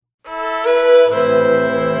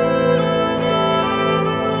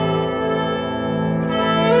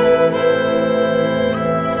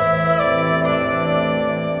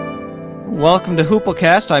welcome to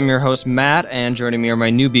Hooplecast. I'm your host, Matt, and joining me are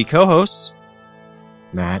my newbie co-hosts.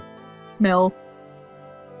 Matt. Mel.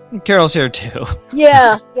 Carol's here, too.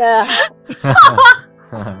 Yeah. I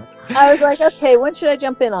was like, okay, when should I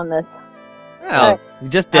jump in on this? Oh, you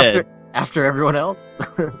just did. After everyone else?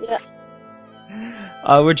 Yeah.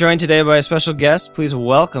 We're joined today by a special guest. Please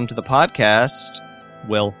welcome to the podcast,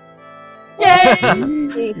 Will. Yay!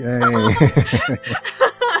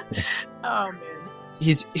 Oh, man.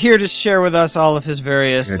 He's here to share with us all of his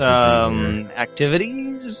various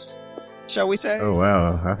activities, shall we say? Oh,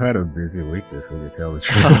 wow. I've had a busy week this week, to tell the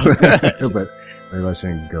truth. But maybe I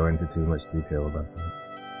shouldn't go into too much detail about that.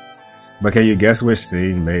 But can you guess which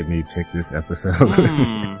scene made me pick this episode?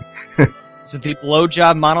 Is it the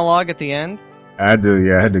blowjob monologue at the end? I had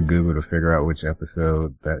to Google to figure out which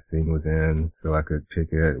episode that scene was in so I could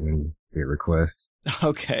pick it when they request.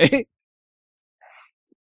 Okay.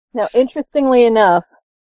 Now, interestingly enough,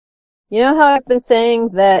 you know how I've been saying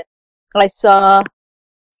that I saw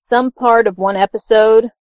some part of one episode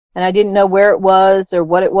and I didn't know where it was or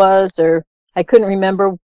what it was, or I couldn't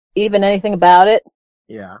remember even anything about it?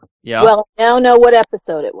 Yeah. Well, I now know what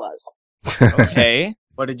episode it was. Okay.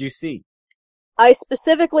 What did you see? I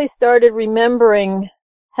specifically started remembering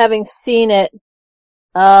having seen it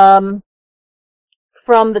from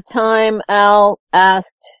the time Al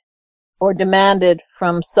asked or demanded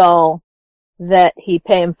from Saul that he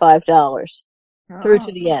pay him $5 through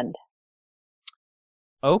to the end.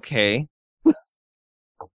 Okay.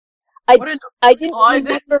 I didn't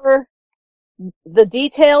remember the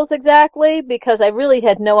details exactly because I really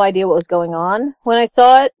had no idea what was going on when I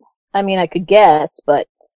saw it. I mean, I could guess, but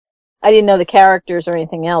I didn't know the characters or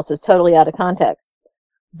anything else. It was totally out of context.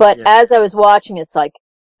 But as I was watching, it's like,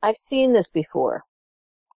 I've seen this before.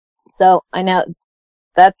 So I know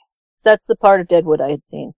that's the part of Deadwood I had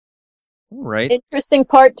seen. Right. Interesting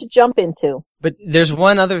part to jump into. But there's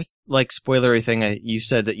one other, spoilery thing you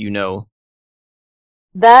said that you know.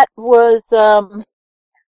 That was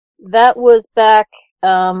back,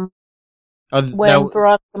 when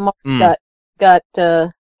Veronica Mars got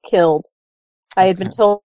killed. I had been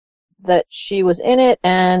told that she was in it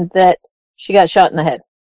and that she got shot in the head.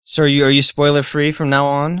 So are you spoiler free from now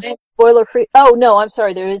on? Spoiler free. Oh no, I'm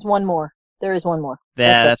sorry. There is one more.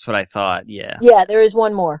 That's what I thought. Yeah. Yeah, there is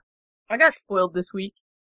one more. I got spoiled this week.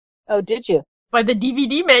 Oh, did you? By the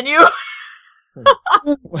DVD menu.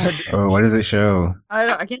 Oh, what does it show?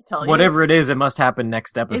 I can't tell you. Whatever it is, it must happen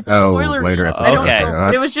next episode. Later episode. I don't Okay. know,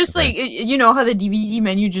 but it was just you know how the DVD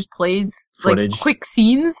menu just plays Footage. quick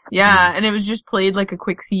scenes? Yeah, and it was just played like a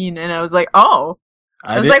quick scene, and I was like, oh.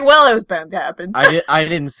 I was like, well, it was bound to happen. I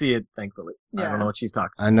didn't see it, thankfully. Yeah. I don't know what she's talking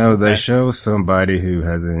about. I know they show somebody who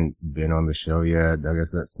hasn't been on the show yet. I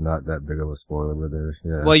guess that's not that big of a spoiler with this.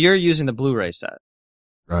 Yeah. Well, you're using the Blu-ray set.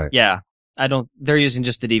 Right. Yeah. They're using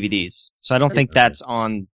just the DVDs. So I don't think that's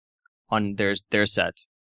on their set.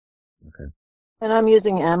 Okay. And I'm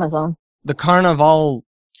using Amazon. The Carnival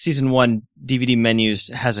Season 1 DVD menus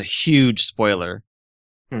has a huge spoiler.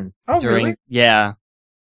 Oh, really? Yeah.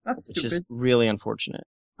 That's Which stupid. is really unfortunate.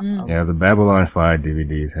 Yeah, the Babylon 5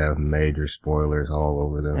 DVDs have major spoilers all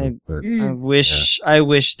over them. I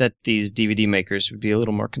wish that these DVD makers would be a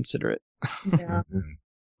little more considerate. Yeah.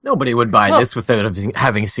 Nobody would buy this without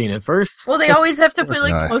having seen it first. Well, they always have to put It's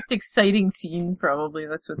not. the most exciting scenes, probably.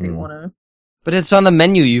 That's what they want to... But it's on the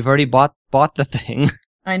menu. You've already bought the thing.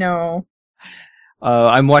 I know.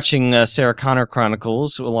 I'm watching Sarah Connor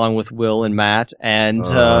Chronicles along with Will and Matt, and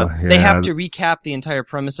they have to recap the entire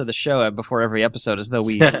premise of the show before every episode, as though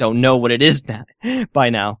we don't know what it is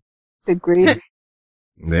by now. Agreed.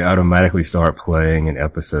 They automatically start playing an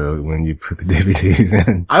episode when you put the DVDs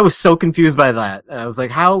in. I was so confused by that. I was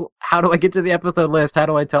like, how do I get to the episode list? How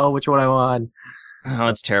do I tell which one I want? Oh,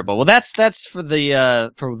 it's terrible. Well, that's for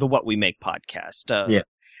the What We Make podcast. Yeah.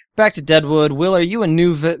 Back to Deadwood. Will, are you a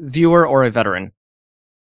new viewer or a veteran?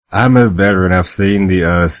 I'm a veteran. I've seen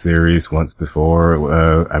the series once before.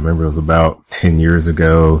 I remember it was about 10 years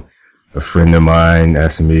ago. A friend of mine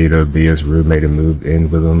asked me to be his roommate and move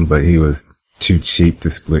in with him, but he was too cheap to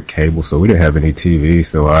split cable, so we didn't have any TV.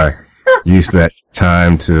 So I used that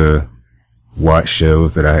time to watch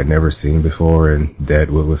shows that I had never seen before, and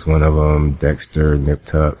Deadwood was one of them. Dexter, Nip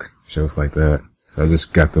Tuck, shows like that. So I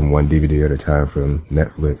just got them one DVD at a time from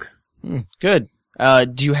Netflix. Good.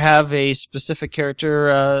 Do you have a specific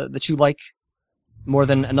character that you like more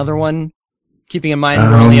than another one? Keeping in mind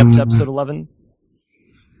we're only up to episode 11.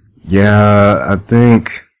 Yeah, I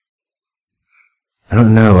think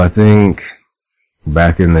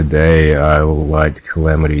back in the day I liked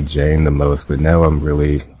Calamity Jane the most, but now I'm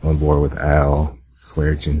really on board with Al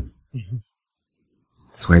Swearingen.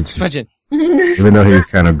 Even though he's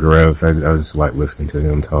kind of gross, I just like listening to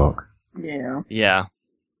him talk. Yeah. Yeah.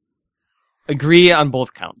 Agree on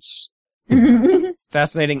both counts.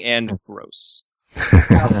 Fascinating and gross.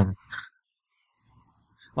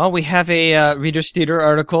 Well, we have a Reader's Theater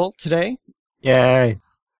article today. Yay.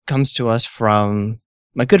 Comes to us from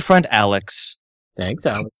my good friend Alex. Thanks,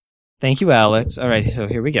 Alex. Thank you, Alex. All right, so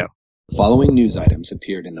here we go. The following news items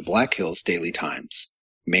appeared in the Black Hills Daily Times,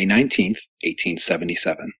 May 19th,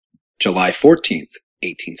 1877, July 14th,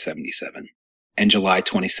 1877, and July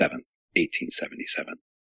 27th, 1877.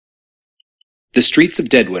 The streets of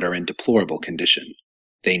Deadwood are in deplorable condition.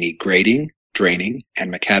 They need grading, draining,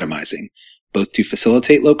 and macadamizing, both to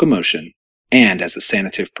facilitate locomotion and as a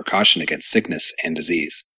sanative precaution against sickness and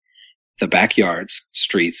disease. The backyards,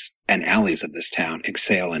 streets, and alleys of this town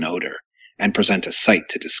exhale an odor and present a sight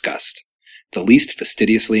to disgust, the least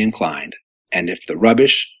fastidiously inclined, and if the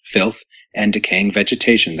rubbish, filth, and decaying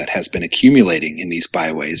vegetation that has been accumulating in these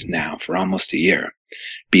byways now for almost a year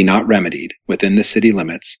be not remedied within the city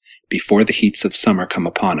limits before the heats of summer come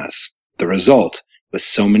upon us, the result, with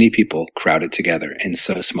so many people crowded together in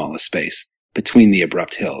so small a space between the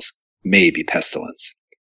abrupt hills, may be pestilence.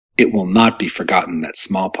 It will not be forgotten that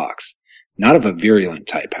smallpox, not of a virulent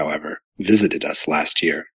type, however, visited us last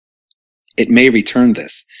year. It may return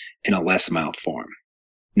this in a less mild form.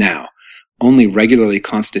 Now, only regularly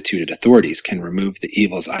constituted authorities can remove the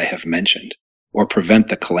evils I have mentioned, or prevent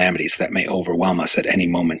the calamities that may overwhelm us at any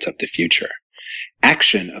moment of the future.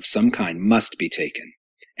 Action of some kind must be taken,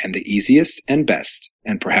 and the easiest and best,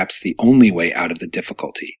 and perhaps the only way out of the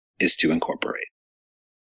difficulty, is to incorporate.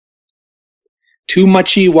 Too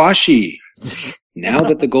muchy-washy! Now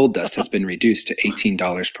that the gold dust has been reduced to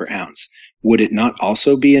 $18 per ounce, would it not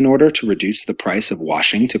also be in order to reduce the price of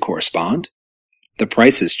washing to correspond? The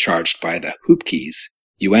prices charged by the Hoopkees,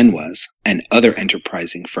 Yuenwas, and other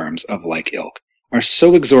enterprising firms of like ilk are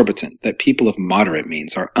so exorbitant that people of moderate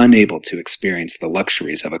means are unable to experience the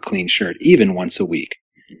luxuries of a clean shirt even once a week.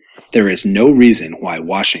 There is no reason why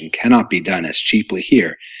washing cannot be done as cheaply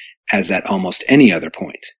here as at almost any other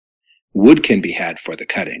point. Wood can be had for the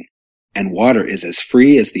cutting, and water is as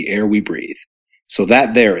free as the air we breathe, so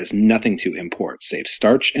that there is nothing to import save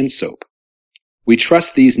starch and soap. We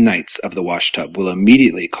trust these knights of the washtub will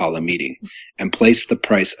immediately call a meeting and place the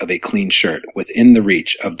price of a clean shirt within the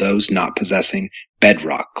reach of those not possessing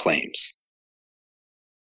bedrock claims.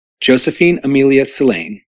 Josephine Amelia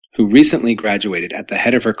Silane, who recently graduated at the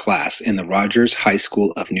head of her class in the Rogers High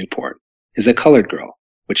School of Newport, is a colored girl,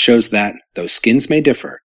 which shows that, though skins may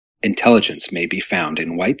differ, intelligence may be found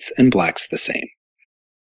in whites and blacks the same.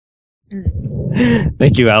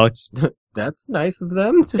 Thank you, Alex. That's nice of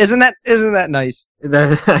them. Isn't that nice?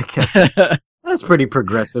 I guess that's pretty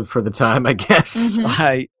progressive for the time, I guess.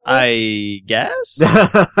 Mm-hmm. I guess.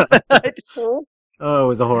 Oh, it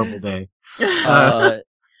was a horrible day. I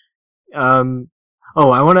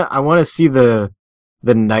want to see the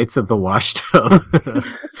Knights of the Washtub.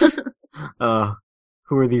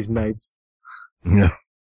 Who are these knights? Yeah.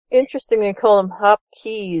 Interesting they call them Hop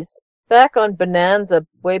Keys. Back on Bonanza,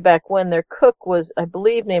 way back when, their cook was, I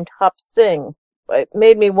believe, named Hop Sing. It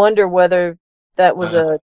made me wonder whether that was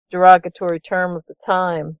a derogatory term of the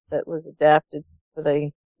time that was adapted for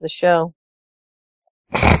the show.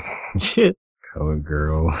 Colored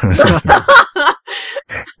girl.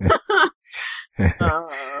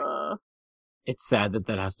 It's sad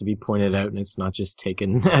that has to be pointed out and it's not just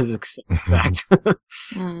taken as a fact.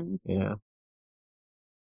 Yeah.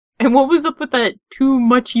 And what was up with that too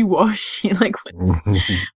muchy washy? Like, what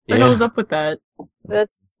the hell was up with that?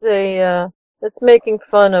 That's that's making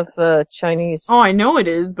fun of Chinese. Oh, I know it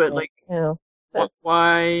is, but like, you know,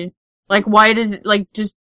 why? Like, why does it like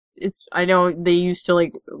just? It's. I know they used to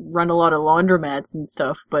like run a lot of laundromats and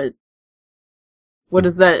stuff, but what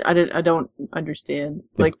is that? I don't understand.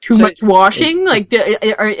 Like too much washing? Like,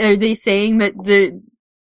 are they saying that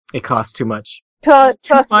it costs too much? Too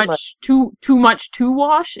much to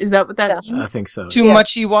wash? Is that what that means? I think so. Too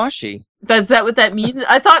muchy washy. Is that what that means?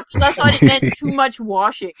 I thought it meant too much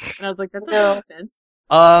washing, and I was like, that doesn't make sense.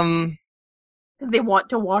 Because they want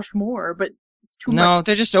to wash more, but it's too much. No,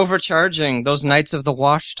 they're just overcharging. Those Knights of the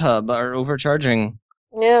Washtub are overcharging.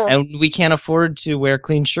 Yeah. And we can't afford to wear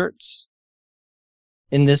clean shirts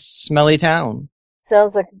in this smelly town.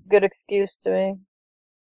 Sounds like a good excuse to me.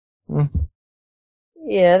 Mm.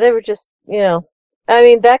 Yeah, they were just, I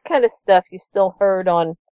mean, that kind of stuff you still heard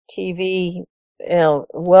on TV,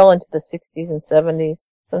 well into the 60s and 70s,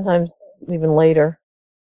 sometimes even later.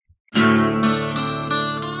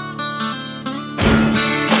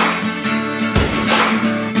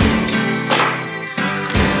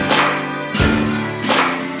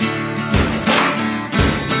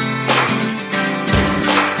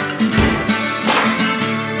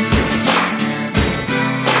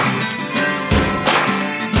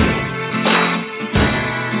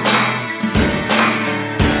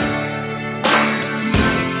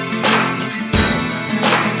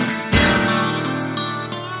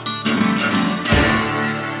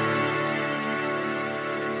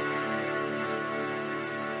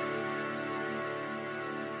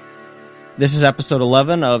 This is episode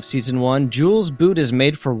 11 of season 1. Jules' Boot is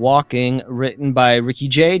Made for Walking, written by Ricky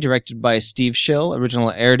Jay, directed by Steve Schill. Original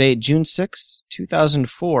air date June 6,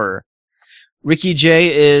 2004. Ricky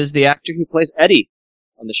Jay is the actor who plays Eddie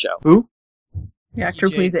on the show. Who? The actor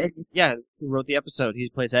Jay. plays Eddie. Yeah, who wrote the episode. He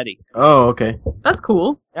plays Eddie. Oh, okay. That's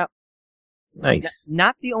cool. Nice.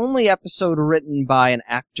 Not the only episode written by an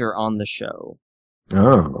actor on the show.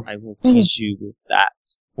 Oh. I will tease you with that.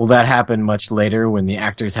 Will that happen much later when the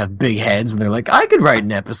actors have big heads and they're like, I could write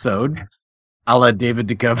an episode? A la David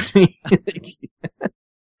Duchovny.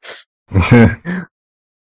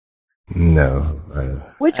 No.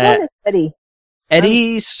 Which one is Eddie?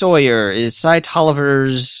 Eddie Sawyer is Cy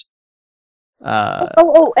Tolliver's...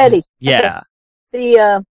 Eddie. Yeah. Okay.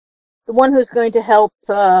 The one who's going to help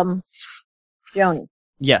Joni.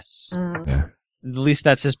 Yes. Mm. Yeah. At least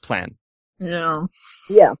that's his plan. Yeah.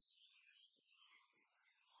 Yeah.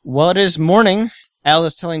 Well, it is morning. Al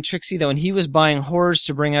is telling Trixie that when he was buying horrors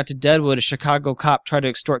to bring out to Deadwood, a Chicago cop tried to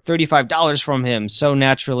extort $35 from him. So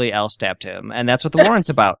naturally, Al stabbed him. And that's what the warrant's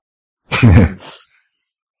about.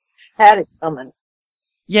 Had it coming.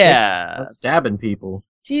 Yeah. Not stabbing people.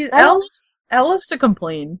 Jeez, I don't- Al loves to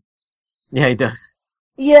complain. Yeah, he does.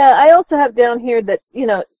 Yeah, I also have down here that,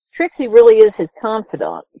 Trixie really is his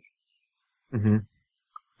confidant. Mm-hmm.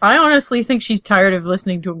 I honestly think she's tired of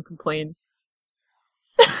listening to him complain.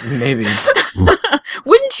 Maybe.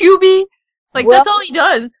 Wouldn't you be? Like, Well- that's all he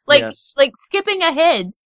does. Like, Yes. like skipping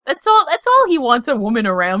ahead. That's all he wants a woman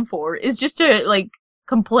around for, is just to, like,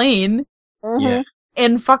 complain Mhm. Yeah.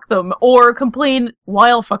 and fuck them, or complain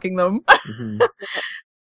while fucking them. Mm-hmm.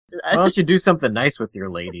 Why don't you do something nice with your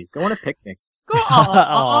ladies? Go on a picnic. Go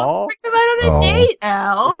on, bring them out on a Aw. date,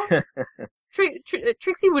 Al.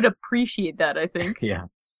 Trixie would appreciate that, I think. Yeah.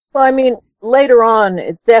 Well, I mean, later on,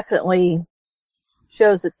 it definitely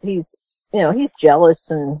shows that he's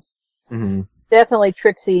jealous, and Mm-hmm. definitely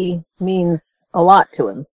Trixie means a lot to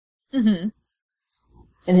him Mm-hmm.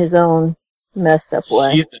 in his own messed up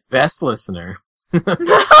way. She's the best listener. Because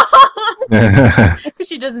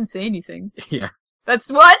she doesn't say anything. Yeah. That's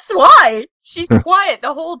why she's quiet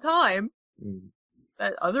the whole time. Mm.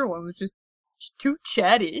 That other one was just too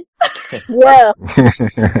chatty. Yeah,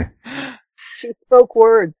 she spoke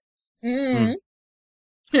words. Mm.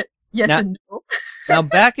 Yes Now- and no. Now,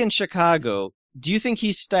 back in Chicago, do you think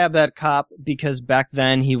he stabbed that cop because back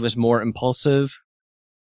then he was more impulsive?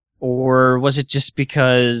 Or was it just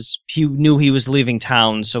because he knew he was leaving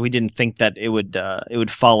town, so he didn't think that it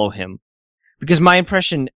would follow him? Because my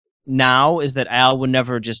impression now is that Al would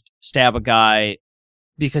never just stab a guy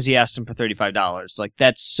because he asked him for $35. Like,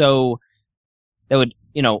 that would,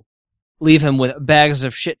 leave him with bags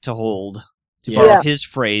of shit to hold, to borrow Yeah. his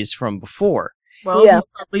phrase from before. Well, Yeah. he's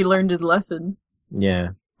probably learned his lesson. Yeah.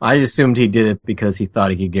 I assumed he did it because he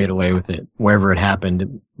thought he could get away with it. Wherever it happened, it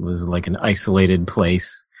was like an isolated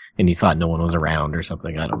place, and he thought no one was around or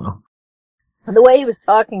something. I don't know. The way he was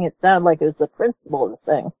talking, it sounded like it was the principle of the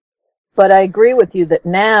thing. But I agree with you that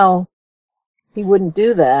now he wouldn't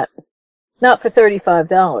do that. Not for $35.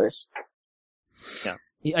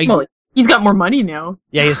 Well, he's got more money now.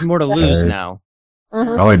 Yeah, he has more to lose Right. now.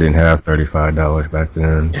 Mhm. Probably didn't have $35 back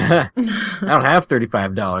then. I don't have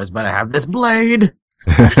 $35, but I have this blade.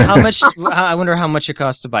 How much? I wonder how much it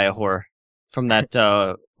costs to buy a whore from that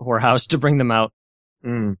whorehouse to bring them out.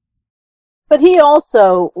 Mm. But he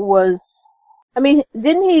also was, didn't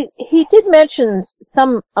he did mention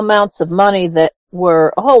some amounts of money that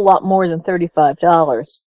were a whole lot more than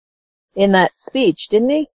 $35 in that speech, didn't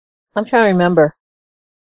he? I'm trying to remember.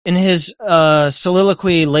 In his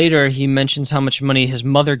soliloquy later, he mentions how much money his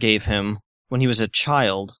mother gave him when he was a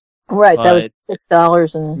child. Right, that was But-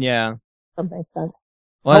 $6 and Yeah. something cents.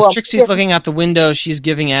 Well, as Well, Trixie's yeah. looking out the window, she's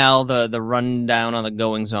giving Al the rundown on the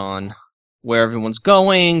goings on, where everyone's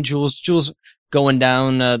going. Jules going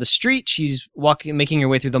down the street. She's making her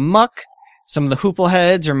way through the muck. Some of the hoople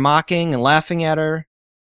heads are mocking and laughing at her.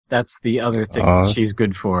 That's the other thing Aw, she's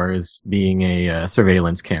good for, is being a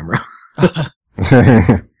surveillance camera.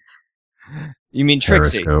 You mean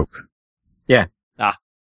Trixie? Periscope.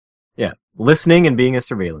 Listening and being a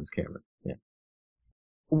surveillance camera. Yeah.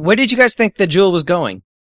 Where did you guys think that Jewel was going?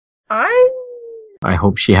 I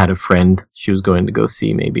hope she had a friend she was going to go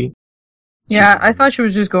see, maybe. Yeah, I thought she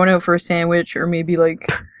was just going out for a sandwich, or maybe like,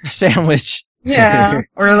 A sandwich. yeah,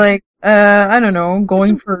 or like, I don't know,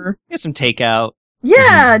 going for, Get some takeout.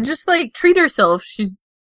 yeah, just like treat herself. She's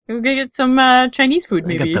gonna get some Chinese food, I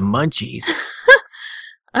maybe. got the munchies.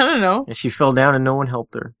 I don't know. And she fell down and no one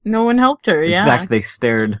helped her. No one helped her. Yeah, In fact, they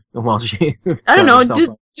stared while she. I don't got know. herself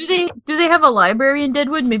up. Do they have a library in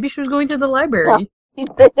Deadwood? Maybe she was going to the library. They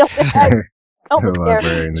don't have Help us, Karen.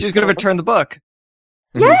 librarian. She was going to return the book.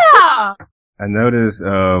 Yeah! I noticed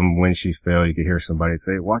when she fell, you could hear somebody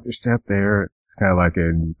say, "Watch your step there." It's kind of like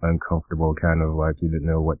an uncomfortable kind of like you didn't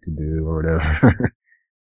know what to do or whatever.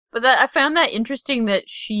 But I found that interesting that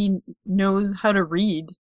she knows how to read,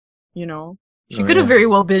 you know. She could have very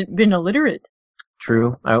well been illiterate.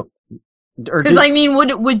 True. Because, I mean,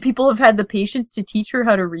 would people have had the patience to teach her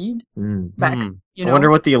how to read back, you know? I wonder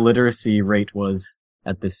what the illiteracy rate was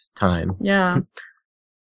at this time. Yeah.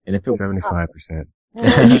 And if it was 75%.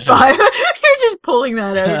 75? You're just pulling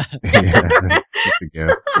that out. Yeah, just a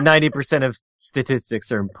guess. 90% of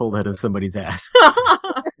statistics are pulled out of somebody's ass.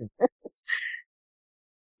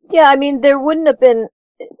 Yeah, I mean, there wouldn't have been,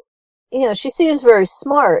 you know, she seems very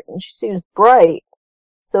smart and she seems bright.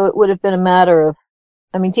 So it would have been a matter of,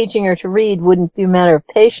 I mean, teaching her to read wouldn't be a matter of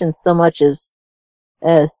patience so much as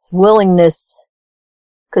willingness,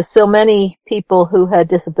 because so many people who had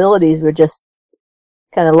disabilities were just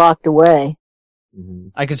kind of locked away. Mm-hmm.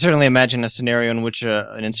 I could certainly imagine a scenario in which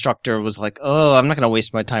an instructor was like, "Oh, I'm not going to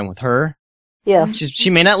waste my time with her. Yeah. She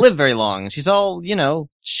may not live very long. She's all, you know,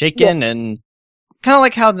 shaken and kind of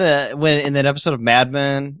like how when in that episode of Mad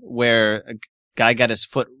Men where a guy got his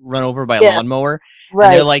foot run over by a lawnmower, Right.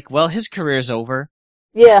 and they're like, "Well, his career's over."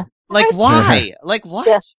 Yeah. Like, why? Like, what?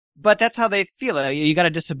 Yeah. But that's how they feel. You got a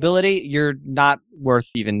disability, you're not worth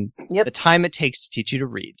even the time it takes to teach you to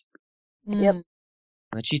read. Yep.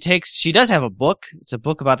 But she does have a book. It's a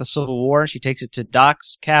book about the Civil War. She takes it to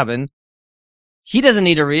Doc's cabin. He doesn't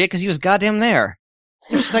need to read it because he was goddamn there.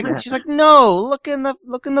 She's like, no, look in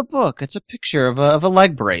the book. It's a picture of a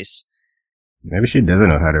leg brace. Maybe she doesn't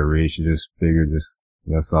know how to read. She just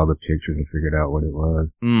saw the picture and figured out what it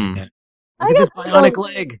was. Mm. Look at this bionic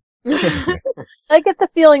leg. I get the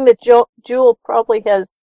feeling that Jewel probably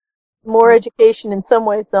has more education in some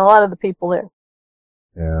ways than a lot of the people there.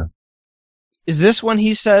 Yeah. Is this when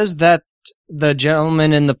he says that the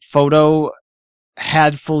gentleman in the photo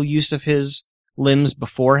had full use of his limbs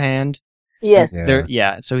beforehand? Yes.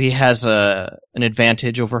 So he has an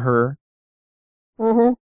advantage over her.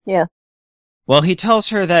 Mm-hmm. Yeah. Well, he tells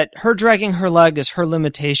her that her dragging her leg is her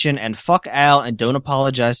limitation and fuck Al and don't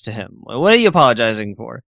apologize to him. What are you apologizing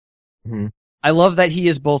for? Mm-hmm. I love that he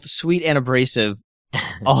is both sweet and abrasive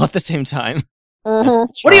all at the same time.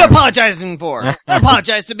 Mm-hmm. What are you apologizing for? Don't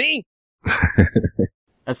apologize to me!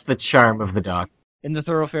 That's the charm of the Doc. In the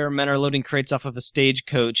thoroughfare, men are loading crates off of a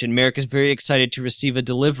stagecoach, and Merrick is very excited to receive a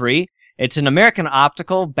delivery. It's an American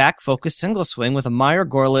Optical back-focused single swing with a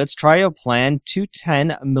Meyer-Gorlitz Trioplan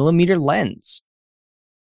 210mm lens.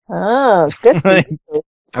 Oh, good.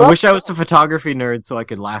 I wish I was a photography nerd so I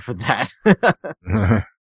could laugh at that.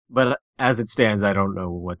 But as it stands, I don't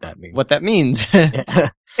know what that means. What that means?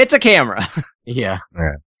 It's a camera. Yeah.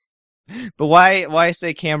 But why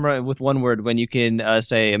say camera with one word when you can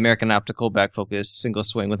say American Optical back-focused single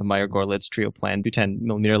swing with a Meyer-Gorlitz Trioplan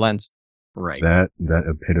 210mm lens? Right. That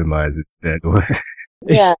epitomizes that.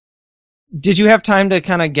 Yeah. Did you have time to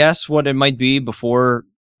kind of guess what it might be before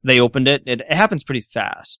they opened it? It happens pretty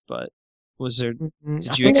fast, but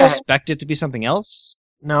did you expect it to be something else?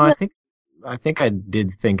 No, I think I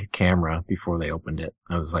did think camera before they opened it.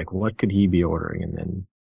 I was like, what could he be ordering? And then,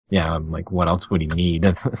 I'm like, what else would he need?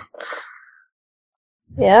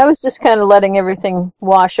 Yeah, I was just kind of letting everything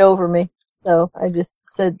wash over me. So I just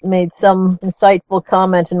made some insightful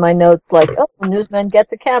comment in my notes like, oh, newsman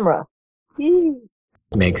gets a camera. Yee.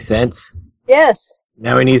 Makes sense. Yes.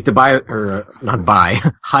 Now he needs to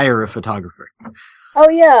hire a photographer. Oh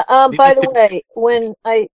yeah, by the way, when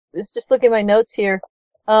I was just looking at my notes here,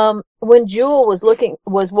 when Jewel was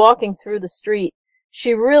walking through the street,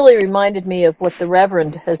 she really reminded me of what the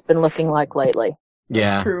Reverend has been looking like lately. Yeah.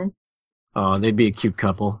 That's true. Oh, they'd be a cute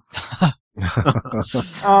couple.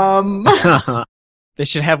 They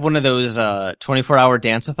should have one of those 24-hour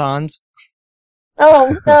dance-a-thons.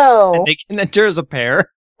 Oh no! And they can enter as a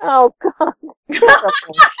pair. Oh god!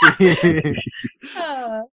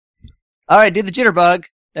 All right, do the jitterbug.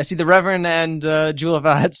 I see the Reverend and Jewel have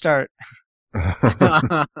a head start.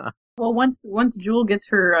 Well, once Jewel gets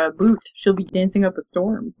her boot, she'll be dancing up a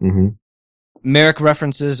storm. Mm-hmm. Merrick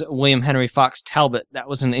references William Henry Fox Talbot. That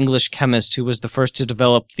was an English chemist who was the first to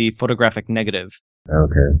develop the photographic negative.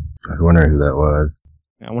 Okay. I was wondering who that was.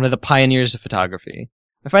 One of the pioneers of photography.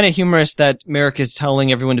 I find it humorous that Merrick is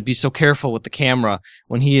telling everyone to be so careful with the camera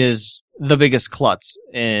when he is the biggest klutz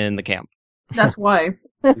in the camp. That's why.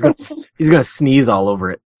 He's gonna sneeze all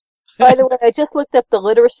over it. By the way, I just looked up the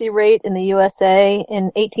literacy rate in the USA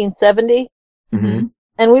in 1870, Mm-hmm.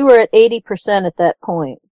 and we were at 80% at that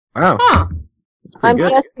point. Wow. Huh. That's pretty I'm good.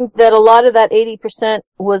 guessing that a lot of that 80%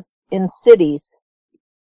 was in cities.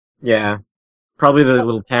 Yeah. Probably the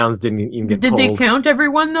little towns didn't even get Did pulled. they count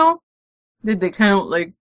everyone though? Did they count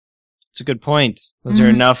like? It's a good point. Was there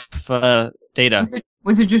enough data?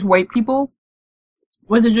 Was it just white people?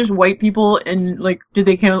 Was it just white people and like did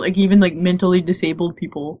they count like even like mentally disabled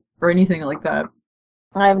people or anything like that?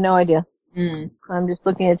 I have no idea. I'm just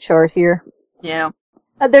looking at a chart here. Yeah.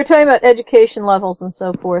 They're talking about education levels and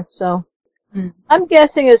so forth, so I'm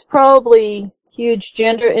guessing it's probably huge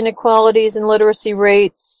gender inequalities and literacy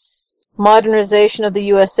rates. Modernization of the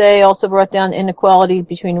USA also brought down inequality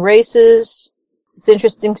between races. It's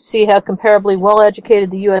interesting to see how comparably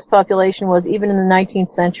well-educated the U.S. population was even in the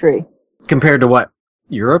 19th century. Compared to what?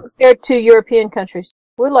 Europe? Compared to European countries.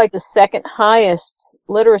 We're like the second highest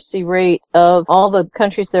literacy rate of all the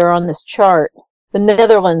countries that are on this chart. The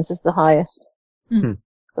Netherlands is the highest.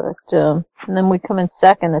 But, and then we come in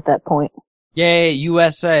second at that point. Yay,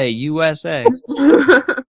 USA, USA.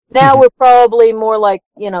 Now we're probably more like,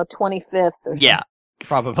 25th or something. Yeah,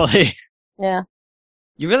 probably. Yeah.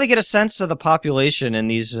 You really get a sense of the population in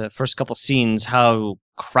these first couple scenes, how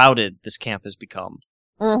crowded this camp has become.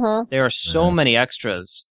 Mm-hmm. There are so many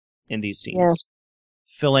extras in these scenes,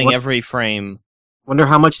 filling every frame. Wonder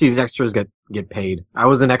how much these extras get paid. I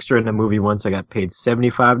was an extra in a movie once. I got paid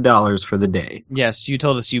 $75 for the day. Yes, you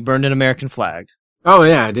told us you burned an American flag. Oh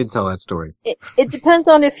yeah, I did tell that story. It depends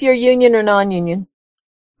on if you're union or non-union.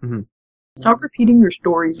 Stop repeating your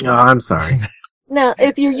stories. Oh, I'm sorry. No,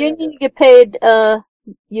 if you're union, you get paid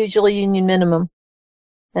usually union minimum,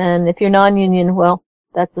 and if you're non-union, well,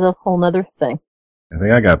 that's a whole nother thing. I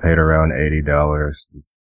think I got paid around $80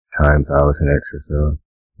 these times I was an extra, so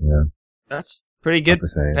yeah. That's pretty good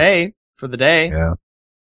pay for the day. Yeah.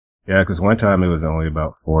 Yeah, because one time it was only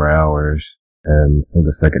about 4 hours, and I think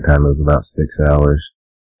the second time it was about 6 hours.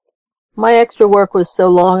 My extra work was so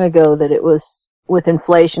long ago that it was, with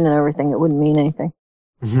inflation and everything, it wouldn't mean anything.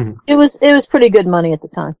 It was pretty good money at the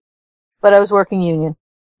time, but I was working union.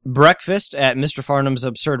 Breakfast at Mr. Farnham's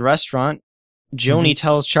absurd restaurant. Joni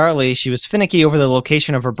tells Charlie she was finicky over the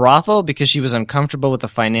location of her brothel because she was uncomfortable with the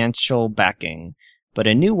financial backing. But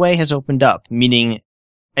a new way has opened up, meaning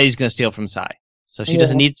Eddie's going to steal from Cy. So she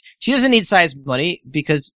doesn't need Cy's money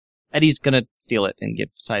because Eddie's going to steal it and give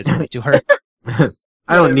Cy's money to her.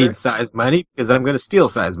 I don't need Cy's money because I'm going to steal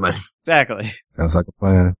Cy's money. Exactly. Sounds like a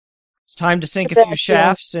plan. It's time to sink a few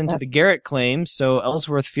shafts into the Garrett claim, so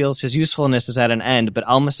Ellsworth feels his usefulness is at an end, but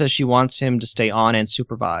Alma says she wants him to stay on and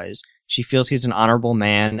supervise. She feels he's an honorable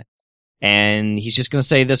man, and he's just going to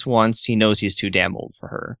say this once. He knows he's too damn old for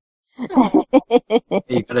her.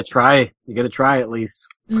 You gotta try. You gotta try at least.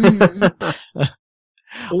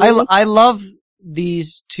 I love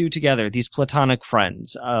these two together, these platonic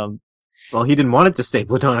friends. Well, he didn't want it to stay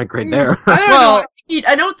platonic right there. I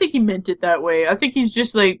don't think he meant it that way. I think he's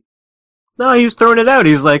just like... No, he was throwing it out.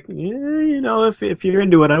 He's like, if you're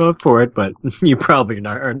into it, I'm up for it, but you probably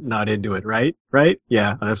are not into it, right? Right?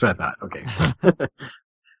 Yeah, that's what I thought. Okay.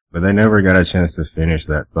 But they never got a chance to finish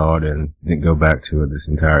that thought and didn't go back to it this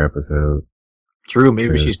entire episode. True,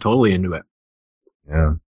 maybe she's totally into it.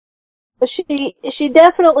 Yeah. But she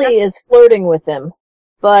definitely is flirting with him.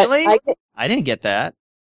 But really? I didn't get that.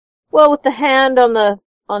 Well, with the hand on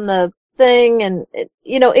the thing, and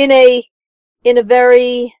in a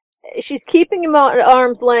very, she's keeping him at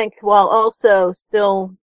arm's length while also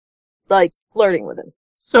still like flirting with him.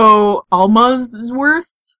 So Alma's worth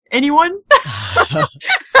anyone?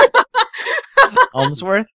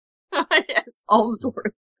 Almsworth? Yes,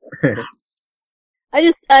 Almsworth. I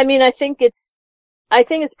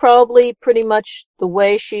think it's probably pretty much the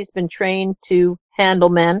way she's been trained to handle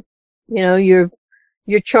men.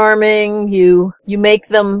 You're charming, you make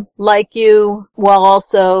them like you while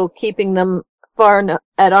also keeping them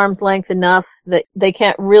at arm's length enough that they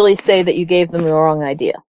can't really say that you gave them the wrong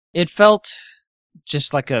idea. It felt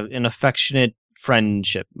just like an affectionate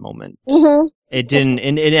friendship moment. Mm-hmm. It didn't,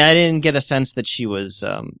 and I didn't get a sense that she was,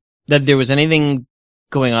 that there was anything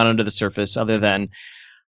going on under the surface other than,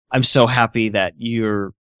 I'm so happy that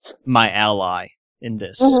you're my ally in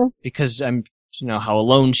this, because I'm, how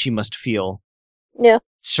alone she must feel. Yeah.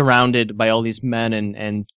 Surrounded by all these men,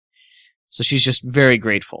 and so she's just very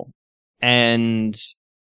grateful. And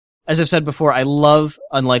as I've said before, I love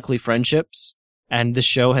unlikely friendships, and this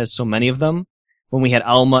show has so many of them. When we had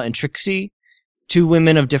Alma and Trixie, two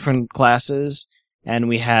women of different classes, and now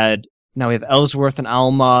we have Ellsworth and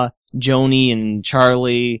Alma, Joni and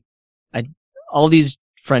Charlie, all these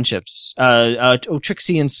friendships.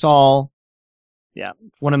 Trixie and Saul. Yeah,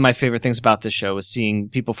 one of my favorite things about this show is seeing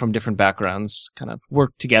people from different backgrounds kind of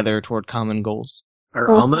work together toward common goals.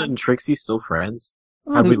 Are Alma and Trixie still friends?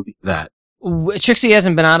 How do we leave that? Trixie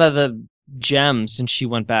hasn't been out of the gem since she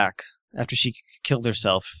went back. after she killed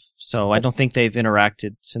herself. So I don't think they've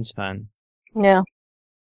interacted since then. Yeah.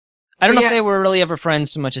 I don't know if they were really ever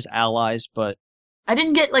friends so much as allies, but I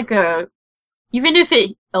didn't get like even if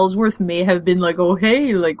Ellsworth may have been like, oh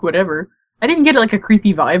hey, like whatever. I didn't get like a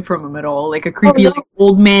creepy vibe from him at all. Like a creepy like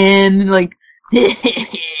old man, like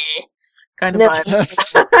kind of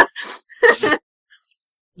vibe.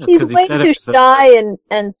 He's way too shy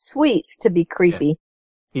and sweet to be creepy. Yeah.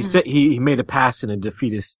 He said he made a pass in a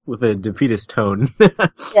defeatist tone.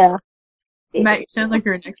 Yeah. Matt, you sound like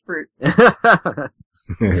you're an expert.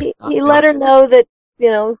 He let her know that,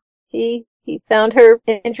 he found her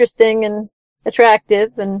interesting and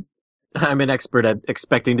attractive, and I'm an expert at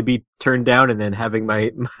expecting to be turned down and then having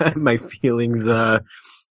my feelings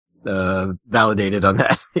validated on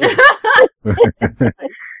that.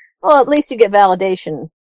 Well, at least you get validation.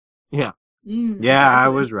 Yeah. Yeah, I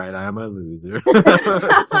was right. I am a loser.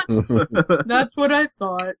 That's what I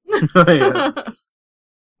thought. Yeah.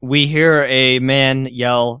 We hear a man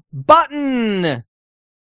yell, "Button!"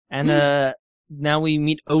 And now we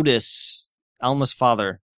meet Otis, Alma's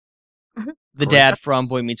father. The dad from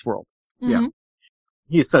Boy Meets World. Yeah.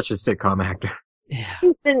 He's such a sitcom actor. Yeah.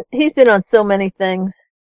 He's been on so many things.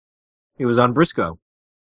 He was on Briscoe.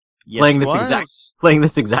 Yes, playing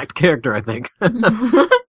this exact character, I think.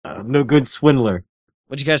 No Good Swindler.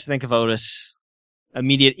 What'd you guys think of Otis?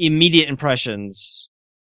 Immediate impressions.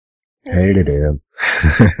 Hated him.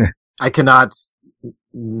 I cannot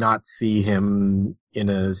not see him in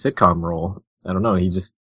a sitcom role. I don't know.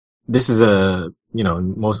 This is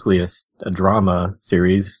mostly a drama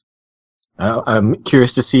series. I'm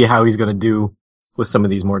curious to see how he's going to do with some of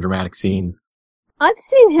these more dramatic scenes. I've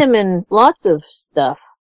seen him in lots of stuff.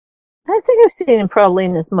 I think I've seen him probably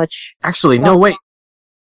in as much. Actually, no, wait.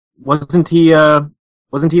 Wasn't he the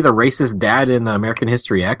racist dad in American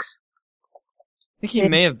History X? I think he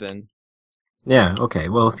may have been. Yeah, okay.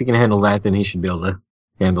 Well, if he can handle that, then he should be able to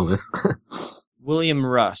handle this. William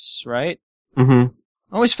Russ, right? Mm-hmm.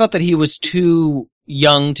 I always felt that he was too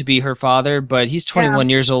young to be her father, but he's 21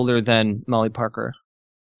 years older than Molly Parker.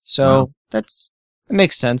 So it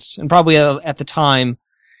makes sense. And probably at the time,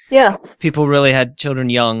 people really had children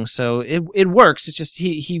young, so it works. It's just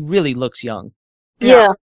he really looks young. Yeah,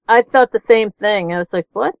 I thought the same thing. I was like,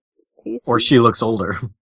 what? Or she looks older.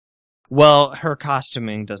 Well, her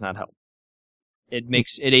costuming does not help. It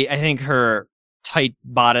makes it. I think her tight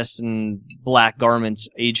bodice and black garments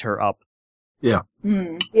age her up. Yeah.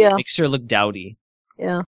 Yeah. Makes her look dowdy.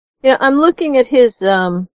 Yeah. Yeah, I'm looking at his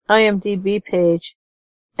IMDb page,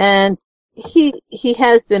 and he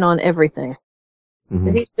has been on everything.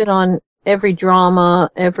 Mm-hmm. He's been on every drama,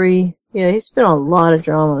 he's been on a lot of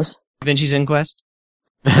dramas. Vinci's Inquest?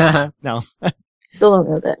 No. Still don't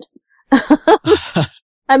know that.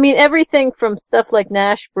 I mean, everything from stuff like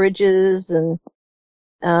Nash Bridges and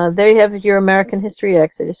there you have your American History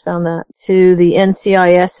X, I just found that, to the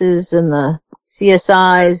NCISs and the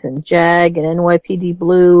CSIs and JAG and NYPD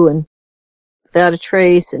Blue and Without a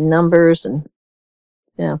Trace and Numbers and,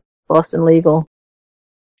 Boston Legal.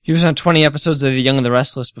 He was on 20 episodes of The Young and the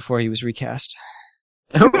Restless before he was recast.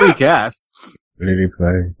 Recast? What did he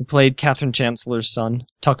play? He played Catherine Chancellor's son,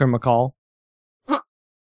 Tucker McCall.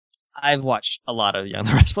 I've watched a lot of Young and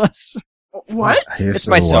the Restless. What? It's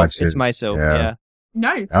my soap. It's my soap, yeah.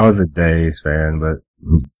 Nice. I was a Days fan, but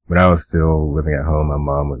when I was still living at home, my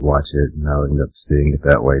mom would watch it, and I would end up seeing it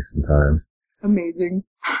that way sometimes. Amazing.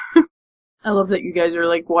 I love that you guys are,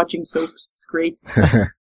 watching soaps. It's great.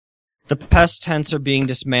 The pest tents are being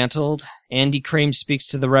dismantled. Andy Crane speaks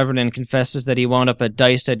to the Reverend and confesses that he wound up at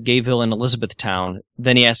Dice at Gayville in Elizabethtown.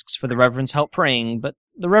 Then he asks for the Reverend's help praying, but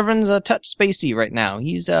the Reverend's a touch spacey right now.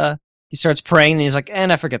 He starts praying, and he's like,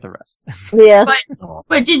 and I forget the rest. Yeah.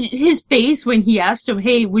 But did his face when he asked him,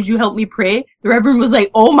 hey, would you help me pray? The Reverend was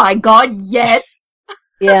like, oh my God, yes!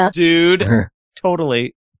 Yeah. Dude,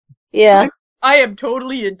 totally. Yeah. I am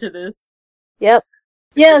totally into this. Yep.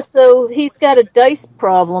 Yeah, so he's got a dice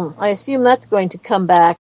problem. I assume that's going to come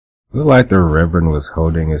back. It looked like the Reverend was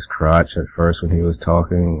holding his crotch at first when he was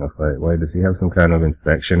talking. I was like, wait, does he have some kind of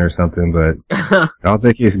infection or something? But I don't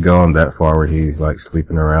think he's gone that far where he's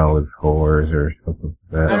sleeping around with whores or something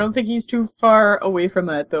like that. I don't think he's too far away from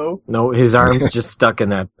that, though. No, his arm's just stuck in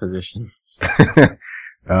that position.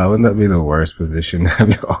 Wouldn't that be the worst position to have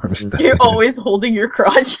your arms stuck? You're always holding your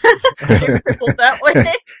crotch. You're crippled that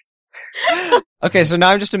way. Okay, so now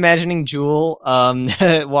I'm just imagining Jewel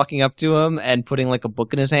walking up to him and putting a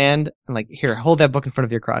book in his hand and here, hold that book in front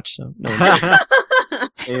of your crotch. So no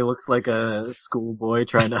He looks like a schoolboy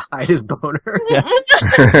trying to hide his boner.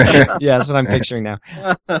 Yeah, that's what I'm picturing now.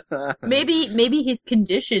 Maybe his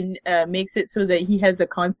condition makes it so that he has a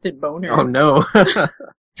constant boner. Oh no.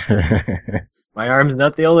 My arm's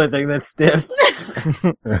not the only thing that's stiff.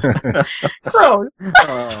 Gross.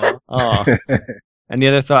 Oh. Any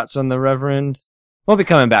other thoughts on the Reverend? We'll be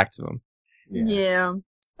coming back to him. Yeah.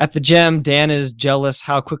 At the gem, Dan is jealous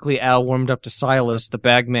how quickly Al warmed up to Silas, the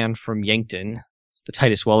bagman from Yankton. It's the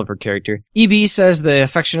Titus Welliver character. EB says the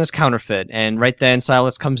affection is counterfeit, and right then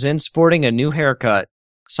Silas comes in sporting a new haircut.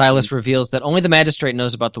 Silas reveals that only the magistrate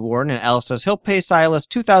knows about the warrant, and Al says he'll pay Silas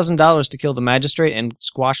 $2,000 to kill the magistrate and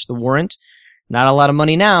squash the warrant. Not a lot of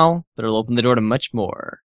money now, but it'll open the door to much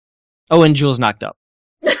more. Oh, and Jules knocked up.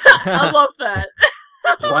 I love that.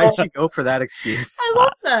 Why'd she go for that excuse? I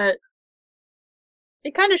love that.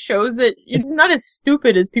 It kind of shows that you're not as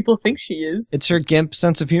stupid as people think she is. It's her gimp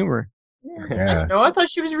sense of humor. I don't know. I thought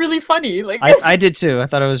she was really funny. Like I did too. I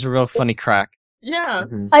thought it was a real funny crack. Yeah.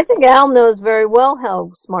 Mhm. I think Al knows very well how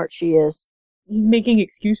smart she is. He's making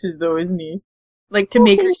excuses though, isn't he? Like to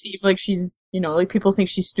make her seem like she's, like people think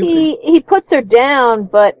she's stupid. He puts her down,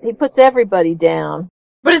 but he puts everybody down.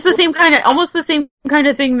 But it's the same almost the same kind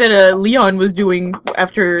of thing that Leon was doing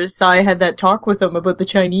after Sai had that talk with him about the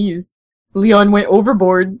Chinese. Leon went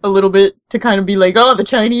overboard a little bit to kind of be like, oh, the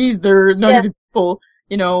Chinese, they're not even people.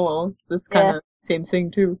 Well, it's this kind of same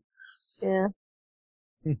thing too. Yeah.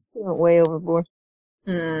 He went way overboard.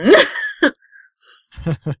 Mm.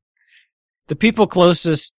 The people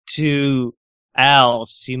closest to Al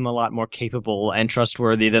seem a lot more capable and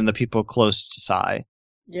trustworthy than the people close to Sai.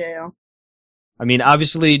 Yeah. I mean,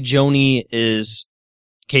 obviously Joni is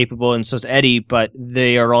capable and so is Eddie, but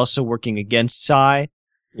they are also working against Sai.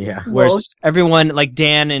 Yeah. Whereas everyone, like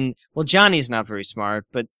Dan and, Johnny's not very smart,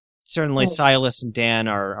 but certainly Silas and Dan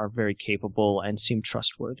are very capable and seem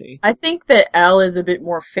trustworthy. I think that Al is a bit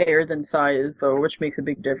more fair than Sai is, though, which makes a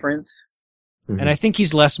big difference. Mm-hmm. And I think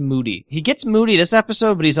he's less moody. He gets moody this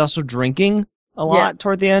episode, but he's also drinking a lot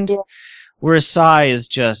toward the end. Yeah. Whereas Sai is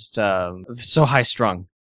just so high-strung.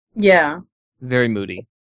 Yeah. Very moody.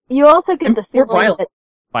 You also get the feeling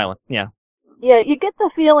Violent, yeah. Yeah, you get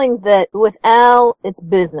the feeling that with Al, it's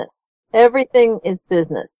business. Everything is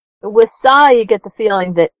business. With Sai, you get the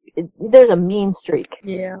feeling that there's a mean streak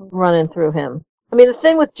running through him. I mean, the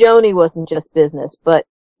thing with Joni wasn't just business, but,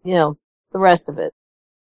 the rest of it.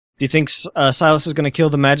 Do you think Silas is going to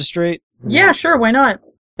kill the magistrate? Yeah, sure, why not?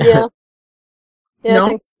 Yeah. No? I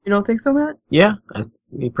think so. You don't think so, Matt? Yeah,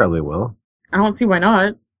 he probably will. I don't see why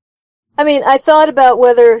not. I mean, I thought about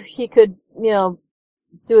whether he could,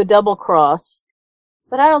 do a double cross,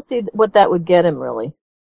 but I don't see what that would get him, really.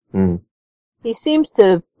 Mm. He seems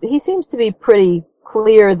to be pretty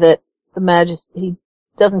clear that he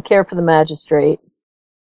doesn't care for the magistrate.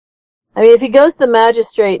 I mean, if he goes to the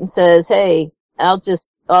magistrate and says, hey, Al just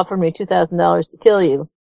offered me $2,000 to kill you,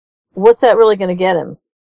 what's that really going to get him?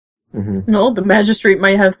 Mm-hmm. No, the magistrate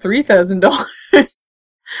might have $3,000.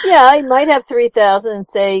 Yeah, he might have $3,000 and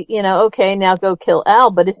say, okay, now go kill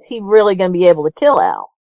Al, but is he really going to be able to kill Al?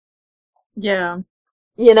 Yeah.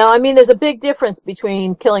 I mean, there's a big difference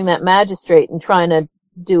between killing that magistrate and trying to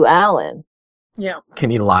do Al in. Yeah. Can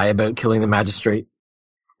he lie about killing the magistrate?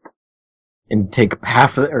 And take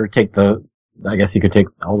half of it, or I guess he could take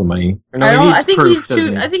all the money. No, I think he's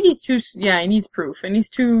too, he needs proof, and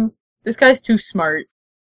this guy's too smart.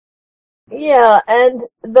 Yeah, and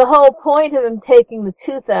the whole point of him taking the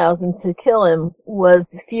 $2,000 to kill him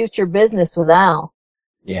was future business with Al.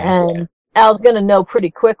 Yeah. And Al's gonna know pretty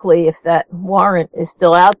quickly if that warrant is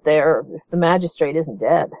still out there, if the magistrate isn't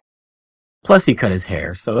dead. Plus, he cut his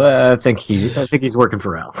hair, so I think he's working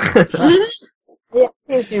for Al. Yeah,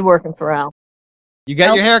 seems to be working for Al. You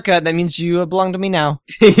got your haircut, that means you belong to me now.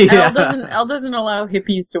 Yeah. Al doesn't allow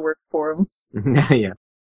hippies to work for him. Yeah.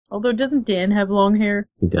 Although, doesn't Dan have long hair?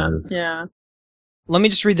 He does. Yeah. Let me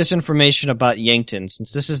just read this information about Yankton,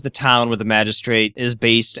 since this is the town where the magistrate is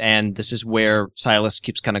based, and this is where Silas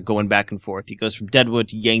keeps kind of going back and forth. He goes from Deadwood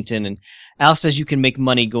to Yankton, and Al says you can make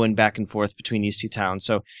money going back and forth between these two towns.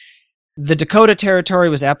 So the Dakota Territory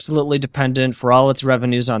was absolutely dependent for all its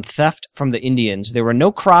revenues on theft from the Indians. There were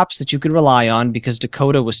no crops that you could rely on because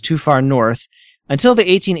Dakota was too far north, until the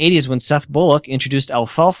 1880s when Seth Bullock introduced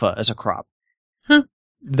alfalfa as a crop.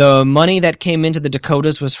 The money that came into the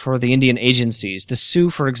Dakotas was for the Indian agencies. The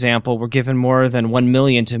Sioux, for example, were given more than $1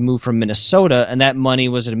 million to move from Minnesota, and that money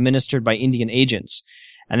was administered by Indian agents.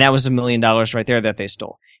 And that was $1 million right there that they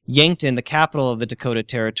stole. Yankton, the capital of the Dakota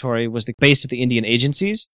Territory, was the base of the Indian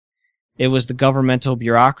agencies. It was the governmental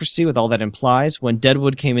bureaucracy with all that implies. When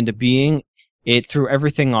Deadwood came into being, It threw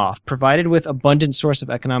everything off. Provided with abundant source of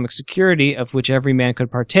economic security of which every man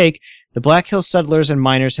could partake, the Black Hills settlers and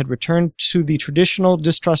miners had returned to the traditional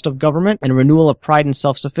distrust of government and renewal of pride and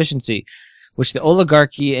self-sufficiency, which the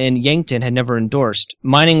oligarchy in Yankton had never endorsed.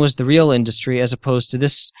 Mining was the real industry as opposed to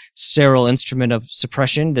this sterile instrument of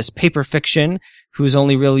suppression, this paper fiction whose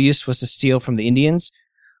only real use was to steal from the Indians.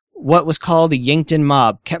 What was called the Yankton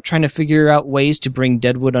mob kept trying to figure out ways to bring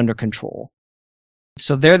Deadwood under control.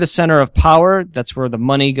 So they're the center of power. That's where the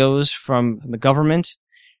money goes from the government.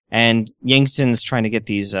 And Yankton's trying to get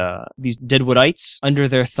these Deadwoodites under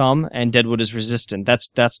their thumb, and Deadwood is resistant.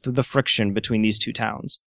 That's the friction between these two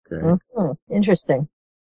towns. Okay. Mm-hmm. Interesting.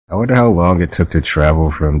 I wonder how long it took to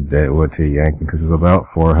travel from Deadwood to Yankton, because it's about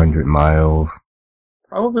 400 miles.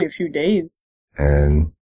 Probably a few days.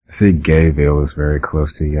 And I see Gayville is very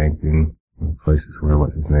close to Yankton, places where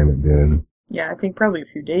what's his name had been. Yeah, I think probably a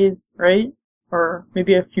few days, right? Or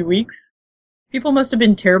maybe a few weeks. People must have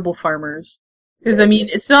been terrible farmers. Because, I mean,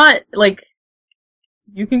 it's not like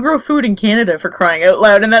you can grow food in Canada, for crying out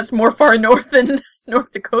loud, and that's more far north than North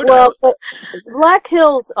Dakota. Well, but Black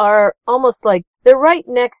Hills are almost like, they're right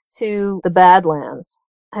next to the Badlands.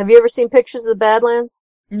 Have you ever seen pictures of the Badlands?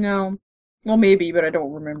 No. Well, maybe, but I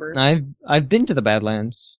don't remember. I've been to the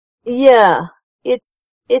Badlands. Yeah.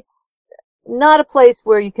 It's not a place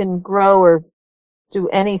where you can grow or do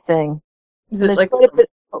anything. Is it There's like, quite a bit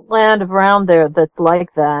of land around there that's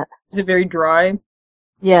like that. is it very dry?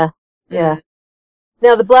 Yeah. Yeah.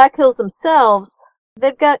 Now, the Black Hills themselves,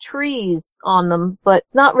 they've got trees on them, but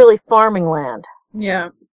it's not really farming land. Yeah.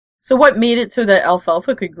 So what made it so that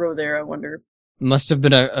alfalfa could grow there, I wonder? Must have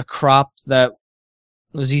been a crop that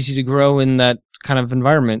was easy to grow in that kind of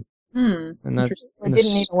environment. And that's, It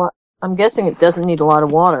didn't need a lot. I'm guessing it doesn't need a lot of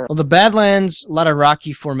water. well, the Badlands, a lot of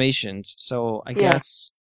rocky formations, so I Yeah.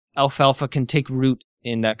 guess alfalfa can take root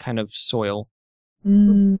in that kind of soil.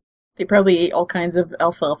 They probably ate all kinds of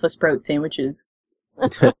alfalfa sprout sandwiches.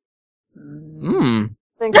 Mmm.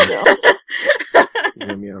 Think so.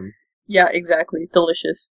 Yum, yum. Yeah, exactly.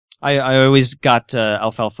 Delicious. I always got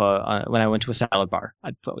alfalfa when I went to a salad bar.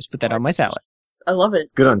 I'd always put that on my salad. I love it.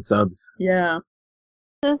 It's good on subs. Yeah.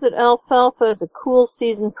 It says that alfalfa is a cool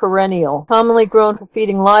season perennial, commonly grown for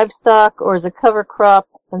feeding livestock or as a cover crop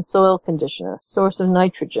and soil conditioner, source of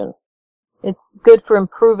nitrogen. It's good for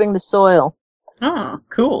improving the soil Oh,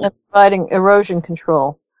 cool. and providing erosion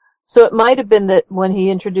control. So it might have been that when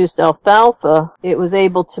he introduced alfalfa, it was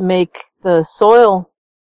able to make the soil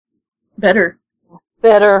Better.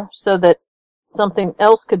 better so that something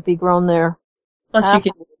else could be grown there. Plus,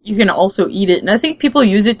 you can also eat it, and I think people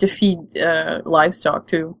use it to feed livestock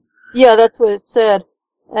too. Yeah, that's what it said.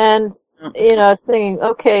 And, I was thinking,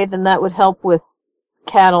 okay, then that would help with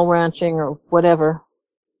cattle ranching or whatever.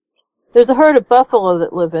 There's a herd of buffalo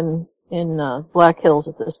that live in Black Hills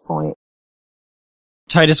at this point.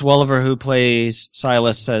 Titus Welliver, who plays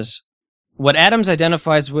Silas, says, "What Adams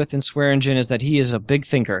identifies with in Swearingen is that he is a big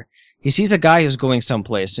thinker. He sees a guy who's going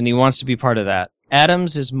someplace, and he wants to be part of that.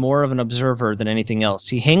 Adams is more of an observer than anything else.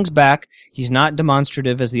 He hangs back, he's not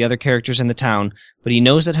demonstrative as the other characters in the town, but he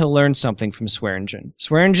knows that he'll learn something from Swearingen.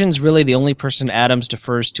 Swearingen's really the only person Adams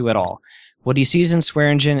defers to at all. What he sees in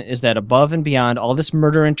Swearingen is that above and beyond all this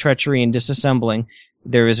murder and treachery and disassembling,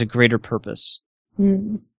 there is a greater purpose."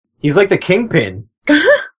 He's like the kingpin,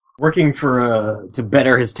 working for to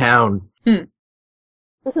better his town.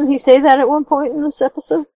 Doesn't he say that at one point in this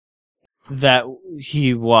episode? That he,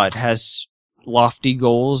 has lofty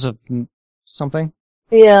goals of something?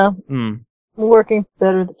 Yeah, Hmm. working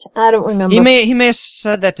better. I don't remember. He may have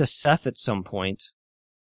said that to Seth at some point.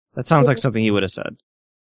 That sounds like something he would have said.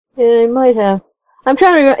 Yeah, he might have. I'm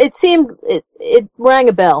trying to remember. It seemed, it rang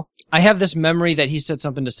a bell. I have this memory that he said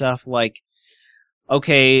something to Seth like,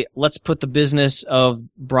 okay, let's put the business of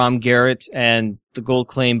Brom Garrett and the gold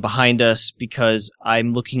claim behind us because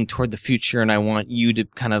I'm looking toward the future and I want you to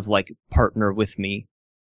kind of like partner with me.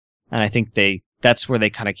 And I think that's where they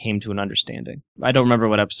kind of came to an understanding. I don't remember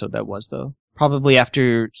what episode that was though. Probably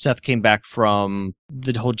after Seth came back from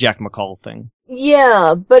the whole Jack McCall thing.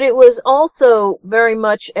 Yeah, but it was also very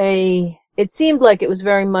much it seemed like it was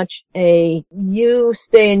very much you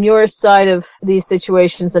stay in your side of these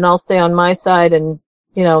situations and I'll stay on my side and,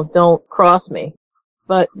 don't cross me.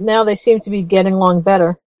 But now they seem to be getting along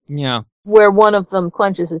better. Yeah. Where one of them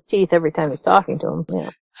clenches his teeth every time he's talking to him.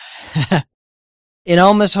 Yeah. In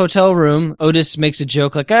Alma's hotel room, Otis makes a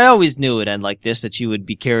joke like, I always knew it'd end like this, that you would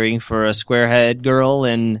be caring for a squarehead girl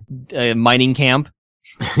in a mining camp.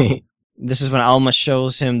 This is when Alma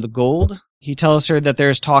shows him the gold. He tells her that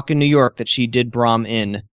there's talk in New York that she did Brom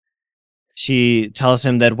in. She tells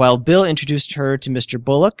him that while Bill introduced her to Mr.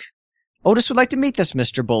 Bullock, Otis would like to meet this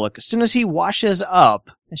Mr. Bullock. As soon as he washes up,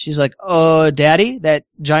 and she's like, Daddy, that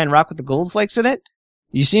giant rock with the gold flakes in it?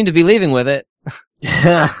 You seem to be leaving with it.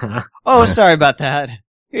 Oh, sorry about that.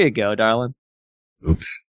 Here you go, darling.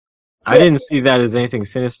 Oops. I didn't see that as anything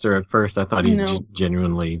sinister at first. I thought he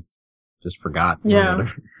genuinely just forgot. Yeah.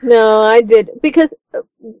 No, I did. Because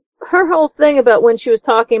her whole thing about when she was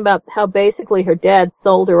talking about how basically her dad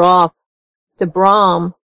sold her off to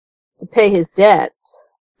Brom to pay his debts,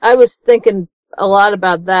 I was thinking a lot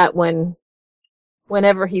about that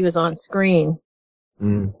whenever he was on screen.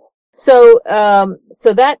 Mm. So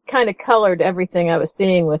that kind of colored everything I was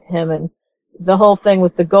seeing with him, and the whole thing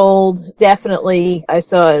with the gold definitely I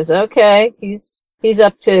saw as, okay, he's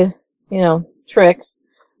up to, tricks.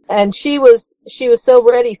 And she was so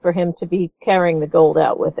ready for him to be carrying the gold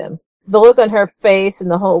out with him. The look on her face and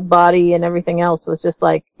the whole body and everything else was just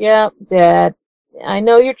like, yeah, Dad, I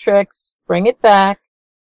know your tricks. Bring it back.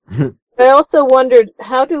 I also wondered,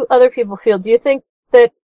 how do other people feel? Do you think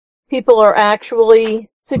that people are actually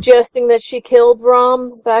suggesting that she killed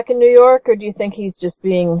Rom back in New York, or do you think he's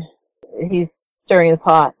stirring the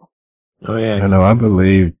pot? Oh yeah. I don't know. I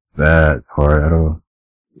believe that part. I don't.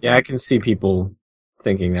 Yeah, I can see people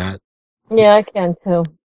thinking that. Yeah, I can too.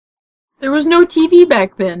 There was no TV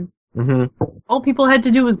back then. Mm-hmm. All people had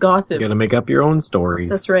to do was gossip. You gotta make up your own stories.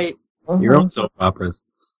 That's right. Your own soap operas.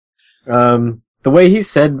 The way he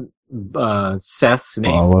said Seth's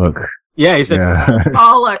name. Bollock. Yeah, he said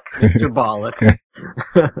Bollock. Mr. Bollock.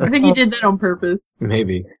 I think he did that on purpose.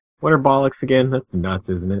 Maybe. What are bollocks again? That's nuts,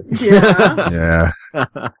 isn't it? Yeah. Yeah.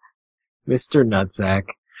 Mr. Nutsack.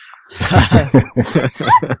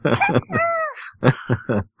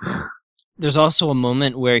 There's also a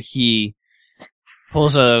moment where he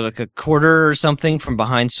pulls a quarter or something from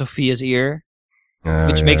behind Sophia's ear,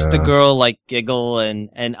 which makes the girl giggle,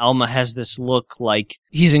 and Alma has this look like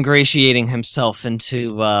he's ingratiating himself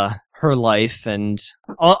into her life, and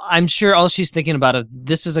I'm sure all she's thinking about is,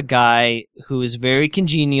 this is a guy who is very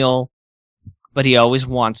congenial, but he always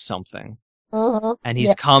wants something, and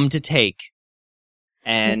he's come to take,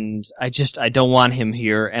 and I don't want him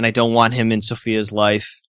here, and I don't want him in Sophia's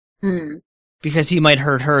life, because he might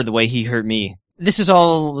hurt her the way he hurt me. This is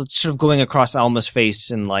all sort of going across Alma's face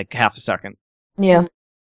in half a second. Yeah.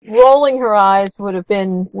 Rolling her eyes would have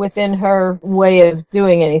been within her way of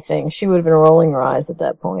doing anything. She would have been rolling her eyes at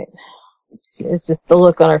that point. It's just the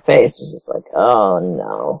look on her face was just like, oh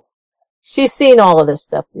no. She's seen all of this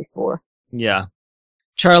stuff before. Yeah.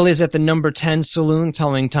 Charlie's at the number 10 saloon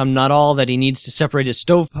telling Tom Nuttall that he needs to separate his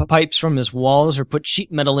stovepipes from his walls or put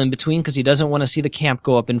sheet metal in between because he doesn't want to see the camp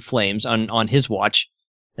go up in flames on his watch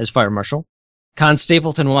as fire marshal. Con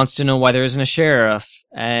Stapleton wants to know why there isn't a sheriff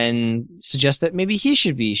and suggests that maybe he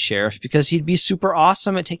should be sheriff because he'd be super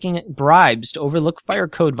awesome at taking bribes to overlook fire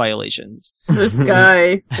code violations. This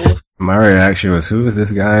guy. My reaction was, who is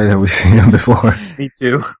this guy that we've seen him before? Me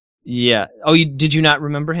too. Yeah. Oh, did you not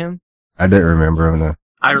remember him? I didn't remember him, though.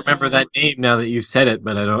 I remember that name now that you said it,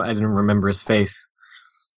 but I didn't remember his face.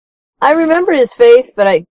 I remember his face, but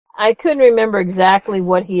I couldn't remember exactly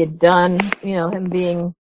what he had done, him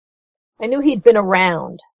being... I knew he'd been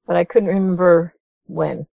around, but I couldn't remember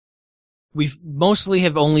when. We mostly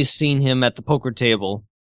have only seen him at the poker table,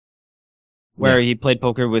 where he played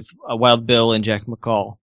poker with Wild Bill and Jack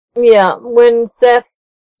McCall. Yeah, when Seth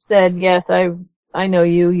said, yes, I know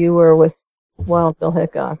you. You were with Wild Bill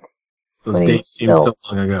Hickok. Those days seem so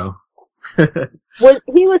long ago.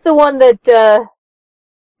 He was the one that,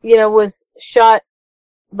 was shot,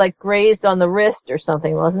 grazed on the wrist or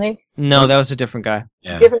something, wasn't he? No, that was a different guy.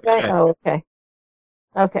 Yeah. Different guy? Oh, okay.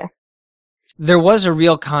 Okay. There was a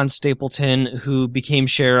real Con Stapleton who became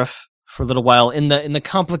sheriff for a little while in the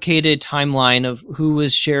complicated timeline of who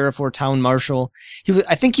was sheriff or town marshal.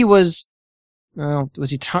 I think he was,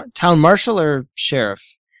 was he town marshal or sheriff?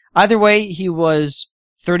 Either way, he was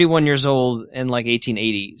 31 years old in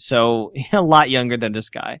 1880, so a lot younger than this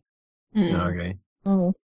guy. Okay.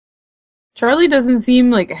 Mm. Charlie doesn't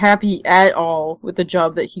seem happy at all with the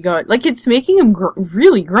job that he got. It's making him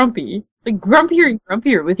really grumpy. Grumpier and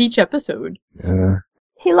grumpier with each episode. Yeah.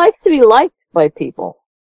 He likes to be liked by people.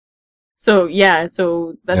 So that's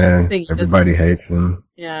the thing. Everybody hates him.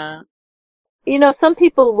 Yeah. Some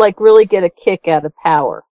people really get a kick out of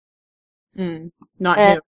power. Not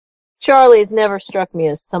and him. Charlie's never struck me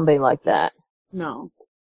as somebody like that. No.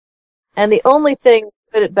 And the only thing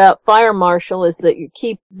good about fire marshal is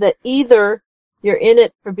that either you're in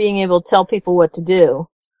it for being able to tell people what to do,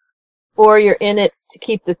 or you're in it to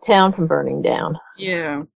keep the town from burning down.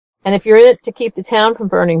 Yeah. And if you're in it to keep the town from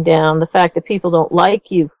burning down, the fact that people don't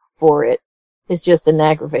like you for it is just an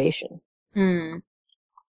aggravation.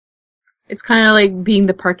 It's kind of like being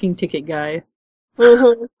the parking ticket guy.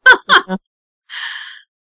 Mm-hmm.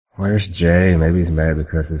 Where's Jay? Maybe he's mad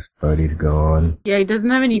because his buddy's gone. Yeah, he doesn't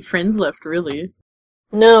have any friends left, really.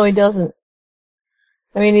 No, he doesn't.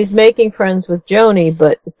 I mean, he's making friends with Joni,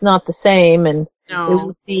 but it's not the same, and No. it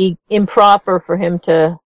would be improper for him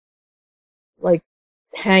to, like,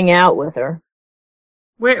 hang out with her.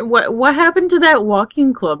 What happened to that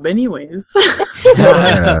walking club, anyways?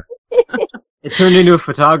 Yeah. It turned into a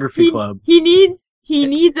photography club. He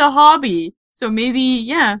needs a hobby. So maybe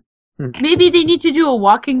maybe they need to do a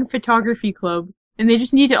walking photography club, and they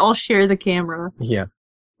just need to all share the camera Yeah.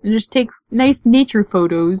 and just take nice nature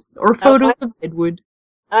photos or photos of Edward.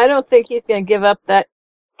 I don't think he's going to give up that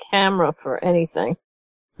camera for anything.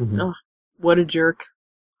 Mhm. Ugh, what a jerk.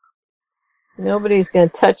 Nobody's going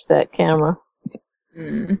to touch that camera.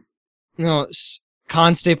 Mm. No,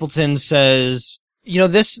 Con Stapleton says,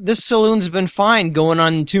 this saloon's been fine going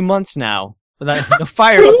on 2 months now. The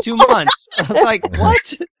fire of 2 months. I was like,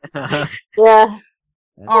 what? Yeah.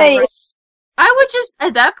 Hey, I would just,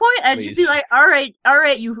 at that point, I'd just be Please. like,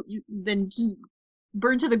 alright, you then just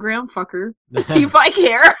burn to the ground, fucker. See if I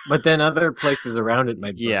care. But then other places around it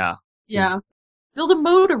might. Burn. Yeah. Yeah. Build a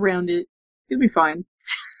moat around it. You'll be fine.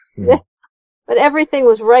 but everything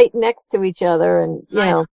was right next to each other, and,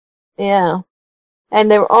 I know. yeah.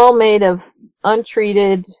 And they were all made of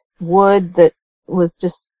untreated wood that was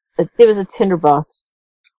just, it was a tinderbox.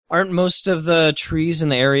 Aren't most of the trees in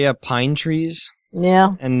the area pine trees?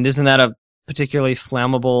 Yeah, And isn't that a particularly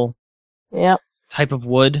flammable yep. type of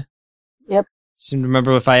wood? Yep. Seem to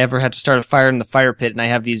remember if I ever had to start a fire in the fire pit and I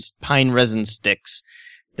have these pine resin sticks,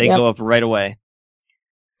 they Yep. go up right away.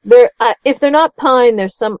 If they're not pine,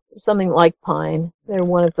 there's something like pine. They're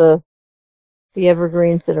one of the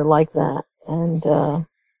evergreens that are like that. And,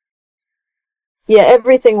 yeah,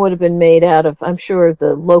 everything would have been made out of, I'm sure,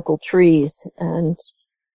 the local trees. And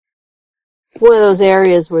it's one of those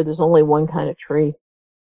areas where there's only one kind of tree.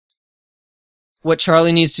 What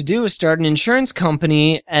Charlie needs to do is start an insurance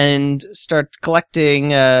company and start collecting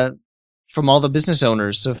from all the business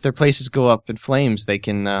owners. So if their places go up in flames, they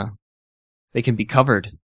can be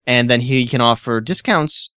covered. And then he can offer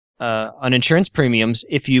discounts on insurance premiums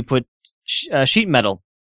if you put sheet metal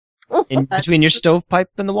in That's between your true. stovepipe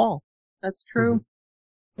and the wall. That's true.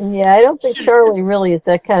 Yeah, I don't think Charlie really is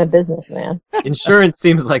that kind of businessman. Insurance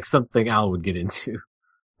seems like something Al would get into.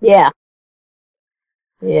 Yeah.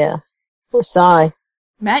 Yeah. Poor Cy.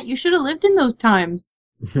 Matt, you should have lived in those times.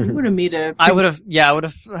 You would have made a... I would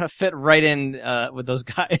have fit right in with those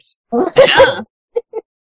guys. Yeah.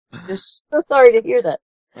 Just, So sorry to hear that.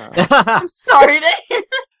 I'm sorry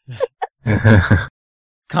to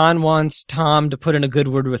Khan wants Tom to put in a good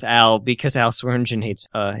word with Al because Al Swearingen hates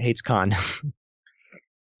Khan.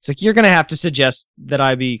 It's like, you're going to have to suggest that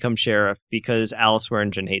I become sheriff because Al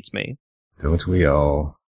Swearingen hates me. Don't we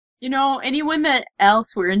all? Anyone that Al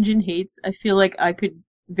Swearingen hates, I feel like I could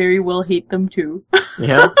very well hate them too.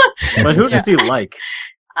 Yeah? But who does he like?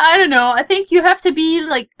 I don't know. I think you have to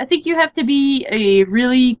be a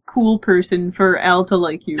really cool person for Al to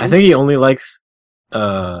like you. I think he only likes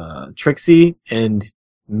Trixie and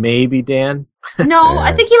maybe Dan. No,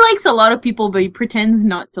 I think he likes a lot of people, but he pretends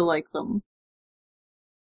not to like them.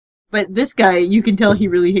 But this guy, you can tell he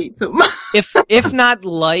really hates him. If not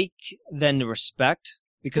like, then respect.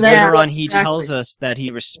 Because Yeah, later on he exactly. tells us that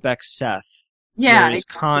he respects Seth. Yeah, Whereas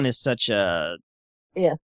exactly. Khan is such a...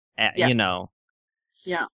 Yeah. Yeah.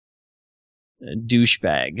 Yeah, A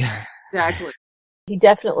douchebag. exactly. He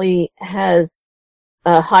definitely has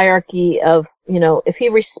a hierarchy of, if he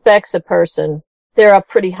respects a person, they're up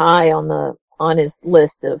pretty high on his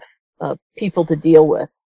list of people to deal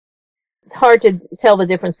with. It's hard to tell the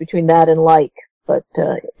difference between that and like, but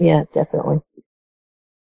yeah, definitely.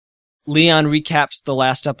 Leon recaps the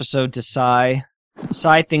last episode to Cy.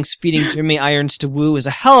 Cy thinks feeding Jimmy irons to Woo is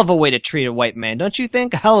a hell of a way to treat a white man. Don't you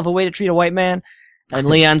think? A hell of a way to treat a white man? And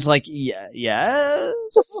Leon's like, yes.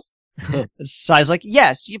 Cy's like,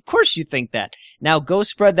 yes, of course you think that. Now go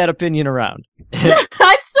spread that opinion around.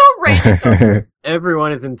 That's so random.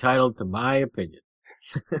 Everyone is entitled to my opinion.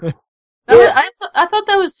 I thought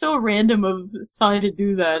that was so random of Sai to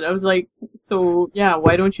do that. I was like, so yeah,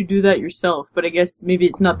 why don't you do that yourself? But I guess maybe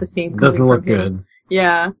it's not the same. Doesn't coming look from him. good.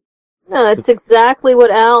 Yeah. No, it's exactly what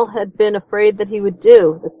Al had been afraid that he would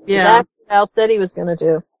do. That's Yeah. exactly what Al said he was going to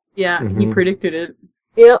do. Yeah, he Mhm. predicted it.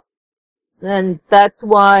 Yep. And that's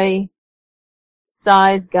why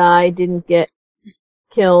Cy's guy didn't get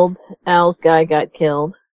killed. Al's guy got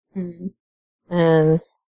killed. Hmm. And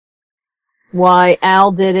why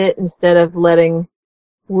Al did it instead of letting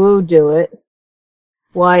Wu do it.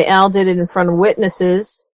 Why Al did it in front of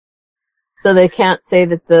witnesses So they can't say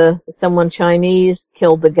that someone Chinese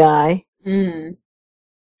killed the guy. Mm.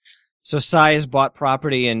 So Sai has bought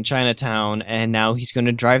property in Chinatown, and now he's going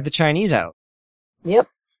to drive the Chinese out. Yep.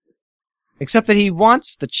 Except that he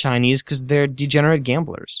wants the Chinese because they're degenerate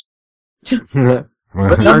gamblers. But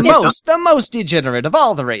The most degenerate of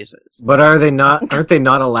all the races. But aren't they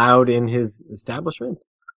not allowed in his establishment?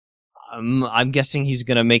 I'm guessing he's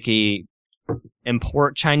going to make a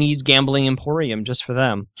Chinese gambling emporium just for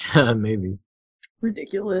them. Maybe.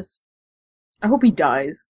 Ridiculous. I hope he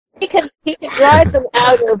dies. He can drive them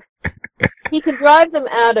out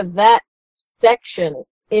of that section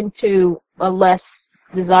into a less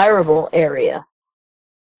desirable area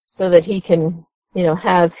so that he can,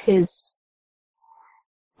 have his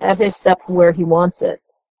stuff where he wants it.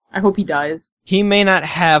 I hope he dies. He may not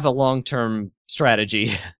have a long-term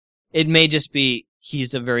strategy. It may just be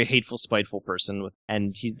he's a very hateful, spiteful person,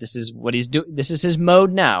 and this is what he's doing. This is his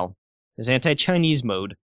mode now. His anti-Chinese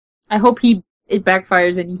mode. I hope it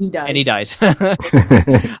backfires and he dies. And he dies.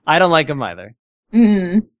 I don't like him either.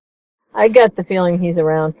 Mm. I got the feeling he's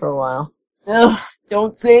around for a while. Ugh,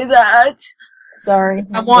 don't say that. Sorry.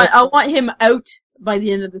 I want him out by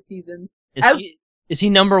the end of the season. Is he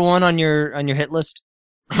number one on your hit list?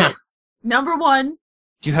 Yes. Number 1.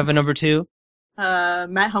 Do you have a number 2?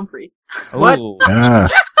 Matt Humphrey. What? Ooh.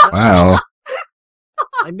 Wow.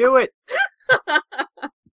 I knew it.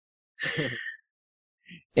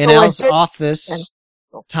 In Oh, I Al's did- office,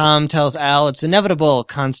 Tom tells Al it's inevitable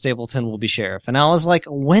Constapleton will be sheriff. And Al is like,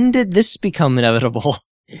 when did this become inevitable?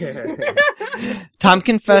 Tom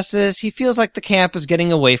confesses he feels like the camp is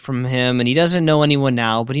getting away from him and he doesn't know anyone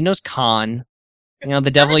now, but he knows Khan.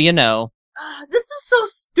 The devil you know. This is so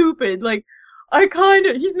stupid. Like,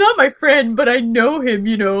 he's not my friend, but I know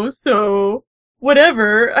him, so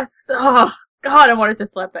whatever. God, I wanted to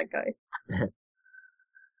slap that guy.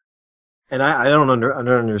 And I don't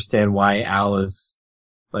understand why Al is,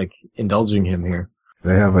 indulging him here.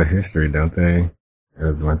 They have a history, don't they?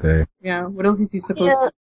 Don't they? Yeah, what else is he supposed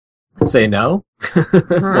to? Say no? What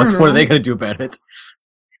are they going to do about it?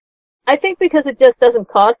 I think because it just doesn't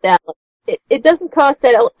cost Al. It doesn't cost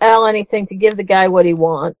Al anything to give the guy what he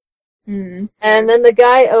wants. Mm. And then the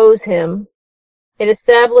guy owes him. It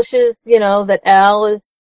establishes, that Al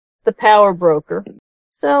is the power broker.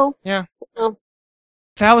 So, Yeah.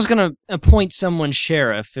 If I was going to appoint someone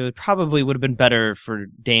sheriff, it probably would have been better for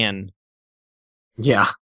Dan. Yeah.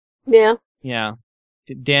 yeah. Yeah.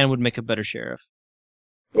 Dan would make a better sheriff.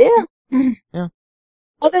 Yeah. Yeah.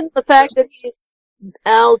 Other than the fact that he's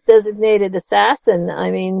Al's designated assassin,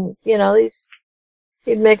 I mean,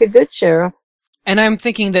 he'd make a good sheriff. And I'm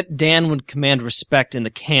thinking that Dan would command respect in the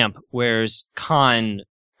camp, whereas Khan,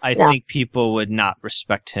 I think people would not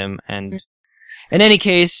respect him. And in any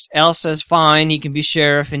case, Al says, fine, he can be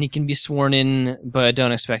sheriff and he can be sworn in, but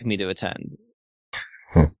don't expect me to attend.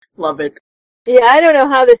 Love it. Yeah, I don't know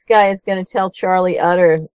how this guy is going to tell Charlie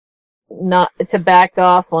Utter not to back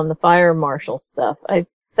off on the fire marshal stuff.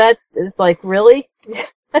 That is really?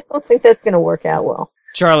 I don't think that's going to work out well.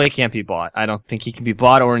 Charlie can't be bought. I don't think he can be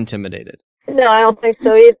bought or intimidated. No, I don't think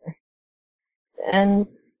so either. And,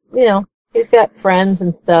 he's got friends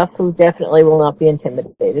and stuff who definitely will not be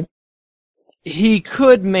intimidated. He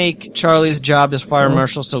could make Charlie's job as fire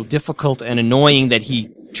marshal so difficult and annoying that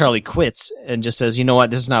Charlie quits and just says, you know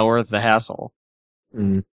what, this is not worth the hassle.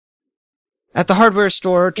 Mm. At the hardware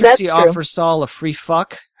store, Trixie offers Saul a free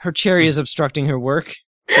fuck. Her cherry is obstructing her work.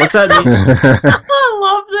 What's that mean? I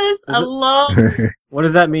love this. I love What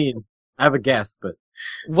does that mean? I have a guess, but...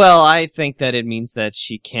 Well, I think that it means that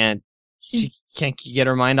she can't get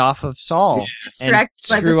her mind off of Saul and distracted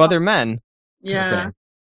by screw other men. Yeah.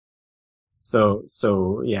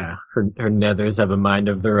 So yeah, her nethers have a mind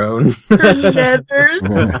of their own. Her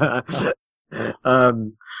nethers.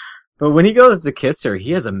 But when he goes to kiss her,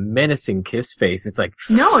 he has a menacing kiss face. It's like,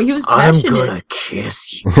 No, he was I'm passionate. gonna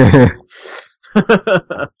kiss you.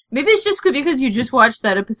 Maybe it's just because you just watched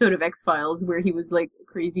that episode of X-Files where he was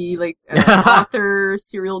crazy, author,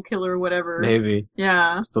 serial killer, whatever. Maybe.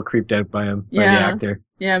 Yeah. I'm still creeped out by him, by the Yeah. actor.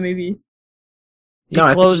 Yeah, maybe. He No,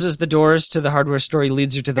 I closes the doors to the hardware store. He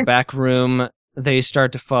leads her to the back room. They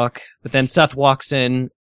start to fuck, but then Seth walks in.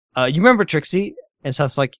 You remember Trixie? And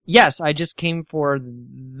Seth's like, yes, I just came for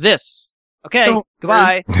this. Okay, So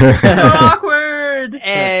goodbye. So awkward!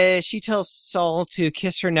 And she tells Saul to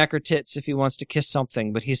kiss her neck or tits if he wants to kiss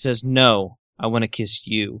something, but he says, no, I want to kiss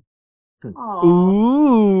you. Aw.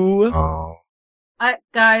 Ooh. Oh.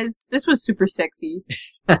 Guys, this was super sexy.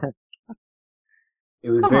 It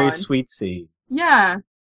was Come very on. sweet scene. Yeah.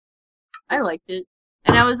 I liked it.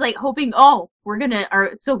 And I was hoping,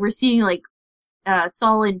 we're seeing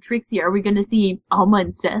Saul and Trixie, are we going to see Alma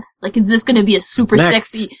and Seth? Like, is this going to be a super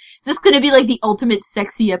sexy? Is this going to be like the ultimate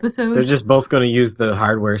sexy episode? They're just both going to use the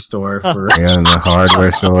hardware store for. Yeah, in the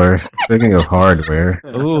hardware store. Speaking of hardware.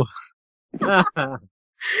 Ooh.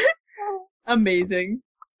 Amazing.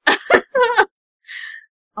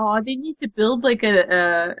 Oh, they need to build like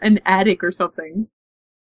an attic or something.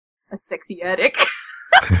 A sexy attic.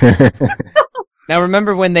 Now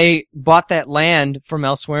remember when they bought that land from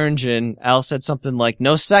Al Swearingen, Al said something like,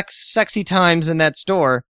 "No sexy times in that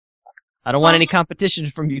store. I don't want any competition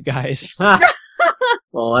from you guys."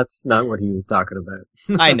 Well, that's not what he was talking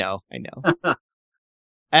about. I know.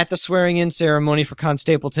 At the swearing-in ceremony for Con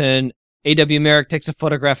Stapleton, A.W. Merrick takes a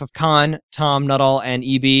photograph of Con, Tom, Nuttall, and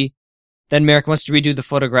E.B. Then Merrick wants to redo the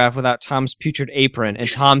photograph without Tom's putrid apron,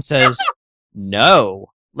 and Tom says, "No,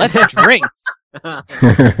 let's drink." I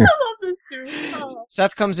love this too. Oh.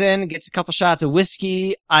 Seth comes in, gets a couple shots of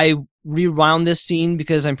whiskey. I rewound this scene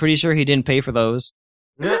because I'm pretty sure he didn't pay for those.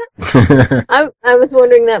 I was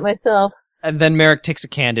wondering that myself. And then Merrick takes a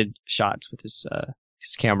candid shot with his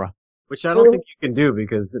camera. Which I don't think you can do,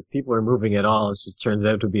 because if people are moving at all, it just turns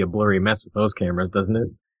out to be a blurry mess with those cameras, doesn't it?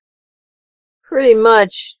 Pretty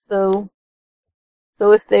much, though.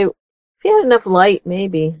 So if you had enough light,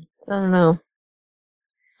 maybe. I don't know.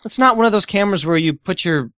 It's not one of those cameras where you put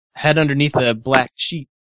your head underneath a black sheet.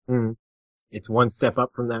 Mm. It's one step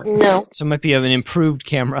up from that. No. So it might be an improved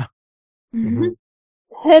camera. Mm-hmm.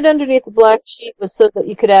 Head underneath the black sheet was so that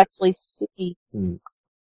you could actually see. Mm.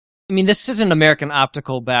 I mean, this is an American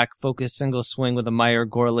Optical back focus single swing with a Meyer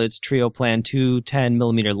Gorlitz Trio Plan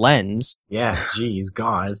 210mm lens. Yeah, geez,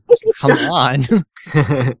 God. Come on.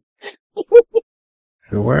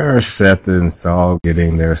 So where are Seth and Saul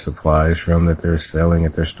getting their supplies from that they're selling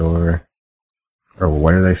at their store? Or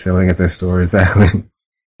what are they selling at their store exactly?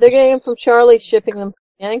 They're getting them from Charlie, shipping them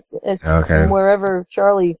from wherever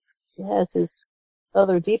Charlie has his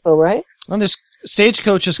other depot, right? Well, there's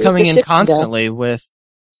stagecoaches coming in constantly with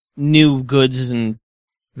new goods and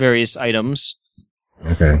various items.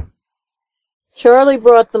 Okay. Charlie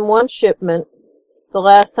brought them one shipment the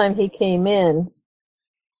last time he came in.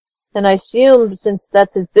 And I assume, since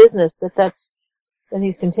that's his business, that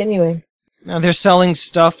he's continuing. Now they're selling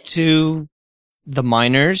stuff to the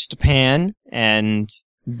miners to pan and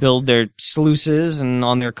build their sluices and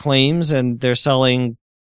on their claims, and they're selling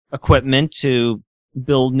equipment to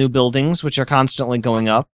build new buildings, which are constantly going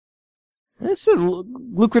up. It's a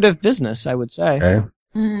lucrative business, I would say. Okay.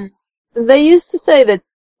 Mm. They used to say that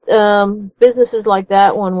businesses like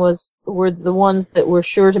that one were the ones that were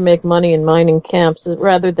sure to make money in mining camps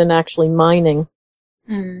rather than actually mining.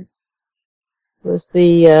 Mm. It was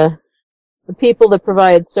the people that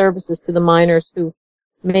provided services to the miners who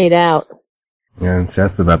made out. Yeah, and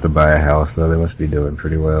Seth's about to buy a house, so they must be doing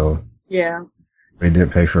pretty well. Yeah. But he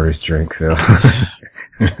didn't pay for his drink, so.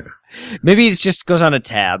 Maybe it just goes on a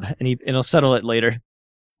tab, and it'll settle it later.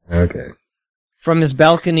 Okay. From his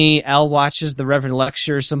balcony, Al watches the Reverend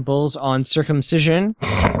lecture some bulls on circumcision.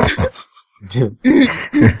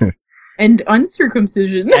 And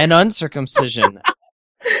uncircumcision. And uncircumcision.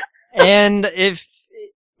 And if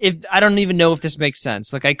I don't even know if this makes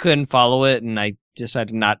sense. Like, I couldn't follow it, and I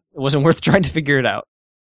decided it wasn't worth trying to figure it out.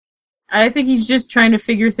 I think he's just trying to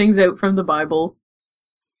figure things out from the Bible.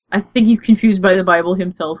 I think he's confused by the Bible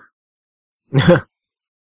himself.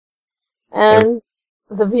 And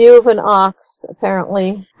the view of an ox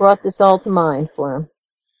apparently brought this all to mind for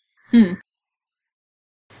him.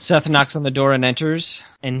 Seth knocks on the door and enters,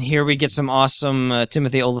 and here we get some awesome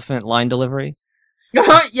Timothy Olyphant line delivery.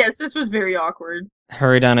 Yes, this was very awkward.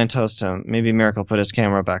 Hurry down and toast him. Maybe Merrick will put his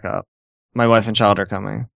camera back up. My wife and child are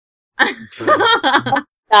coming.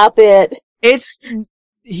 Stop it.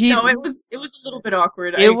 No, it was a little bit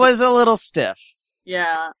awkward. It was a little stiff.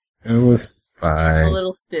 Yeah. It was fine. A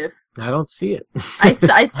little stiff. I don't see it. I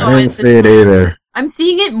saw I it. didn't see it either. I'm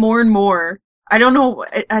seeing it more and more. I don't know.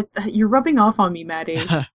 You're rubbing off on me, Maddie.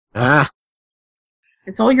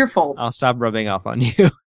 It's all your fault. I'll stop rubbing off on you.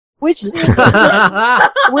 Which scene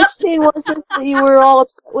was this that you were all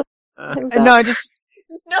upset with him about? No, I just...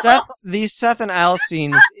 These Seth and Al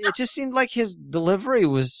scenes, it just seemed like his delivery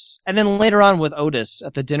was... And then later on with Otis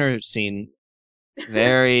at the dinner scene,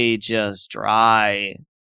 very just dry.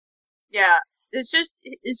 Yeah. It's just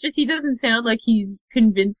he doesn't sound like he's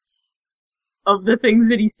convinced of the things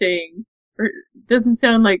that he's saying. Or doesn't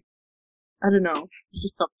sound like, I don't know, it's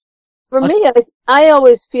just something. For me, I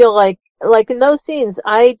always feel like in those scenes,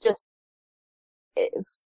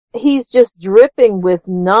 he's just dripping with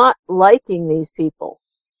not liking these people.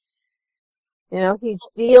 You know, he's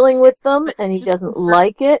dealing with them and he doesn't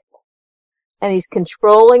like it, and he's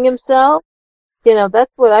controlling himself,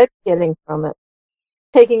 That's what I'm getting from it.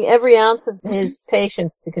 Taking every ounce of his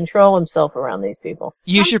patience to control himself around these people.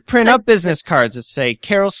 You should print up business cards that say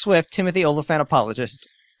Carol Swift, Timothy Olyphant apologist.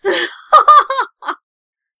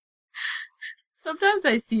 Sometimes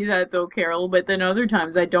I see that though, Carol, but then other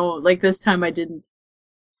times I don't. Like this time I didn't.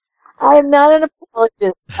 I am not an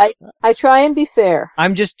apologist. I try and be fair.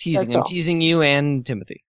 I'm just teasing. That's I'm all. teasing you and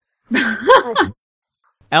Timothy.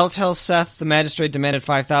 Al tells Seth the magistrate demanded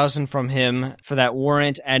 $5,000 from him for that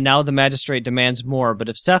warrant, and now the magistrate demands more. But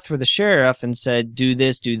if Seth were the sheriff and said, do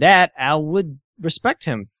this, do that, Al would respect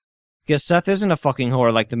him. Because Seth isn't a fucking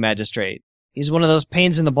whore like the magistrate. He's one of those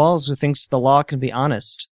pains in the balls who thinks the law can be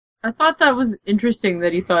honest. I thought that was interesting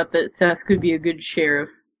that he thought that Seth could be a good sheriff.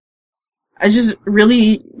 I just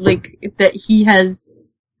really like that he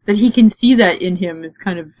can see that in him is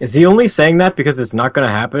kind of... Is he only saying that because it's not going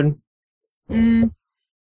to happen?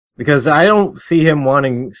 Because I don't see him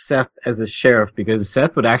wanting Seth as a sheriff, because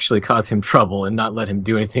Seth would actually cause him trouble and not let him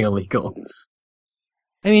do anything illegal.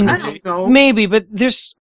 I mean, I don't know. Maybe, but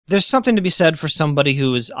there's something to be said for somebody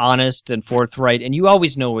who is honest and forthright, and you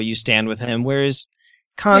always know where you stand with him, whereas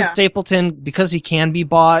Con Stapleton, because he can be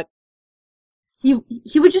bought... He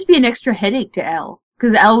would just be an extra headache to Al,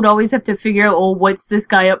 because Al would always have to figure out, oh, what's this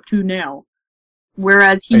guy up to now?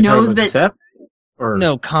 Whereas he knows that... Seth? Or...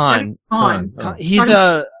 No, Con. Con. He's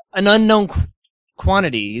an unknown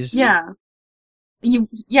quantity.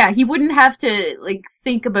 He wouldn't have to like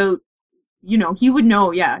think about, he would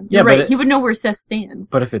know. You're right. He would know where Seth stands.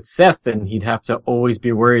 But if it's Seth, then he'd have to always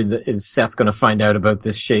be worried that is Seth going to find out about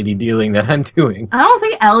this shady dealing that I'm doing. I don't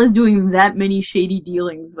think Al is doing that many shady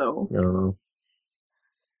dealings, though. I don't know.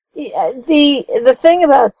 Yeah, the thing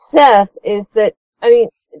about Seth is that, I mean,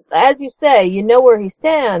 as you say, you know where he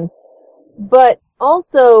stands, but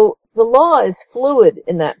also the law is fluid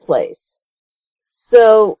in that place.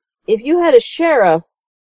 So if you had a sheriff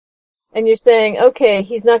and you're saying, okay,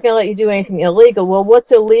 he's not going to let you do anything illegal, well,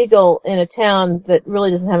 what's illegal in a town that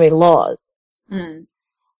really doesn't have any laws? Usually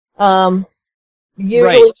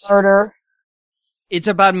murder. It's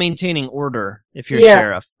about maintaining order if you're a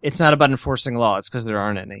sheriff. It's not about enforcing laws because there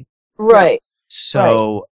aren't any. Right.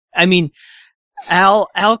 So, I mean, Al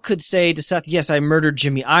could say to Seth, yes, I murdered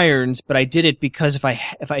Jimmy Irons, but I did it because if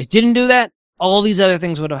I didn't do that, all these other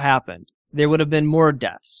things would have happened. There would have been more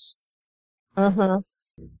deaths. And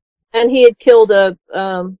he had killed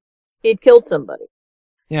somebody.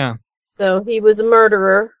 Yeah. So he was a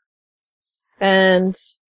murderer, and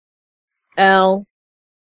Al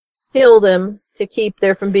killed him to keep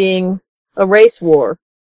there from being a race war.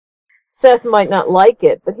 Seth might not like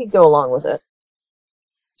it, but he'd go along with it.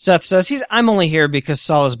 Seth says, I'm only here because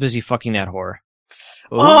Saul is busy fucking that whore.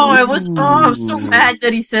 I'm so mad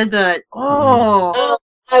that he said that. I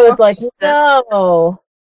was like, no.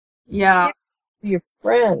 Yeah. Your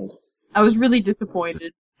friend. I was really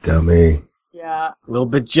disappointed. Dummy. Yeah. A little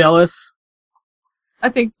bit jealous. I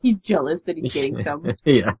think he's jealous that he's getting some.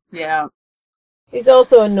 Yeah. Yeah. He's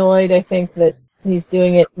also annoyed, I think, that he's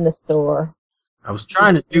doing it in the store. I was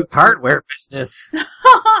trying to do hardware business.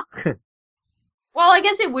 Well, I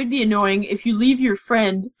guess it would be annoying if you leave your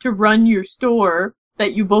friend to run your store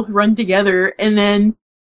that you both run together, and then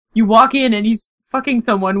you walk in and he's fucking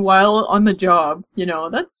someone while on the job.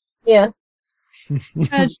 That's... Yeah.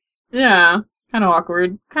 Yeah, kind of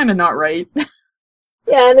awkward. Kind of not right.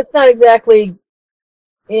 Yeah, and it's not exactly,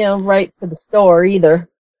 right for the store either.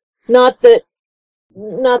 Not that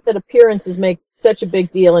appearances make such a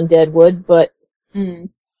big deal in Deadwood, but they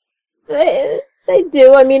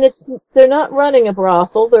do. I mean, they're not running a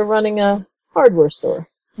brothel; they're running a hardware store.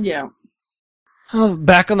 Yeah. Oh,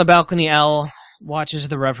 back on the balcony, Al watches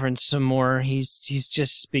the Reverend some more. He's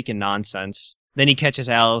just speaking nonsense. Then he catches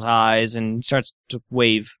Al's eyes and starts to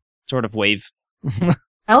sort of wave.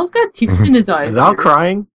 Al's got tears in his eyes. Is Al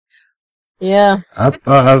crying? Yeah. I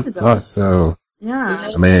thought so.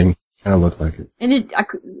 Yeah. I mean, kind of looked like it. And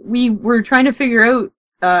we were trying to figure out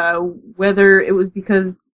whether it was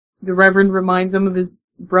because the Reverend reminds him of his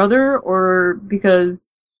brother or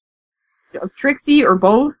because of Trixie or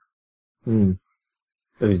both.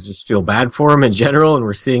 Does he just feel bad for him in general, and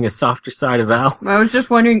we're seeing a softer side of Al? I was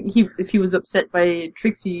just wondering if he was upset by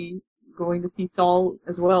Trixie going to see Saul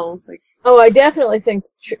as well. Oh, I definitely think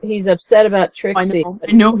he's upset about Trixie.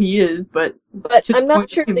 I know he is, but I'm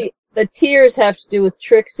not sure the tears have to do with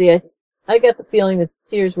Trixie. I got the feeling that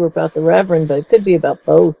the tears were about the Reverend, but it could be about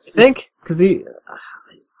both. You think? Because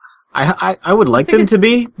I would like them to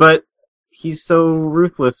be, but he's so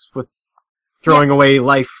ruthless with throwing away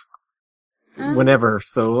life whenever,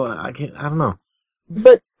 so I don't know.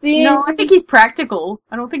 But seeing... No, I think he's practical.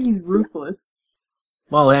 I don't think he's ruthless.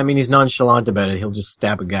 Well, I mean, he's nonchalant about it. He'll just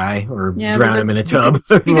stab a guy or drown him in a tub.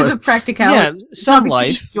 Because of practicality. Yeah, some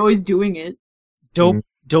life. He enjoys doing it.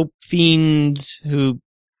 Dope fiends who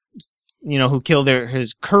kill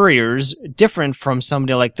his couriers, different from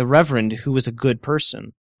somebody like the Reverend, who was a good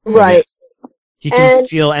person. Right. He can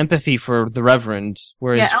feel empathy for the Reverend,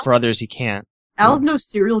 whereas for others he can't. Al's no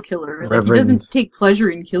serial killer. Like, he doesn't take pleasure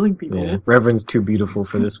in killing people. Yeah, Reverend's too beautiful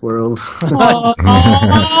for this world.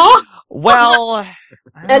 Well,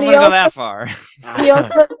 I don't want to go that far. He also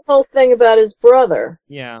had the whole thing about his brother.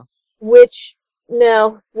 Yeah. Which,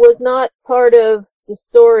 now, was not part of the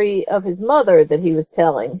story of his mother that he was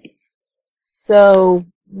telling. So,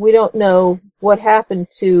 we don't know what happened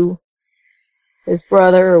to his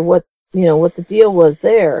brother or what the deal was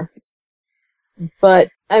there. But,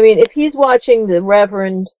 I mean, if he's watching the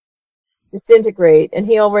Reverend disintegrate, and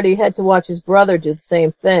he already had to watch his brother do the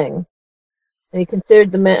same thing, and he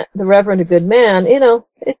considered the Reverend a good man,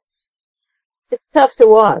 it's tough to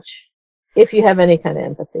watch, if you have any kind of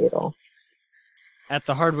empathy at all. At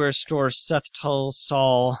the hardware store, Seth tells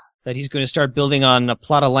Saul that he's going to start building on a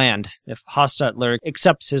plot of land if Hostetler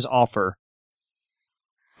accepts his offer.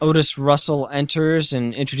 Otis Russell enters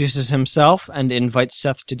and introduces himself and invites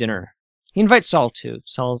Seth to dinner. He invites Saul too.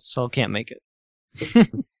 Saul can't make it.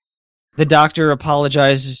 The doctor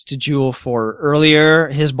apologizes to Jewel for earlier.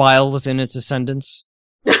 His bile was in its ascendance.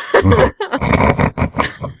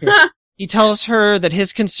 He tells her that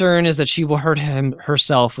his concern is that she will hurt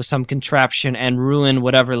herself with some contraption and ruin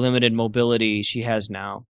whatever limited mobility she has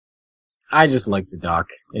now. I just like the Doc.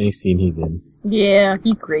 Any scene he's in. Yeah,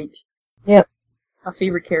 he's great. Yep. My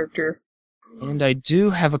favorite character. And I do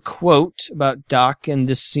have a quote about Doc in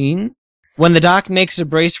this scene. When the Doc makes a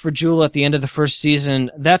brace for Jewel at the end of the first season,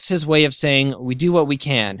 that's his way of saying, we do what we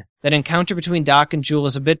can. That encounter between Doc and Jewel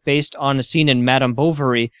is a bit based on a scene in Madame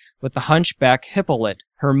Bovary with the hunchback Hippolyte.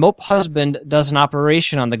 Her mope husband does an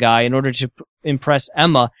operation on the guy in order to impress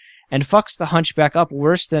Emma and fucks the hunchback up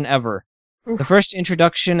worse than ever. The first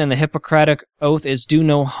introduction in the Hippocratic Oath is do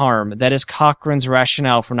no harm. That is Cochrane's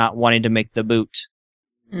rationale for not wanting to make the boot.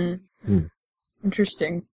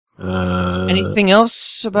 Interesting. Anything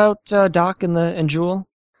else about Doc and Jewel?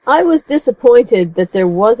 I was disappointed that there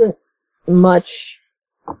wasn't much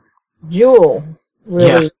Jewel,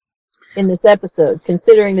 really, in this episode,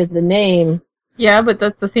 considering that the name... Yeah, but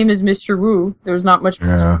that's the same as Mr. Wu. There was not much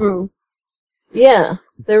Mr. Wu. Yeah,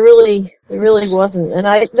 there really wasn't. And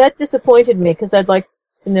that disappointed me, because I'd like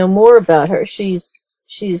to know more about her. She's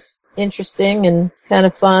interesting and kind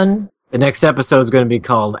of fun. The next episode is going to be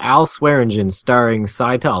called Al Swearingen, starring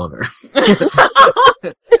Cy Tolliver.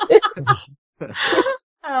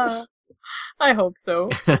 I hope so.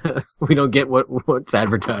 We don't get what's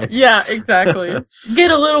advertised. Yeah, exactly.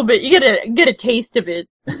 Get a little bit. You get a taste of it,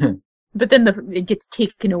 but then it gets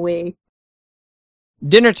taken away.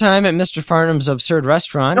 Dinner time at Mr. Farnham's absurd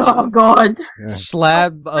restaurant. Oh, God.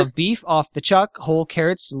 Slab of beef off the chuck, whole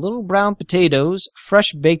carrots, little brown potatoes,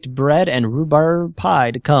 fresh baked bread, and rhubarb pie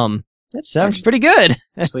to come. That sounds pretty good.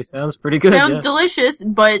 Actually sounds pretty good. Sounds delicious,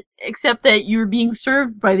 but except that you're being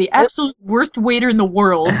served by the absolute worst waiter in the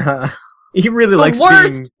world. He really likes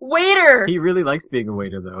worst waiter! He really likes being a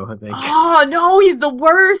waiter, though, I think. Oh, no, he's the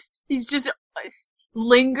worst! He's just...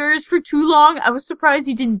 lingers for too long. I was surprised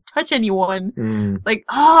he didn't touch anyone. Like,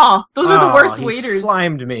 those are the worst waiters. He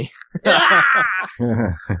slimed me.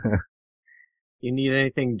 You need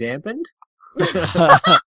anything dampened?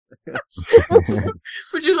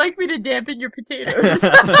 Would you like me to dampen your potatoes?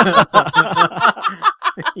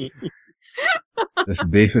 This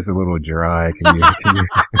beef is a little dry. Can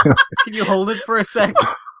you hold it for a sec?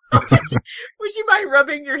 Would you mind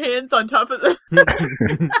rubbing your hands on top of the...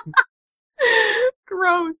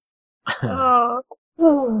 Gross. Yes,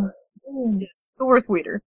 the worst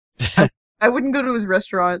waiter. I wouldn't go to his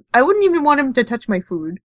restaurant. I wouldn't even want him to touch my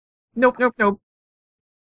food. Nope.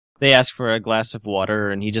 They ask for a glass of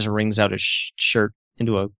water, and he just wrings out his shirt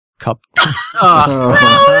into a cup.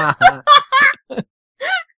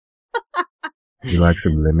 You like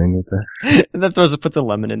some lemon with that? And then puts a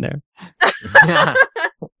lemon in there.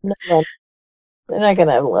 No, they're not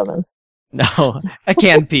gonna have lemons. No, a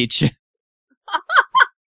canned peach.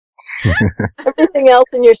 Everything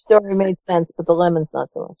else in your story made sense, but the lemons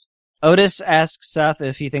not so much. Otis asks Seth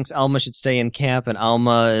if he thinks Alma should stay in camp, and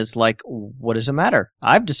Alma is like, what does it matter?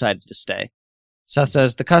 I've decided to stay. Seth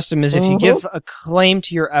says, the custom is if you give a claim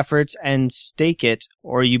to your efforts and stake it,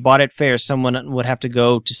 or you bought it fair, someone would have to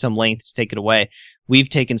go to some length to take it away. We've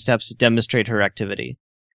taken steps to demonstrate her activity.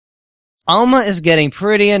 Alma is getting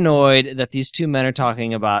pretty annoyed that these two men are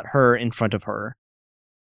talking about her in front of her.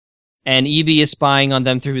 And E.B. is spying on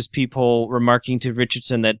them through his peephole, remarking to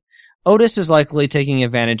Richardson that Otis is likely taking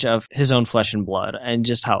advantage of his own flesh and blood, and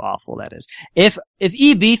just how awful that is. If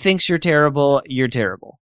E.B. thinks you're terrible, you're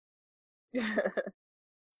terrible.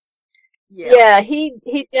 Yeah, he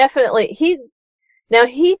definitely now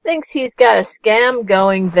he thinks he's got a scam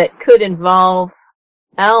going that could involve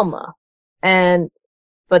Alma,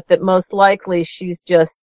 but that most likely she's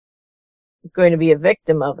just going to be a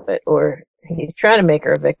victim of it, or he's trying to make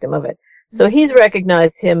her a victim of it. So he's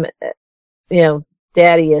recognized him,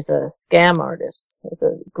 Daddy, as a scam artist, as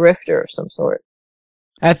a grifter of some sort.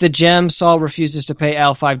 At the gem, Saul refuses to pay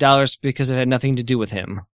Al $5 because it had nothing to do with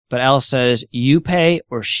him. But Al says, you pay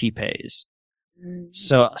or she pays.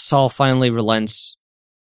 So Saul finally relents.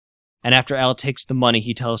 And after Al takes the money,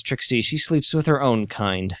 he tells Trixie she sleeps with her own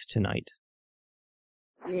kind tonight.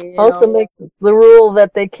 Yeah. Also makes the rule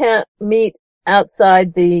that they can't meet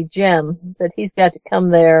outside the gem, that he's got to come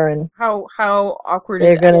there, and how awkward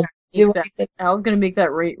they're is going to do that? Al's going to make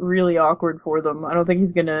that really awkward for them. I don't think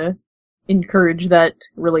he's going to encourage that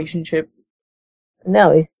relationship.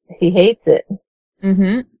 No, he hates it.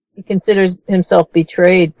 Mm-hmm. He considers himself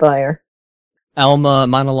betrayed by her. Alma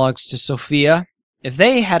monologues to Sophia. If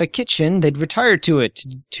they had a kitchen, they'd retire to it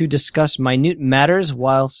to discuss minute matters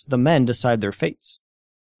whilst the men decide their fates.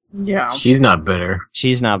 Yeah. She's not bitter.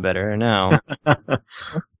 She's not bitter, no.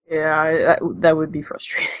 Yeah, that would be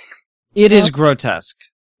frustrating. It is grotesque.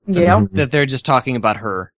 Yeah. That they're just talking about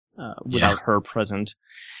her without her present.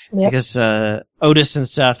 Yep. Because Otis and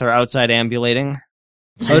Seth are outside ambulating.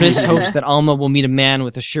 Otis hopes that Alma will meet a man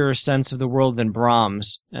with a surer sense of the world than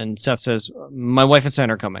Brahms. And Seth says, my wife and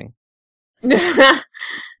son are coming.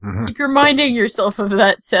 Keep reminding yourself of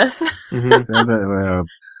that, Seth. Said that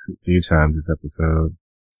a few times this episode.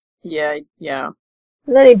 Yeah.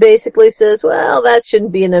 And then he basically says, well, that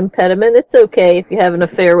shouldn't be an impediment. It's okay if you have an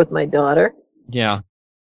affair with my daughter. Yeah.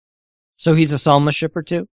 So he's a Salma shipper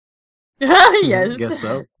too? Yes. Guess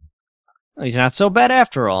so. He's not so bad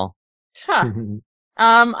after all. Huh.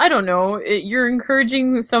 I don't know. You're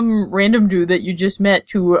encouraging some random dude that you just met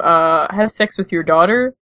to have sex with your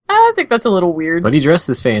daughter? I think that's a little weird. But he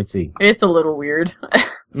dresses fancy. It's a little weird.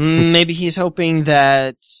 Maybe he's hoping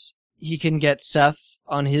that he can get Seth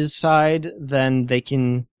on his side, then he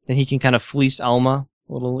can kind of fleece Alma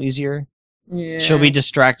a little easier. Yeah. She'll be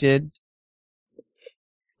distracted.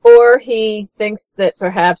 Or he thinks that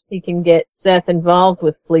perhaps he can get Seth involved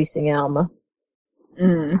with fleecing Alma.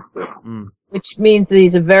 Which means that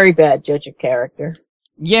he's a very bad judge of character.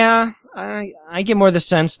 Yeah, I get more the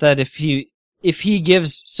sense that if he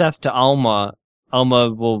gives Seth to Alma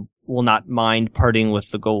will not mind parting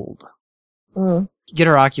with the gold. Get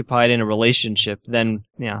her occupied in a relationship, then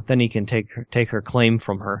he can take her claim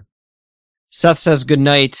from her. Seth says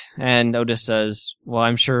goodnight, and Otis says, well,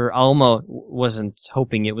 I'm sure Alma wasn't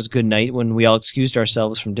hoping it was good night when we all excused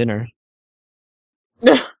ourselves from dinner.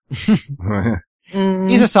 He's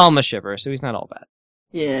a Salma shipper, so he's not all bad.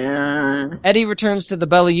 Yeah. Eddie returns to the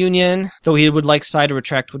Bella Union, though he would like Cy to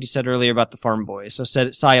retract what he said earlier about the farm boys. So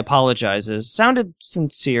Cy apologizes. Sounded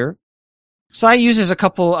sincere. Cy uses a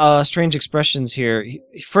couple strange expressions here.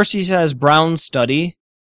 First he says brown study.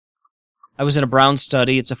 I was in a brown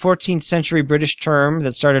study. It's a 14th century British term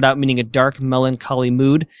that started out meaning a dark, melancholy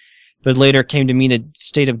mood, but later came to mean a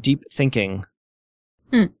state of deep thinking.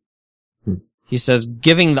 He says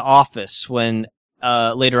giving the office when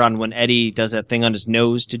later on when Eddie does that thing on his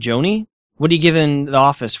nose to Joni. What are you giving the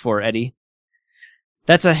office for, Eddie?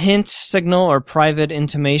 That's a hint, signal, or private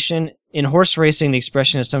intimation. In horse racing, the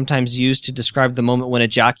expression is sometimes used to describe the moment when a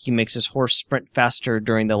jockey makes his horse sprint faster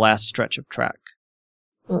during the last stretch of track.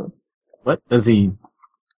 What? Does he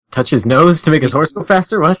touch his nose to make his horse go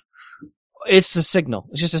faster? What? It's a signal.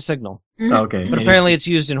 It's just a signal. Oh, okay. But apparently it's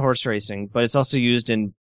used in horse racing, but it's also used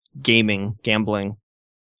in gambling.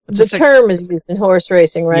 The term is used in horse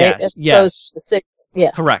racing, right? Yes.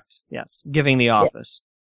 Yeah. Correct. Yes. Giving the office.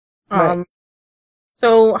 Right.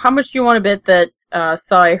 So how much do you want to bet that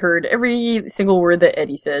Cy heard every single word that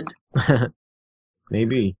Eddie said?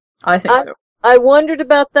 Maybe. I think so. I wondered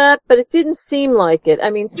about that, but it didn't seem like it.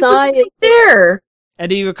 I mean, Cy is there.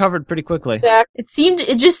 Eddie recovered pretty quickly.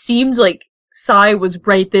 It just seemed like Cy was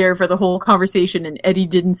right there for the whole conversation and Eddie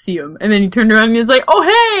didn't see him. And then he turned around and he was like, oh,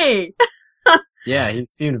 hey! Yeah, he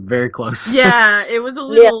seemed very close. Yeah, it was a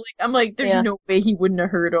little, I'm like, there's no way he wouldn't have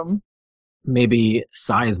heard him. Maybe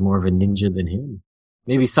Cy is more of a ninja than him.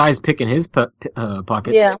 Maybe Cy's picking his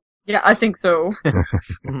pockets. Yeah, I think so.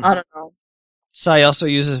 I don't know. Cy also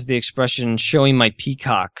uses the expression showing my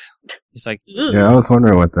peacock. He's like, yeah, I was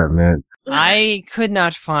wondering what that meant. I could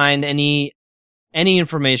not find any any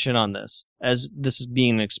information on this, as this is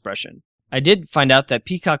being an expression. I did find out that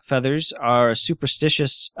peacock feathers are a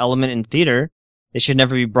superstitious element in theater. They should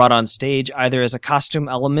never be brought on stage, either as a costume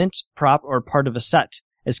element, prop, or part of a set,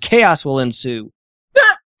 as chaos will ensue.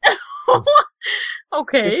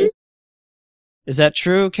 Okay. Is that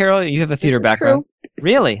true, Carol? You have a theater background. True.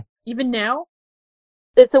 Really? Even now?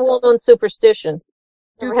 It's a well-known superstition.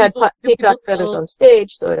 Never had peacock feathers on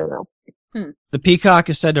stage, so I don't know. The peacock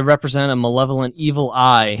is said to represent a malevolent evil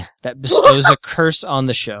eye that bestows a curse on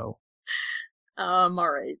the show.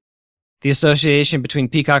 Alright. The association between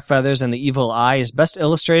peacock feathers and the evil eye is best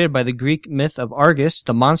illustrated by the Greek myth of Argus,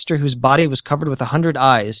 the monster whose body was covered with 100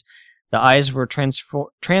 eyes. The eyes were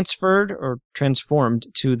transferred or transformed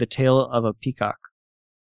to the tail of a peacock.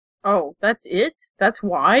 Oh, that's it? That's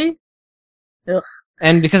why? Ugh.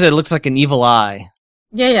 And because it looks like an evil eye.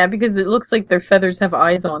 Yeah, because it looks like their feathers have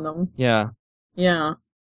eyes on them. Yeah. Yeah.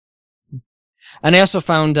 And I also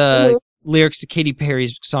found lyrics to Katy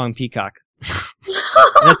Perry's song Peacock.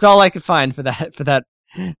 And that's all I could find for that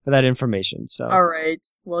information. So. All right.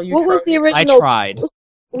 Well, What was the original? I tried.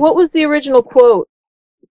 What was the original quote?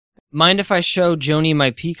 Mind if I show Joni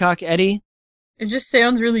my peacock, Eddie? It just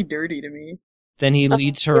sounds really dirty to me. Then he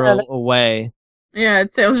leads her away. Yeah,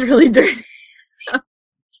 it sounds really dirty.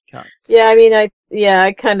 Yeah, I mean, I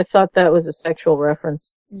kind of thought that was a sexual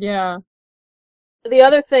reference. Yeah. The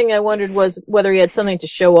other thing I wondered was whether he had something to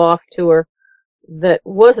show off to her that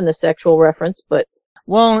wasn't a sexual reference, but...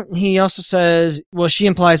 Well, he also says, she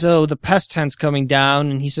implies, the pest tent's coming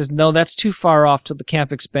down, and he says, no, that's too far off till the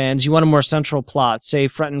camp expands. You want a more central plot, say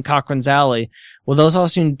Fretton Cochrane's Alley. Well, those all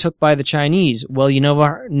soon took by the Chinese. Well, you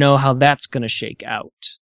know how that's gonna shake out.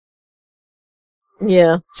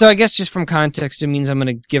 Yeah. So I guess just from context, it means I'm going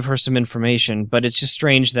to give her some information, but it's just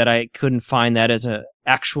strange that I couldn't find that as an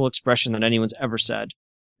actual expression that anyone's ever said.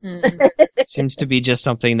 It seems to be just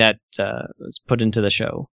something that was put into the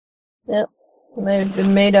show. Yep. May have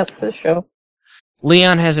been made up for the show.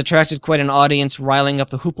 Leon has attracted quite an audience, riling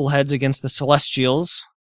up the Hoopleheads against the Celestials.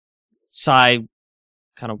 Sai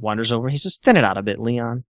kind of wanders over. He says, thin it out a bit,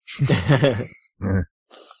 Leon.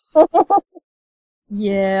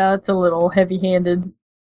 Yeah, it's a little heavy-handed.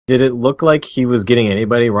 Did it look like he was getting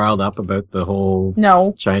anybody riled up about the whole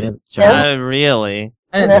No. China? Not really.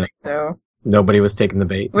 I didn't think so. Nobody was taking the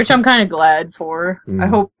bait. Which I'm kind of glad for. I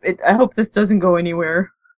hope this doesn't go anywhere.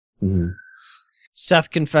 Mm. Seth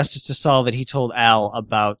confesses to Saul that he told Al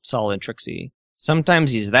about Saul and Trixie.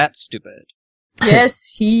 Sometimes he's that stupid. Yes,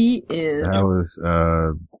 he is. That was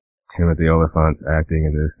Timothy Oliphant's acting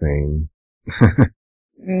in this scene.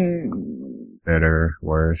 Better,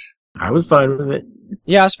 worse. I was fine with it.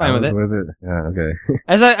 Yeah, I was fine with it. Yeah, okay.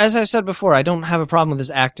 As I've said before, I don't have a problem with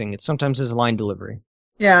his acting. It's sometimes his line delivery.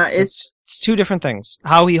 Yeah, It's two different things.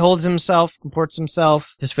 How he holds himself, comports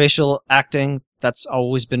himself, his facial acting, that's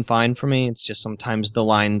always been fine for me. It's just sometimes the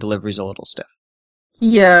line delivery's a little stiff.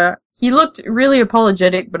 Yeah, he looked really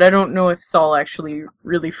apologetic, but I don't know if Saul actually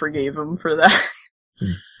really forgave him for that.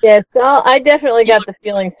 Yeah, Saul, I definitely got the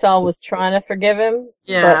feeling Saul was trying to forgive him.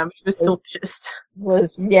 Yeah, but he was still pissed.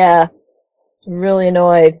 Was really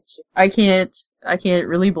annoyed. I can't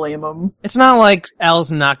really blame him. It's not like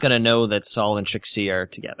Al's not gonna know that Saul and Trixie are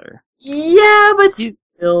together. Yeah, but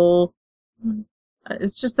still.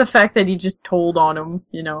 It's just the fact that he just told on him,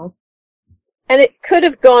 you know. And it could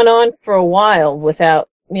have gone on for a while without,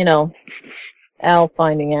 Al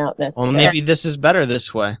finding out necessarily. Well, maybe this is better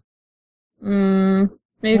this way. Maybe.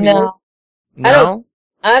 No.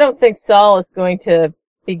 I don't think Saul is going to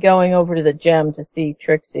be going over to the gem to see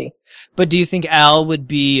Trixie. But do you think Al would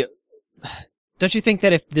be... Don't you think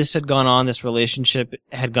that if this had gone on, this relationship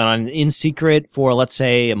had gone on in secret for, let's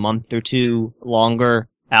say, a month or two longer,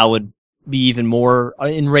 Al would be even more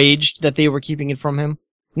enraged that they were keeping it from him?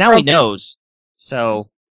 Now he knows. So...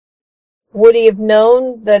 Would he have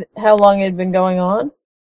known how long it had been going on?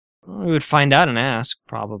 We would find out and ask,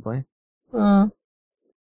 probably.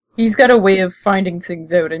 He's got a way of finding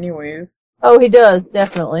things out anyways. Oh, he does,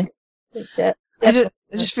 definitely. I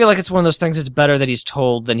just feel like it's one of those things that's better that he's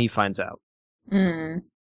told than he finds out. Well,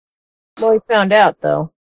 he found out,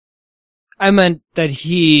 though. I meant that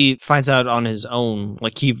he finds out on his own,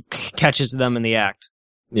 like he catches them in the act.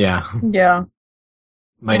 Yeah. Yeah.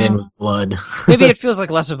 Might end with blood. Maybe it feels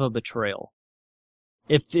like less of a betrayal.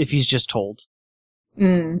 If he's just told.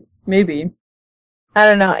 Maybe. I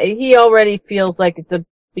don't know. He already feels like it's a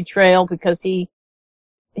betrayal because he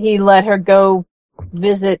let her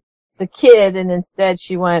visit the kid and instead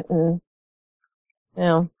she went and,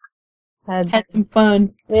 had some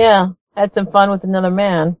fun. Yeah. Had some fun with another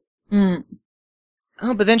man.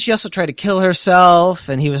 Oh, but then she also tried to kill herself,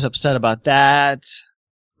 and he was upset about that.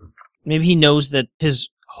 Maybe he knows that his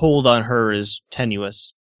hold on her is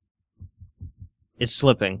tenuous. It's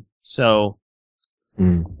slipping, so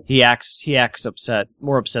he acts upset,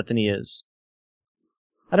 more upset than he is.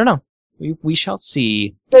 I don't know. We shall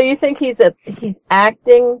see. So you think he's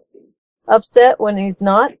acting upset when he's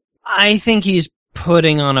not? I think he's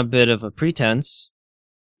putting on a bit of a pretense.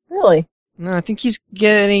 Really? No, I think he's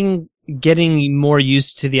getting more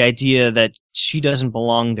used to the idea that she doesn't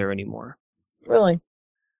belong there anymore. Really?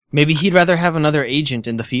 Maybe he'd rather have another agent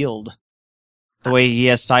in the field, the way he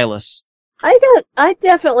has Silas. I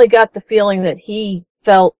definitely got the feeling that he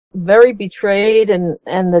felt very betrayed and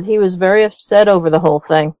that he was very upset over the whole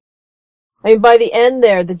thing. I mean, by the end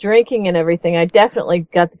there, the drinking and everything, I definitely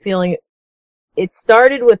got the feeling it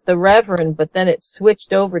started with the Reverend, but then it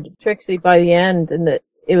switched over to Trixie by the end, and that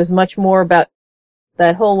it was much more about,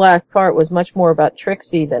 that whole last part was much more about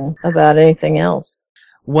Trixie than about anything else.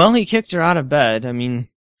 Well, he kicked her out of bed. I mean,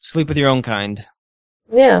 sleep with your own kind.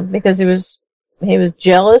 Yeah, because he was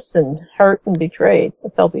jealous and hurt and betrayed. I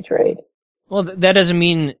felt betrayed. Well, that doesn't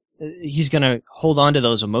mean he's going to hold on to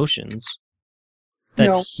those emotions.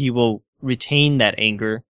 That he will retain that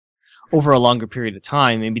anger over a longer period of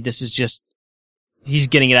time. Maybe this is just, he's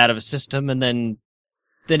getting it out of his system, and then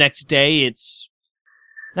the next day it's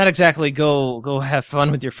not exactly go have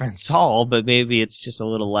fun with your friend Saul, but maybe it's just a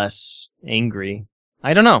little less angry.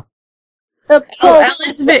 I don't know. Elle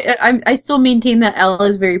is I still maintain that Elle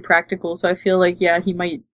is very practical, so I feel like, yeah, he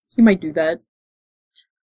might do that.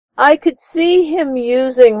 I could see him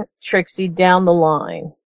using Trixie down the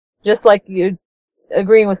line, just like you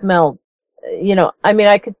agreeing with Mel. You know, I mean,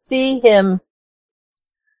 I could see him,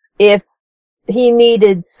 if he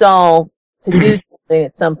needed Saul to do something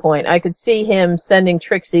at some point, I could see him sending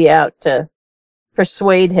Trixie out to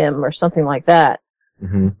persuade him or something like that.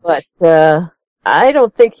 Mm-hmm. But I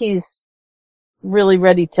don't think he's really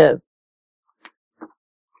ready to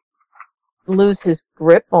lose his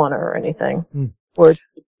grip on her or anything, or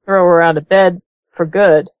throw her out of bed for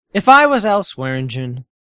good. If I was Al Swearingen,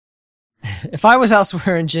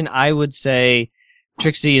 I would say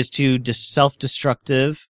Trixie is too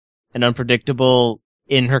self-destructive and unpredictable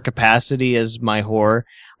in her capacity as my whore.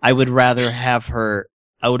 I would rather have her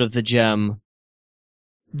out of the gem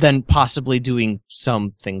than possibly doing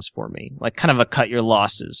some things for me, like kind of a cut your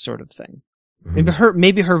losses sort of thing. Mm-hmm.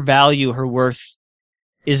 Maybe her value, her worth,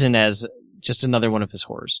 isn't as just another one of his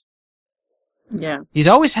whores. Yeah, he's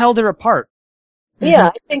always held her apart. Yeah,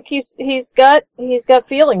 I think he's got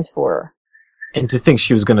feelings for her. And to think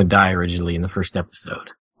she was going to die originally in the first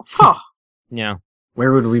episode. Huh. Yeah.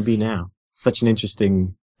 Where would we be now? Such an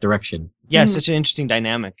interesting direction. Yeah, such an interesting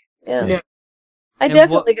dynamic. Yeah. I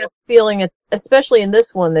definitely got the feeling, especially in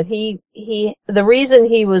this one, that the reason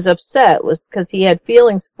he was upset was because he had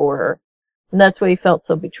feelings for her. And that's why he felt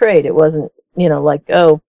so betrayed. It wasn't, like,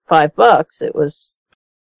 $5. It was...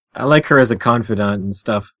 I like her as a confidant and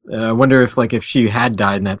stuff. I wonder if she had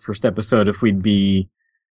died in that first episode, if he'd be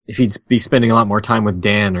spending a lot more time with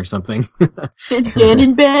Dan or something. Is Dan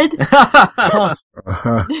in bed?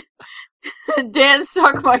 Dan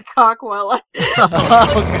sucked my cock while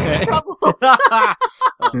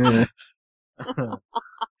Okay.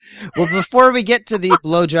 Well, before we get to the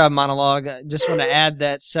blowjob monologue, I just want to add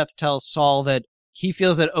that Seth tells Saul that he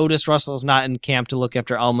feels that Otis Russell is not in camp to look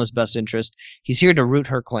after Alma's best interest. He's here to root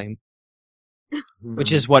her claim,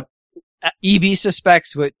 which is what EB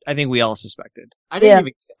suspects, what I think we all suspected. I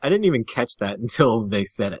didn't even catch that until they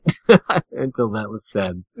said it. Until that was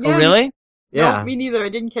said. Yeah. Oh, really? Yeah. No, me neither. I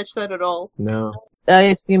didn't catch that at all. No. I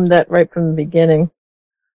assumed that right from the beginning.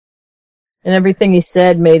 And everything he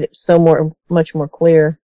said made it much more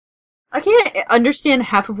clear. I can't understand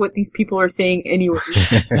half of what these people are saying anyway.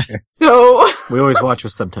 So... We always watch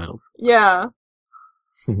with subtitles. Yeah.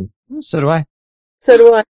 So do I.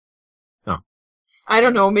 Oh. I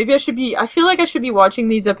don't know. Maybe I feel like I should be watching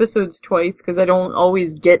these episodes twice, because I don't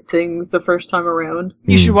always get things the first time around.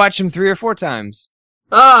 You should watch them 3 or 4 times.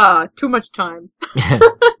 Too much time.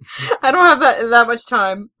 I don't have that much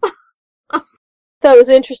time. I thought it was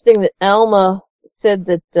interesting that Alma said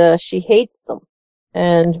that she hates them.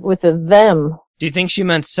 And with a them. Do you think she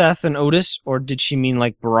meant Seth and Otis, or did she mean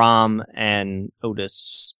like Brahm and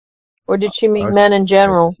Otis? Or did she mean men in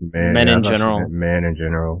general? Men in general. Men in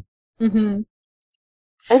general. Mm-hmm.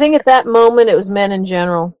 I think at that moment it was men in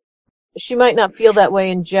general. She might not feel that way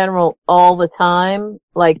in general all the time,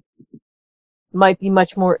 like, might be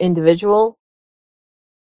much more individual.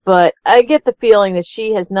 But I get the feeling that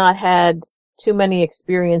she has not had too many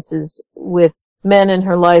experiences with men in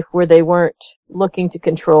her life where they weren't looking to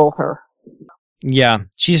control her. Yeah,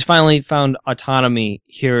 she's finally found autonomy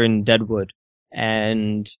here in Deadwood,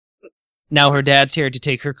 and now her dad's here to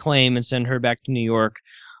take her claim and send her back to New York,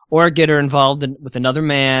 or get her involved with another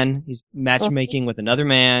man. He's matchmaking with another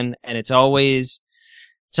man, and it's always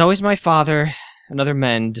my father and other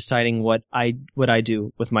men deciding what I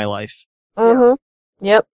do with my life. Mm-hmm.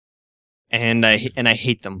 Yep. And I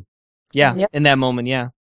hate them. Yeah, Yep. in that moment, yeah.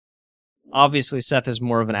 Obviously, Seth is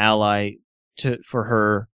more of an ally for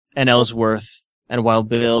her and Ellsworth and Wild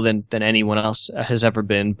Bill than anyone else has ever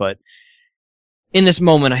been, but in this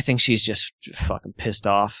moment, I think she's just fucking pissed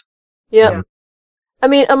off. Yep. Yeah. I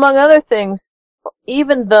mean, among other things,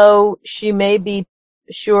 even though she may be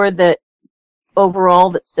sure that overall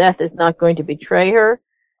that Seth is not going to betray her,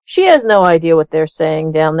 she has no idea what they're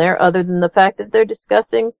saying down there other than the fact that they're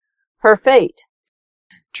discussing her fate.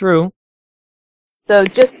 True. So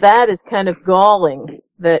just that is kind of galling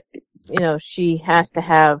that, she has to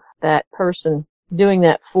have that person doing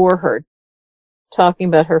that for her, talking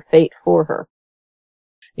about her fate for her.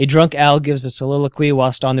 A drunk Al gives a soliloquy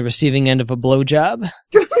whilst on the receiving end of a blowjob.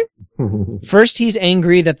 First, he's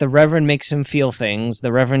angry that the Reverend makes him feel things.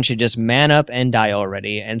 The Reverend should just man up and die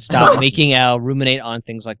already and stop making Al ruminate on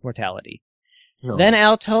things like mortality. No. Then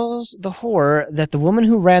Al tells the whore that the woman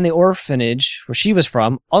who ran the orphanage where she was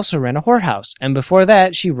from also ran a whorehouse, and before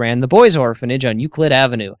that, she ran the boys' orphanage on Euclid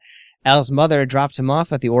Avenue. Al's mother dropped him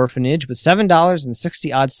off at the orphanage with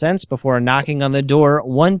 $7.60-odd cents before knocking on the door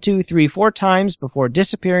 1, 2, 3, 4 times before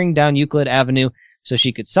disappearing down Euclid Avenue so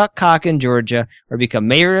she could suck cock in Georgia or become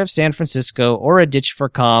mayor of San Francisco or a ditch for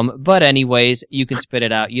calm. But anyways, you can spit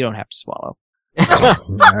it out. You don't have to swallow.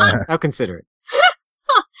 How considerate.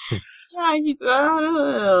 I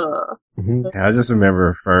just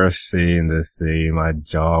remember first seeing this scene, my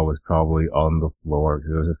jaw was probably on the floor because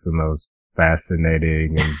it was just the most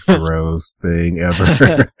fascinating and gross thing ever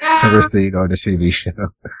seen on the TV show.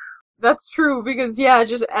 That's true, because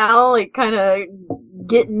just Al kind of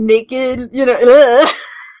getting naked,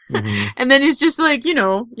 mm-hmm. And then it's just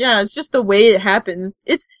it's just the way it happens.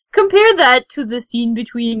 It's compare that to the scene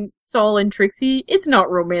between Saul and Trixie. It's not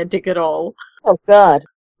romantic at all. Oh God.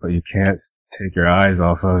 But you can't take your eyes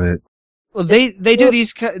off of it. Well, they do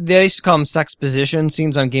these, they used to call them sexposition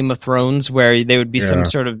scenes on Game of Thrones, where they would be some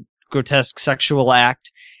sort of grotesque sexual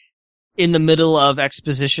act in the middle of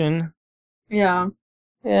exposition. Yeah.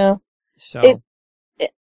 Yeah. So.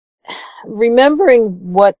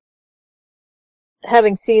 Remembering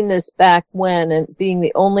having seen this back when, and being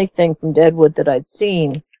the only thing from Deadwood that I'd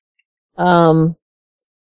seen, I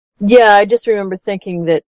just remember thinking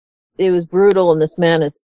that it was brutal and this man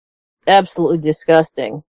is absolutely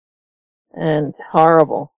disgusting and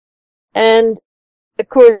horrible. And, of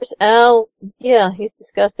course, Al, he's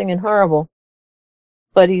disgusting and horrible.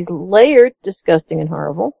 But he's layered disgusting and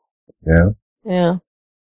horrible. Yeah. Yeah.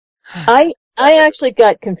 I actually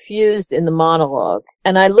got confused in the monologue,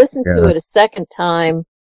 and I listened to it a second time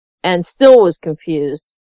and still was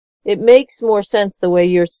confused. It makes more sense the way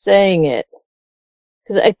you're saying it.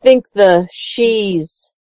 Because I think the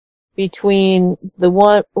she's between the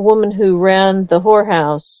woman who ran the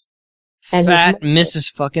whorehouse and Fat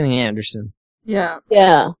Mrs. fucking Anderson. Yeah.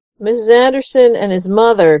 Yeah. Mrs. Anderson and his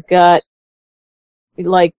mother got,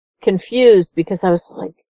 confused because I was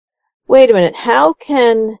like, wait a minute, how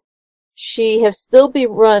can she have still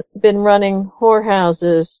been running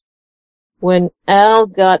whorehouses when Al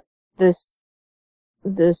got this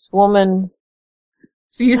woman?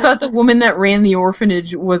 So you thought the woman that ran the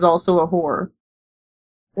orphanage was also a whore?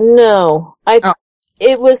 No.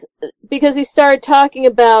 It was because he started talking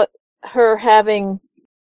about her having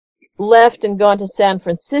left and gone to San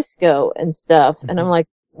Francisco and stuff, and I'm like,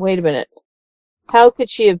 wait a minute. How could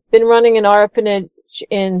she have been running an orphanage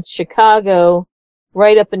in Chicago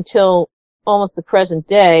right up until almost the present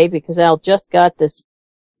day, because Al just got this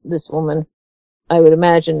woman, I would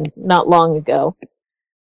imagine, not long ago.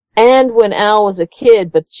 And when Al was a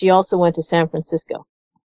kid, but she also went to San Francisco.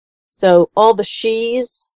 So all the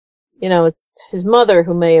she's, it's his mother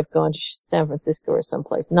who may have gone to San Francisco or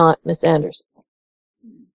someplace, not Miss Anderson.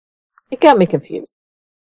 It got me confused.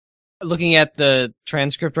 Looking at the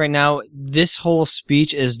transcript right now, this whole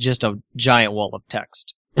speech is just a giant wall of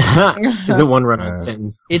text. Is it one run-on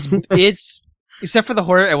sentence? It's except for the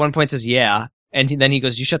whore at one point says yeah, and then he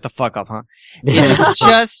goes, "You shut the fuck up, huh?"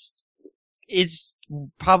 It's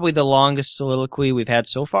probably the longest soliloquy we've had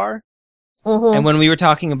so far. Mm-hmm. And when we were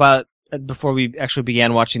talking about before we actually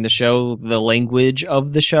began watching the show, the language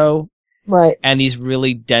of the show, right, and these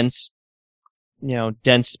really dense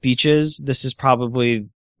speeches, this is probably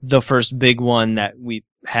the first big one that we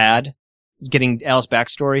had, getting Al's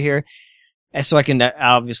backstory here. And so I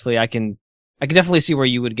can I can definitely see where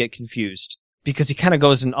you would get confused. Because he kind of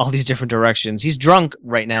goes in all these different directions. He's drunk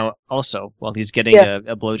right now also while he's getting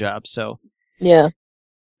a blowjob, so. Yeah.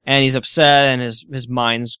 And he's upset, and his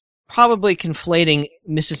mind's probably conflating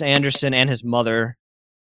Mrs. Anderson and his mother.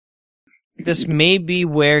 This may be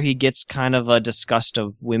where he gets kind of a disgust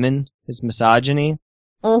of women, his misogyny.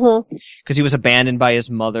 Mm-hmm. Because he was abandoned by his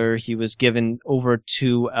mother. He was given over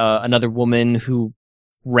to another woman who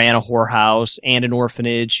ran a whorehouse and an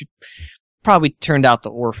orphanage. Probably turned out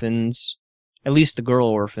the orphans. At least the girl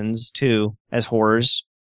orphans, too, as whores.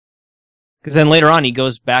 Because then later on he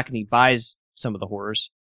goes back and he buys some of the whores.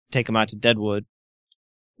 Take them out to Deadwood.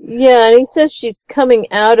 Yeah, and he says she's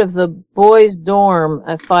coming out of the boys' dorm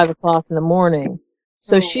at 5 o'clock in the morning.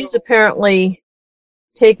 So she's apparently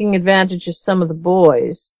taking advantage of some of the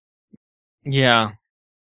boys. Yeah.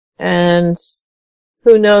 And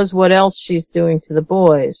who knows what else she's doing to the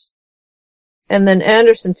boys. And then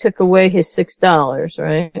Anderson took away his $6,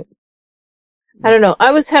 right? I don't know. I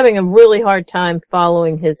was having a really hard time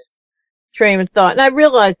following his train of thought. And I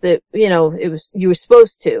realized that, you were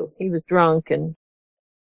supposed to. He was drunk and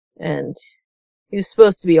he was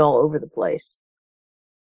supposed to be all over the place.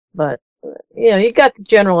 But, you got the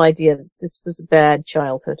general idea that this was a bad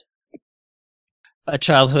childhood. A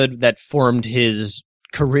childhood that formed his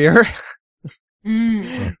career.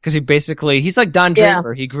 Because he's like Don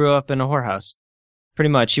Draper. He grew up in a whorehouse. Pretty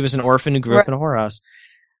much. He was an orphan who grew up in a whorehouse.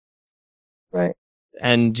 Right.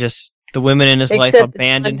 And just the women in his life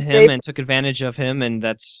abandoned him and took advantage of him, and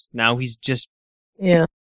now he's just... Yeah.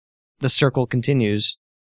 The circle continues.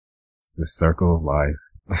 It's the circle of life.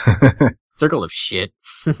 Circle of shit.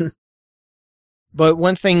 But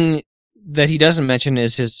one thing that he doesn't mention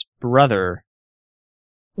is his brother.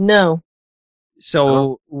 No.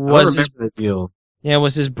 So was his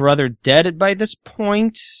brother dead by this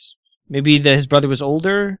point? Maybe his brother was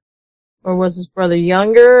older? Or was his brother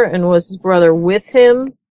younger, and was his brother with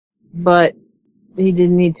him, but he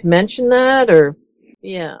didn't need to mention that, or...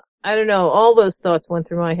 Yeah, I don't know. All those thoughts went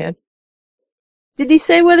through my head. Did he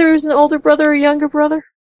say whether he was an older brother or younger brother?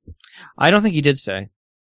 I don't think he did say. I'm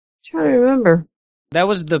trying to remember. That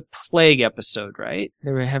was the plague episode, right?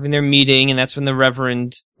 They were having their meeting, and that's when the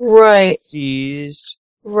Reverend seized.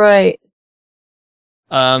 Right.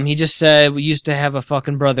 He just said, we used to have a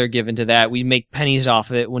fucking brother given to that. We'd make pennies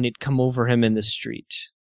off it when it'd come over him in the street.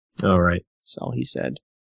 All right. That's all he said.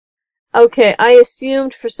 Okay, I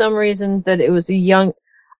assumed for some reason that it was a young...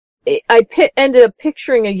 I ended up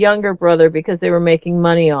picturing a younger brother because they were making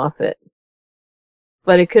money off it.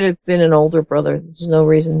 But it could have been an older brother. There's no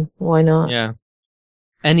reason why not. Yeah.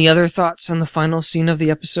 Any other thoughts on the final scene of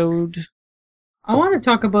the episode? I want to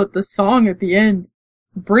talk about the song at the end.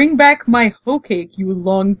 Bring back my hoe cake, you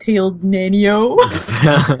long-tailed nanny-o. What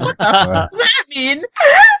does that mean?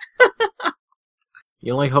 You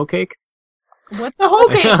don't like hoe cakes? What's a hoe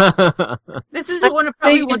cake? This is the one of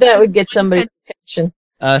probably what that would get somebody's attention.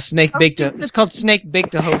 It's called Snake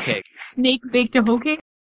Baked a Hoe Cake. Snake Baked a Hoe Cake?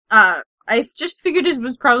 I just figured it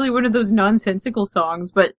was probably one of those nonsensical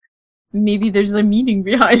songs, but maybe there's a meaning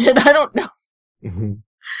behind it. I don't know. Mm-hmm.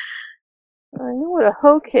 I know what a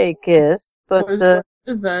hoe cake is, but what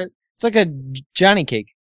is that? It's like a Johnny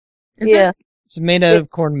cake. It's made out of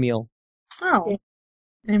cornmeal. Oh.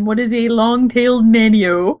 And what is a long-tailed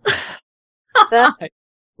nanny-o?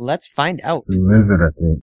 Let's find out. It's a lizard, I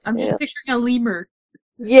think. I'm just picturing a lemur.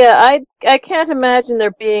 Yeah, I can't imagine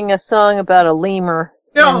there being a song about a lemur.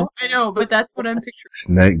 No, I know, but that's what I'm picturing.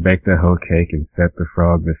 Snake baked the hoe cake and set the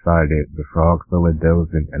frog beside it. The frog fell a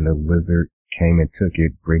dozing, and the lizard came and took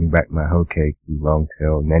it. Bring back my hoe cake, you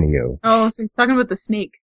long-tailed nanny-o. Oh, so he's talking about the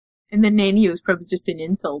snake. And the nanny-o is probably just an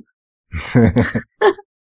insult.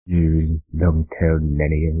 You long-tailed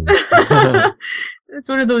nanny-o. It's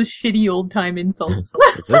one of those shitty old-time insults.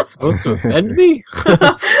 Is that supposed to offend me?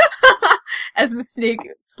 As the snake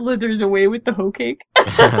slithers away with the hoe cake.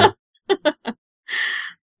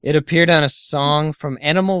 It appeared on a song from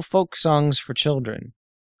Animal Folk Songs for Children.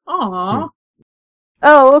 Aww.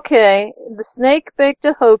 Oh, okay. The snake baked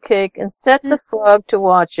a hoe cake and set the frog to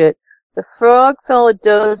watch it. The frog fell a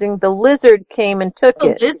dozing. The lizard came and took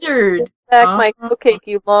it. The lizard! Back my hoe cake,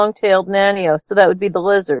 you long-tailed nanny-o. So that would be the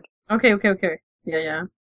lizard. Okay. Yeah.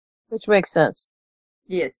 Which makes sense.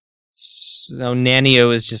 Yes. So nanny-o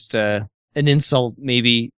is just an insult,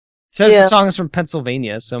 maybe. It says the song is from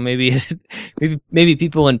Pennsylvania, so maybe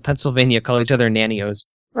people in Pennsylvania call each other nanny-os.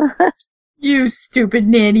 You stupid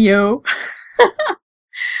nanny-o.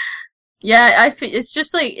 Yeah, it's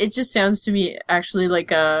just like, it just sounds to me actually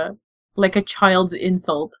like a child's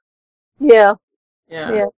insult. Yeah.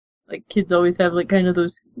 Yeah. Like kids always have like kind of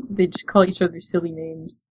those, they just call each other silly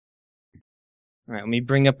names. All right, let me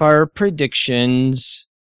bring up our predictions.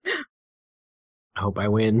 I hope I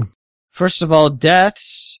win. First of all,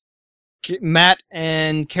 deaths. Matt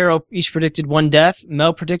and Carol each predicted 1 death.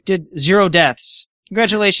 Mel predicted 0 deaths.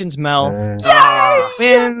 Congratulations, Mel.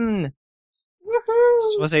 Win!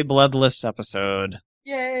 This was a bloodless episode.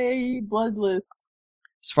 Yay, bloodless.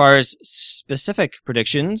 As far as specific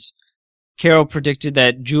predictions, Carol predicted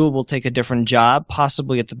that Jewel will take a different job,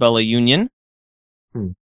 possibly at the Bella Union.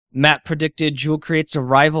 Matt predicted Jewel creates a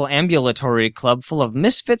rival ambulatory club full of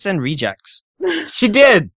misfits and rejects. She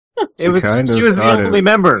did! She was the only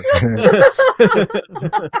member.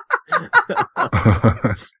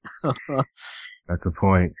 That's a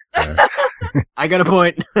point. I got a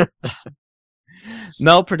point.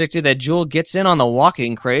 Mel predicted that Jewel gets in on the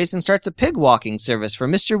walking craze and starts a pig walking service for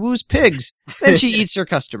Mr. Wu's pigs. Then she eats her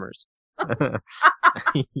customers. She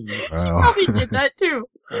probably did that too.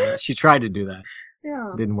 She tried to do that.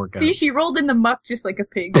 Yeah. Didn't work out. See, she rolled in the muck just like a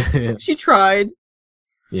pig. She tried.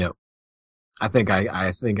 Yep. I think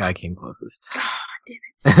I came closest.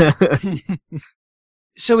 Damn it.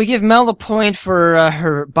 So we give Mel a point for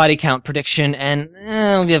her body count prediction, and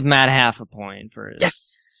we'll give Matt half a point for his.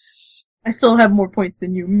 Yes! I still have more points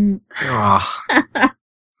than you.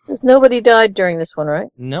 Because nobody died during this one, right?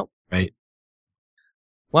 Nope. Right.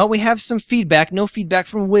 Well, we have some feedback. No feedback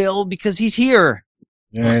from Will because he's here.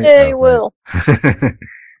 Hey, Will.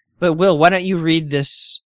 But Will, why don't you read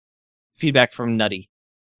this feedback from Nutty?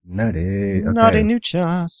 Nutty. Okay. Nutty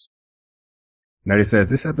Nuchas. Nutty says,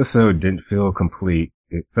 this episode didn't feel complete.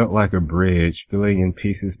 It felt like a bridge, filling in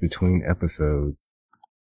pieces between episodes.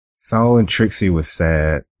 Saul and Trixie was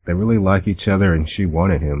sad. They really like each other and she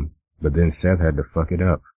wanted him, but then Seth had to fuck it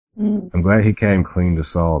up. I'm glad he came clean to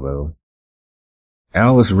Saul, though.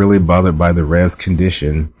 Al is really bothered by the Rev's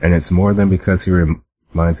condition, and it's more than because he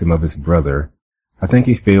reminds him of his brother. I think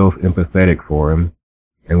he feels empathetic for him,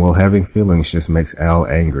 and while having feelings just makes Al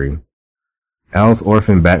angry. Al's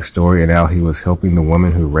orphan backstory and how he was helping the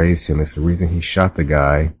woman who raised him is the reason he shot the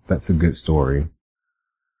guy. That's a good story.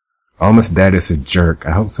 Alma's dad is a jerk.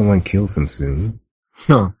 I hope someone kills him soon.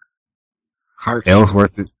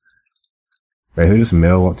 Ellsworth. Wait, who does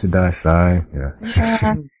Mel want to die? Sigh? Yes.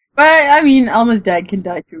 But, I mean, Alma's dad can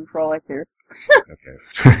die too, for all I care.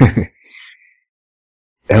 Okay.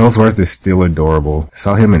 Ellsworth is still adorable.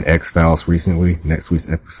 Saw him in X-Files recently, next week's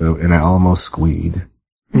episode, and I almost squeed.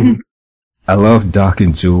 I love Doc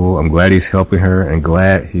and Jewel. I'm glad he's helping her, and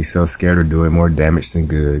glad he's so scared of doing more damage than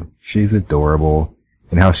good. She's adorable,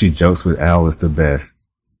 and how she jokes with Al is the best.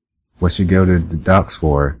 What she go to the docks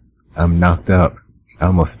for? I'm knocked up. I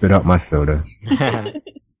almost spit out my soda.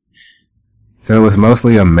 So it was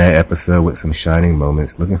mostly a meh episode with some shining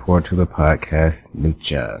moments. Looking forward to the podcast.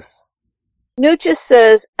 Nuchas. Nuchas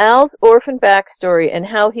says Al's orphan backstory and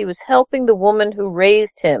how he was helping the woman who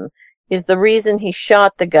raised him is the reason he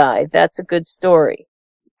shot the guy. That's a good story.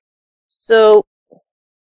 So,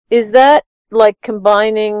 is that like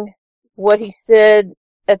combining what he said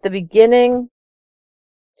at the beginning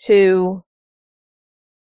to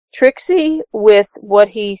Trixie with what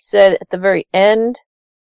he said at the very end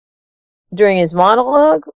during his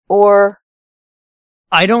monologue, or?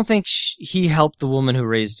 I don't think he helped the woman who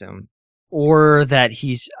raised him. Or that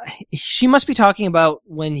she must be talking about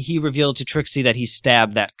when he revealed to Trixie that he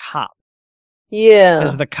stabbed that cop. Yeah.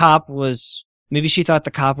 Because the cop was, maybe she thought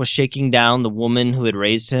the cop was shaking down the woman who had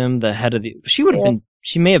raised him, the head of she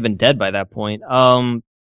may have been dead by that point. No,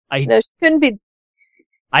 she couldn't be.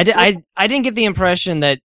 I didn't get the impression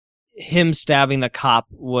that him stabbing the cop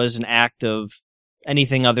was an act of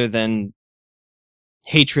anything other than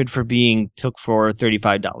hatred for being took for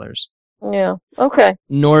 $35. Yeah, okay.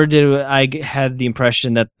 Nor did I have the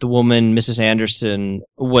impression that the woman, Mrs. Anderson,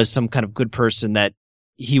 was some kind of good person that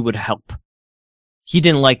he would help. He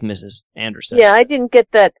didn't like Mrs. Anderson. Yeah, I didn't get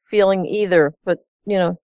that feeling either, but,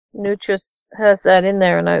 Nuchas has that in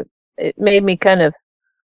there, and it made me kind of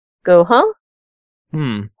go, huh?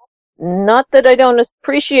 Not that I don't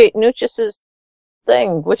appreciate Nuchas's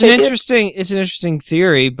thing, which it's an interesting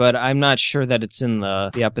theory, but I'm not sure that it's in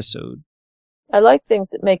the episode. I like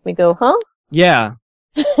things that make me go, huh? Yeah.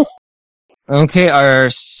 Okay, our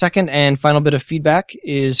second and final bit of feedback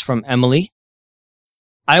is from Emily.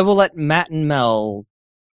 I will let Matt and Mel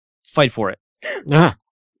fight for it.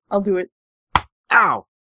 I'll do it. Ow!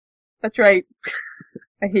 That's right.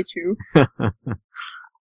 I hate you.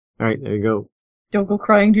 Alright, there you go. Don't go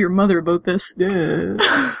crying to your mother about this. Yeah.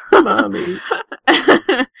 Mommy.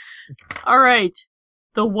 Alright.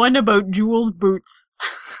 The one about Jewel's boots.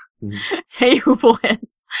 Hey,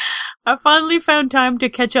 Hoopleheads. I finally found time to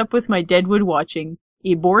catch up with my Deadwood watching.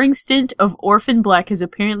 A boring stint of Orphan Black is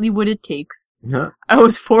apparently what it takes. Yeah. I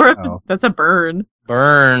was 4 episodes. That's a burn.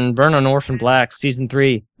 Burn on Orphan Black, season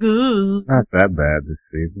 3. Ugh. Not that bad this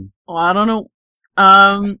season. Well, I don't know.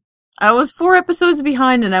 I was 4 episodes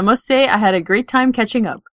behind, and I must say I had a great time catching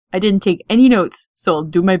up. I didn't take any notes, so I'll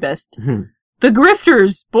do my best. The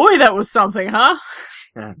Grifters! Boy, that was something, huh?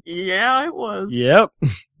 Yeah, it was. Yep.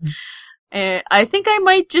 I think I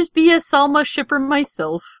might just be a Salma shipper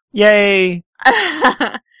myself. Yay!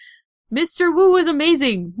 Mr. Wu was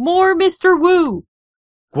amazing! More Mr. Wu!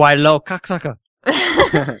 Guaylo cocksucker.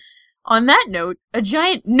 On that note, a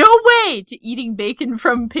giant no way to eating bacon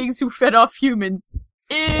from pigs who fed off humans.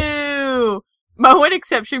 Ew! My one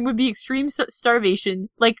exception would be extreme starvation,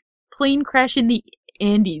 like plane crash in the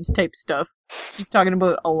Andes type stuff. She's talking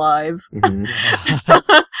about alive.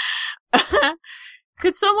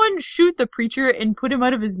 Could someone shoot the preacher and put him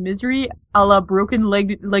out of his misery, a la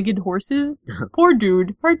broken-legged horses? Poor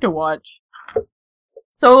dude, hard to watch.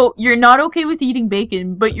 So, you're not okay with eating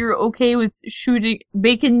bacon, but you're okay with shooting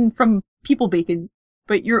bacon from people bacon,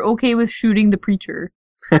 but you're okay with shooting the preacher.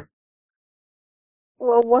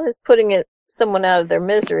 Well, one is putting someone out of their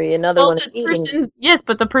misery, another one is eating. Yes,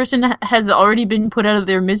 but the person has already been put out of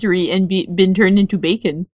their misery and been turned into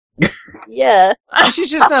bacon. Yeah.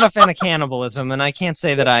 She's just not a fan of cannibalism, and I can't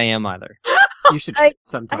say that I am either. You should try it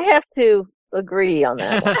sometime. I have to agree on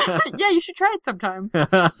that one. Yeah, you should try it sometime.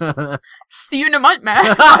 See you in a month,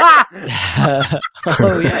 Matt.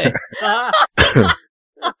 Oh, yeah.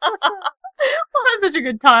 We'll have such a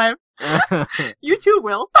good time. You too,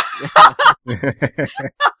 Will.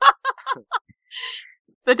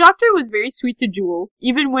 The Doctor was very sweet to Jewel,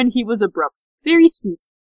 even when he was abrupt. Very sweet.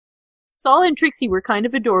 Saul and Trixie were kind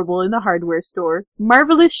of adorable in the hardware store.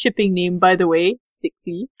 Marvelous shipping name, by the way,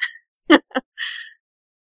 Sixie.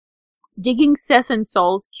 Digging Seth and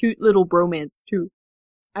Saul's cute little bromance, too.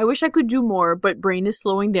 I wish I could do more, but brain is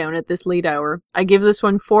slowing down at this late hour. I give this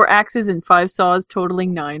one 4 axes and 5 saws,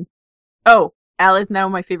 totaling 9. Oh, Al is now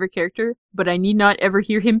my favorite character, but I need not ever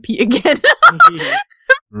hear him pee again.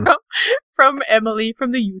 from Emily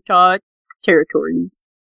from the Utah Territories.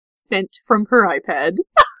 Sent from her iPad.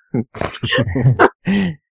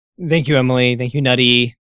 Thank you, Emily. Thank you,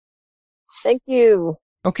 Nutty. Thank you.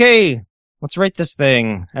 Okay, let's rate this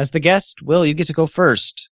thing. As the guest, Will, you get to go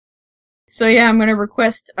first. So yeah, I'm gonna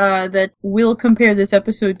request that Will compare this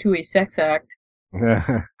episode to a sex act.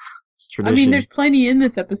 It's tradition. I mean, there's plenty in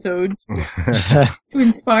this episode to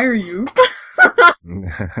inspire you.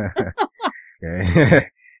 Okay.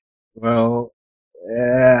 Well,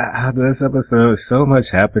 this episode, so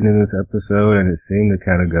much happened in this episode, and it seemed to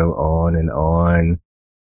kind of go on and on.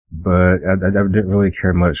 But I didn't really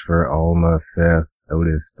care much for Alma, Seth,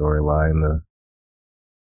 Otis storyline.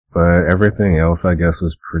 But everything else, I guess,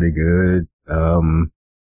 was pretty good.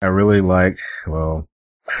 I really liked, well,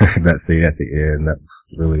 that scene at the end. That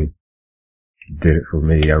really did it for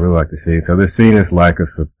me. I really like the scene. So this scene is like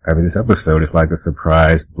this episode is like a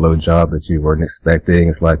surprise blowjob that you weren't expecting.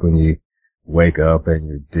 It's like when you wake up and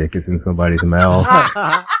your dick is in somebody's mouth.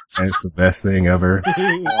 And it's the best thing ever.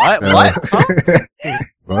 What? What? Huh?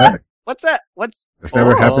 What? What's that? That's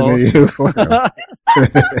never happened to you before? But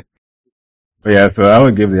yeah, so I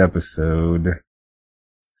would give the episode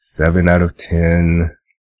 7 out of 10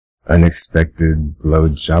 unexpected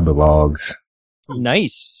blowjobalogs.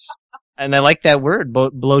 Nice. And I like that word,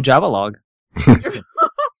 blowjobalog.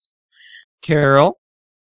 Carol?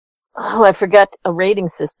 Oh, I forgot a rating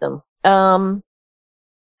system. Alright,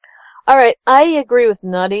 I agree with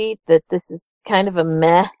Nutty that this is kind of a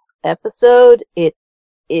meh episode. It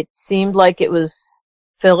seemed like it was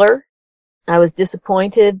filler. I was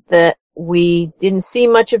disappointed that we didn't see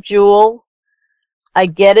much of Jewel. I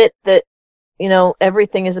get it that,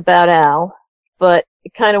 everything is about Al, but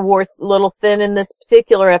it kind of wore a little thin in this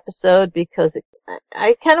particular episode because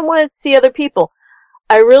I kind of wanted to see other people.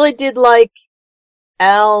 I really did like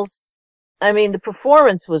the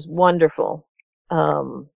performance was wonderful.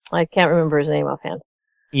 I can't remember his name offhand.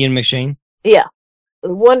 Ian McShane? Yeah.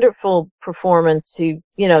 A wonderful performance.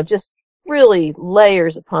 Just really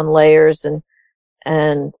layers upon layers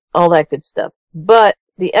and all that good stuff. But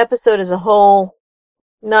the episode as a whole,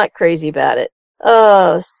 not crazy about it.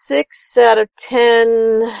 6 out of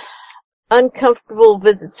 10 uncomfortable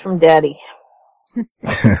visits from Daddy.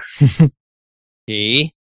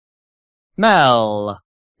 E. Mel.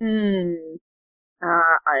 I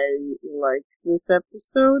liked this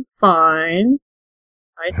episode fine.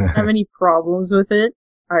 I didn't have any problems with it.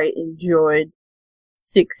 I enjoyed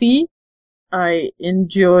Sixie. I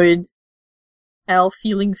enjoyed Al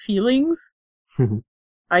feeling feelings.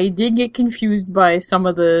 I did get confused by some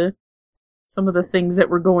of the some of the things that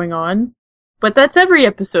were going on. But that's every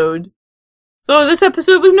episode. So this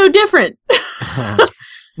episode was no different.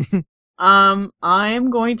 I'm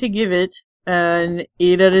going to give it an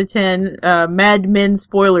 8 out of 10. Mad Men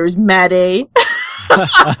spoilers, Mad A.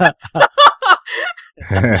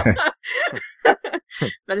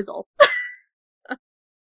 That is all.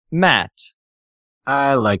 Matt.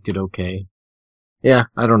 I liked it okay. Yeah,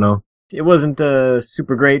 I don't know. It wasn't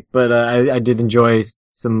super great, but I did enjoy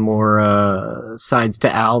some more sides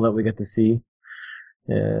to Al that we got to see.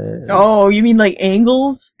 Oh, you mean like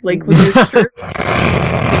angles? Like with his shirt?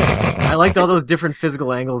 I liked all those different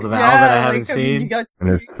physical angles of Al that I haven't seen. And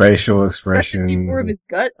his facial got to expressions. see more of his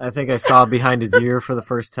gut. I think I saw behind his ear for the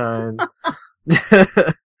first time.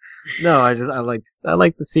 No, I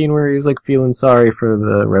liked the scene where he was like feeling sorry for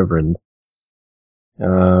the Reverend.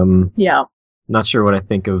 Yeah. Not sure what I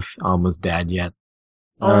think of Alma's dad yet.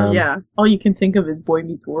 Oh yeah. All you can think of is Boy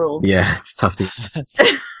Meets World. Yeah, it's tough to guess.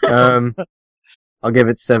 I'll give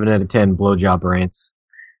it 7 out of 10 blowjob rants.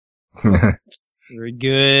 Very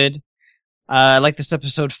good. I like this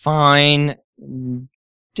episode fine.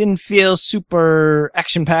 Didn't feel super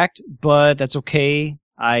action-packed, but that's okay.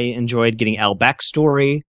 I enjoyed getting Al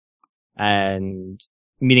backstory and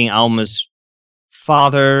meeting Alma's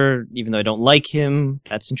father, even though I don't like him.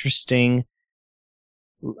 That's interesting.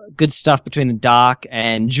 Good stuff between the Doc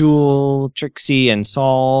and Jewel, Trixie, and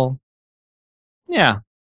Saul. Yeah,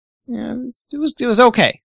 it was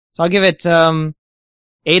okay. So I'll give it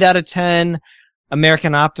 8 out of 10.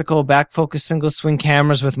 American Optical back focus single swing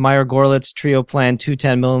cameras with Meyer Gorlitz Trio Plan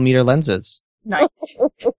 210mm lenses. Nice.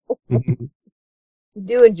 You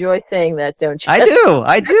do enjoy saying that, don't you?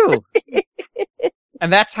 I do.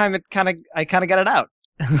 And that time I kind of got it out.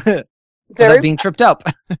 Without being tripped up.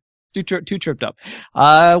 too tripped up.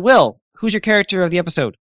 Will, who's your character of the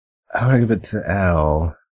episode? I'm gonna give it to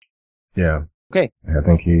Al. Yeah. Okay. I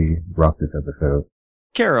think he rocked this episode.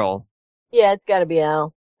 Carol. Yeah, it's gotta be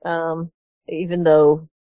Al. Even though,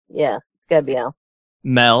 yeah, it's gotta be Al.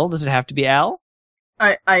 Mel, does it have to be Al?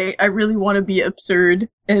 I really want to be absurd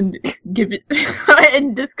and give it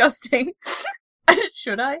and disgusting.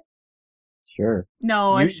 Should I? Sure.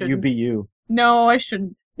 No, I shouldn't. You be you. No, I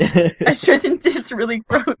shouldn't. I shouldn't. It's really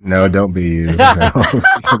gross. No, don't be you. No,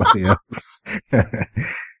 somebody else.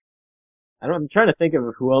 I'm trying to think of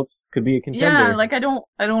who else could be a contender. Yeah, like I don't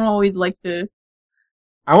always like to.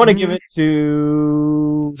 I want to give it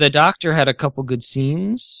to... The Doctor had a couple good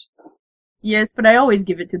scenes. Yes, but I always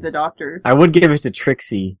give it to the Doctor. I would give it to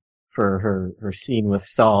Trixie for her scene with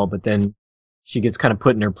Saul, but then she gets kind of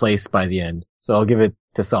put in her place by the end. So I'll give it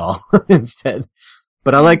to Saul instead.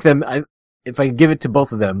 But I like them. If I give it to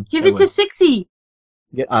both of them, Give it to Sixie.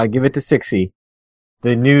 Give it to Sixie,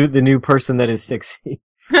 the new person that is Sixie.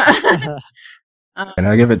 And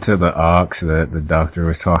I give it to the ox that the Doctor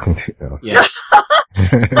was talking to. Yeah.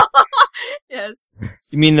 Yes.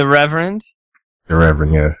 You mean the Reverend? The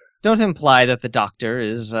Reverend, yes. Don't imply that the Doctor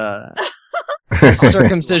is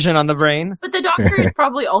circumcision on the brain. But the Doctor is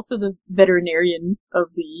probably also the veterinarian of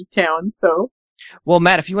the town, so. Well,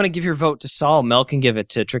 Matt, if you want to give your vote to Saul, Mel can give it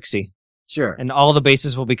to Trixie. Sure. And all the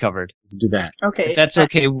bases will be covered. Let's do that. Okay. If that's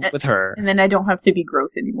okay with her. And then I don't have to be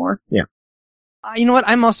gross anymore. Yeah. You know what?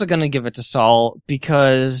 I'm also going to give it to Saul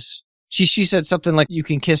because she said something like, you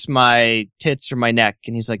can kiss my tits or my neck.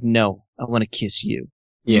 And he's like, no, I want to kiss you.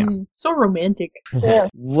 Yeah. So romantic. Yeah.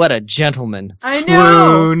 What a gentleman. I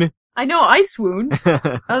know. Swoon. I know, I swooned.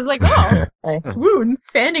 I was like, oh, swoon,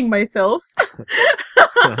 fanning myself.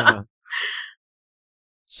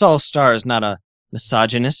 Saul Starr is not a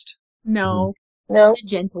misogynist. No. No. He's a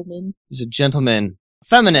gentleman. He's a gentleman.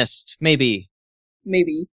 Feminist, maybe.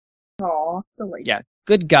 Maybe. Aw, delightful. Yeah,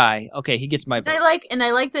 good guy. Okay, he gets my And vote.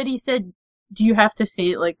 I like that he said, do you have to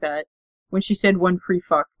say it like that? When she said one free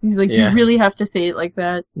fuck. He's like, do Yeah. you really have to say it like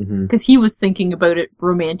that? Mm-hmm. Because he was thinking about it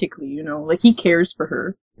romantically, you know? Like, he cares for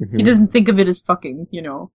her. Mm-hmm. He doesn't think of it as fucking, you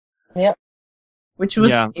know? Yep. Which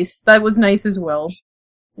was nice. That was nice as well.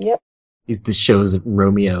 Yep. He's the show's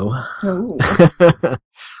Romeo. Oh.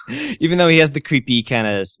 Even though he has the creepy kind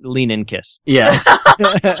of lean-in kiss. Yeah.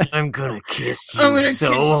 I'm gonna kiss you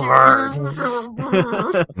hard.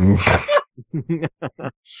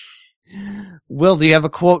 Will, do you have a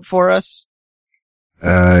quote for us?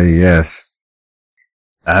 Yes.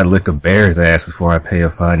 I'd lick a bear's ass before I pay a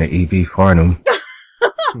fine to E.B. Farnham.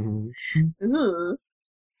 Ugh.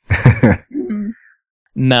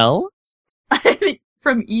 Mel?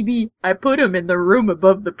 From E.B., I put him in the room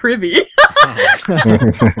above the privy.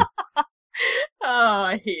 Oh,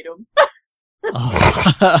 I hate him.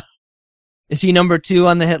 Oh. Is he number 2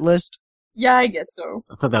 on the hit list? Yeah, I guess so.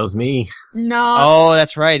 I thought that was me. No. Oh,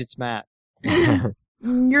 that's right. It's Matt.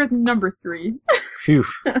 You're number 3. Phew.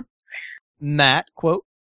 Matt, quote.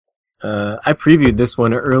 I previewed this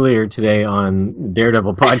one earlier today on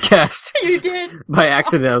Daredevil podcast. You did. By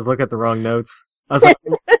accident, I was looking at the wrong notes. I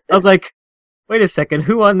was like, wait a second,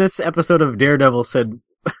 who on this episode of Daredevil said,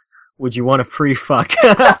 would you want a free fuck?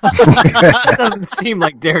 That doesn't seem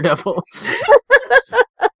like Daredevil.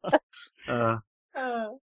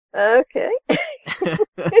 Okay.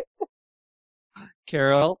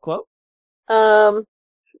 Carol, quote.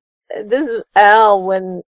 This is Al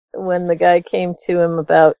when the guy came to him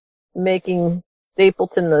about making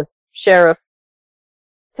Stapleton the sheriff.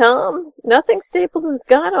 Tom, nothing Stapleton's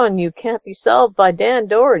got on you can't be solved by Dan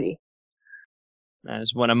Doherty. That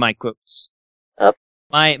is one of my quotes. Up.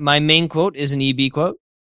 My main quote is an EB quote.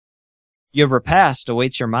 Your repast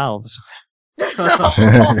awaits your mouths.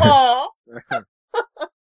 I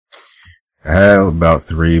have about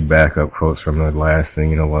 3 backup quotes from the last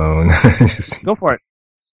Singing Alone. Go for it.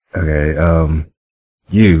 Okay,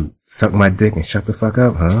 you suck my dick and shut the fuck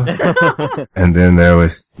up, huh? And then there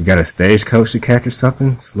was, you got a stagecoach to catch or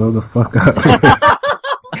something? Slow the fuck up.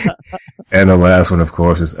 And the last one, of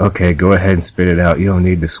course, is, okay, go ahead and spit it out. You don't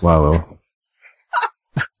need to swallow.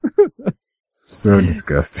 So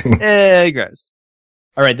disgusting. Hey, gross.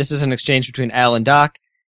 All right, this is an exchange between Al and Doc.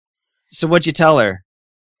 So what'd you tell her?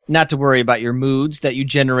 Not to worry about your moods, that you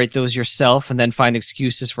generate those yourself and then find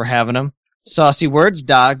excuses for having them. Saucy words,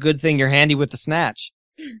 Doc. Good thing you're handy with the snatch.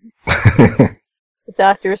 The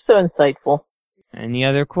doctor is so insightful. Any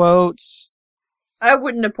other quotes? I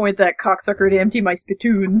wouldn't appoint that cocksucker to empty my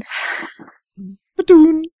spittoons.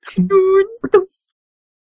 Spittoon. Spittoon.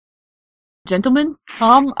 Gentlemen,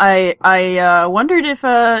 Tom, I wondered if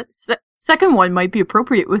a second one might be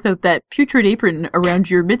appropriate without that putrid apron around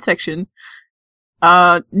your midsection.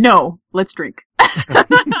 No, let's drink.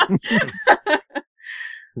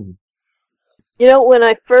 You know, when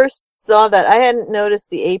I first saw that, I hadn't noticed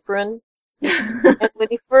the apron. And when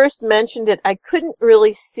he first mentioned it, I couldn't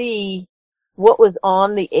really see what was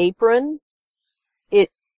on the apron. It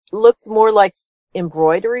looked more like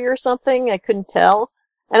embroidery or something. I couldn't tell.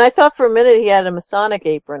 And I thought for a minute he had a Masonic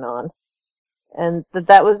apron on. And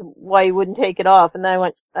that was why he wouldn't take it off. And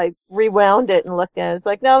then I rewound it and looked at it. It's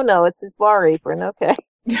like, no, it's his bar apron. Okay.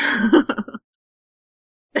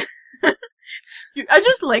 I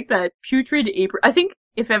just like that putrid apron. I think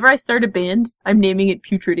if ever I start a band, I'm naming it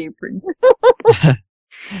Putrid Apron.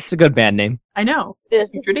 It's a good band name. I know.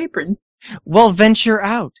 Yes. Putrid Apron. Well, venture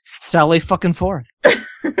out. Sally fucking forth.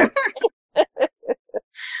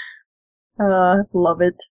 Love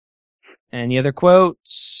it. Any other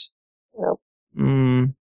quotes? Nope.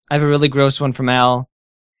 I have a really gross one from Al.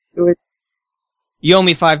 Do it. You owe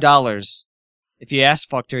me $5. If you ass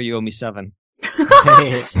fucked her, you owe me $7.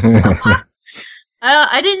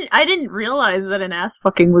 I didn't realize that an ass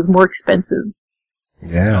fucking was more expensive.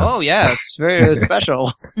 Yeah. Oh, yeah, it's very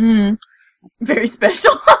special. Very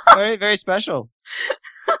special. Very, very special.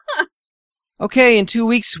 Okay, in 2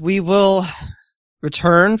 weeks we will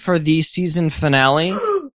return for the season finale.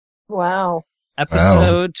 Wow.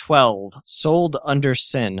 Episode 12, Sold Under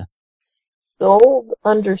Sin. Sold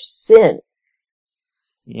Under Sin.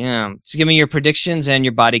 Yeah, so give me your predictions and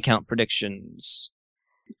your body count predictions.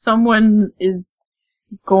 Someone is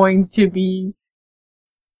going to be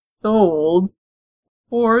sold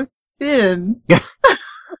for sin.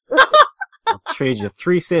 I'll trade you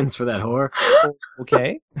 3 sins for that whore.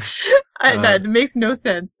 Okay. That makes no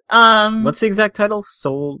sense. What's the exact title?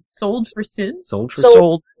 Sold for sin? for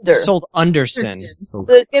Sold under For sin. So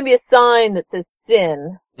there's going to be a sign that says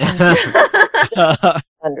sin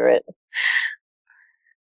under it.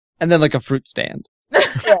 And then like a fruit stand.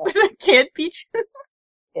 Canned peaches?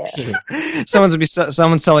 Yeah.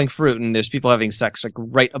 Someone's selling fruit and there's people having sex like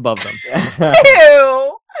right above them.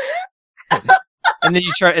 Ew! And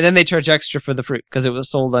then they charge extra for the fruit because it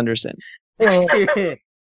was sold under sin.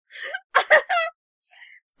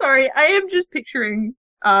 Sorry, I am just picturing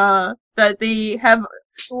that they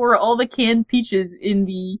store all the canned peaches in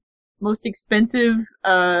the most expensive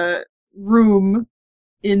room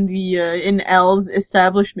in Al's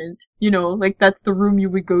establishment. You know, like that's the room you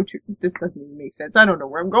would go to. This doesn't even make sense. I don't know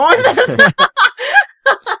where I'm going with this.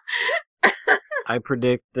 I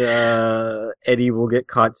predict Eddie will get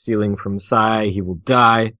caught stealing from Sai. He will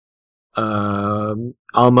die.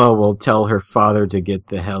 Alma will tell her father to get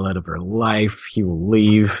the hell out of her life. He will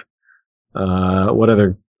leave. What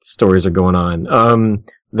other stories are going on?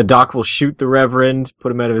 The doc will shoot the Reverend,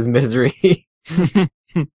 put him out of his misery.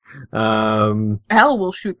 Al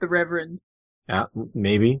will shoot the Reverend. Yeah,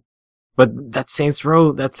 maybe. But that Saints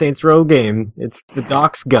Row game, it's the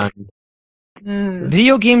doc's gun.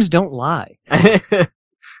 Video games don't lie.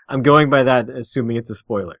 I'm going by that, assuming it's a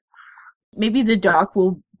spoiler. Maybe the Doc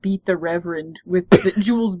will beat the Reverend with the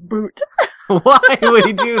Jules boot. Why would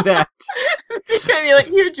he do that? He's gonna be like,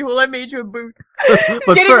 "Here, Jewel, I made you a boot." He's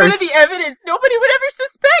But getting rid of first- the evidence. Nobody would ever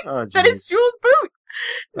suspect that it's Jules' boot.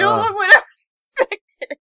 No one would ever suspect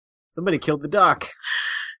it. Somebody killed the Doc.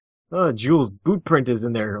 Oh, Jules' boot print is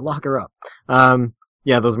in there. Lock her up.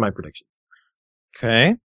 Yeah, those are my predictions.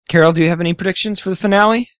 Okay. Carol, do you have any predictions for the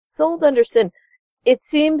finale? Sold Under Sin. It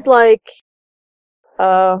seems like,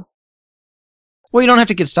 Well, you don't have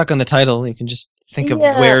to get stuck on the title. You can just think of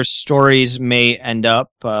Yeah. where stories may end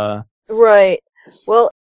up. right.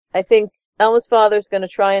 Well, I think Elma's father's going to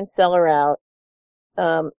try and sell her out.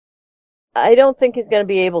 I don't think he's going to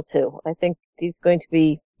be able to. I think he's going to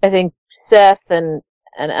be, I think Seth and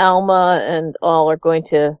Alma and all are going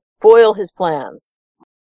to foil his plans.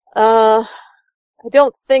 I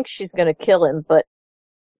don't think she's going to kill him, but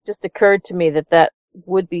it just occurred to me that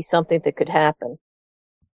would be something that could happen.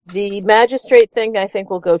 The magistrate thing, I think,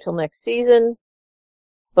 will go till next season,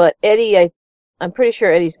 but Eddie, I'm pretty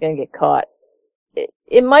sure Eddie's going to get caught.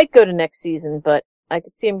 It might go to next season, but I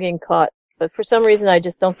could see him getting caught. But for some reason, I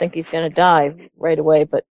just don't think he's going to die right away.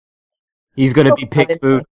 But He's going to be pig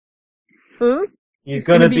food. He's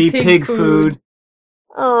going to be pig food.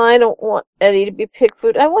 Oh, I don't want Eddie to be pig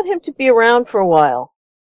food. I want him to be around for a while.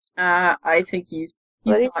 I think he's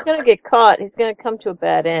But he's going to get caught. He's going to come to a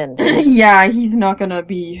bad end. Yeah, he's not gonna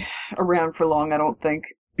be around for long, I don't think.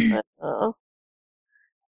 Uh-oh.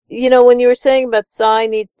 You know, when you were saying about Sai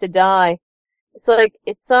needs to die, it's like,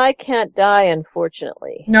 Sai can't die,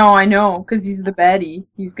 unfortunately. No, I know, because he's the baddie.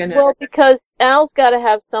 He's gonna... Well, because Al's got to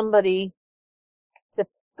have somebody to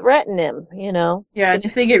threaten him, you know? Yeah, and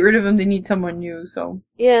if they get rid of him, they need someone new, so...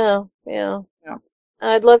 Yeah.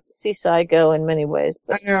 I'd love to see Sai go in many ways,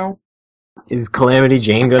 I but... know. Is Calamity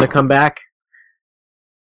Jane going to come back?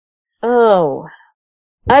 Oh.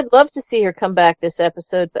 I'd love to see her come back this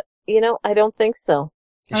episode, but, you know, I don't think so.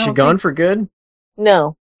 Is she gone for good?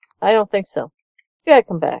 No, I don't think so. She gotta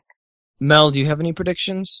come back. Mel, do you have any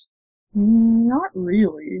predictions? Not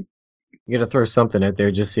really. You gotta throw something out there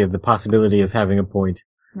just so you have the possibility of having a point.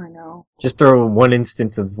 I know. Just throw one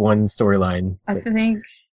instance of one storyline. I think...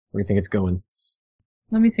 Where do you think it's going?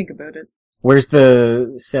 Let me think about it. Where's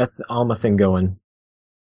the Seth Alma thing going?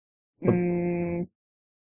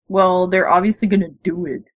 Well, they're obviously gonna do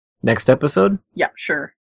it. Next episode? Yeah,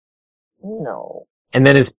 sure. No. And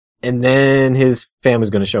then his family's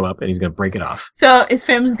gonna show up and he's gonna break it off. So his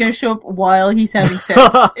family's gonna show up while he's having sex.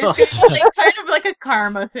 It's gonna be like, kind of like a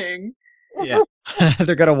karma thing. Yeah.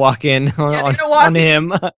 They're gonna walk in on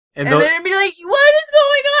him. And then they'll be like, what is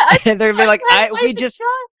going on? And they're gonna be like,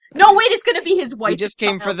 No, wait, it's gonna be his wife. We just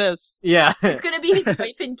came for this. Yeah. It's gonna be his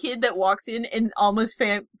wife and kid that walks in, and Alma's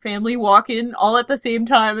family walk in all at the same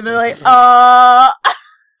time, and they're like,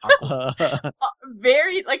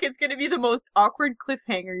 very, like, it's gonna be the most awkward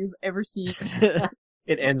cliffhanger you've ever seen.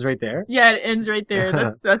 It ends right there? Yeah, it ends right there.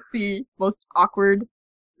 That's the most awkward.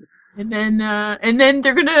 And then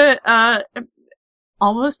they're gonna,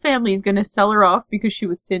 Alma's family is gonna sell her off because she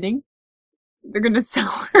was sinning. They're gonna sell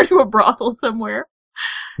her to a brothel somewhere.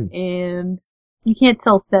 And you can't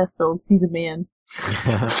sell Seth, though, because he's a man.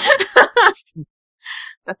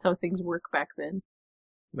 That's how things work back then.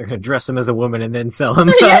 They're gonna dress him as a woman and then sell him.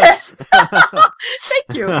 Yes! Thank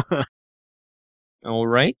you.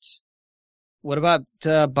 Alright. What about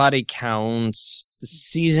body counts? The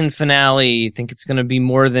season finale, think it's gonna be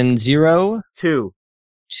more than 0? 2.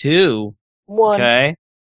 2? 1. Okay.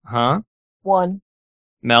 Huh? 1.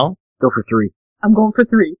 Mel? Go for 3. I'm going for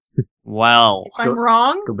 3. Wow. If I'm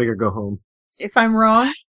wrong, Go big or go home. if I'm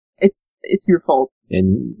wrong, it's your fault.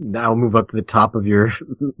 And now move up to the top of your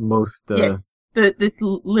most, Yes. This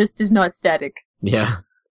list is not static. yeah,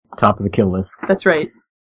 top of the kill list. That's right.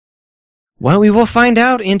 Well, we will find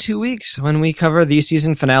out in 2 weeks when we cover the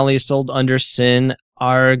season finale, Sold Under Sin.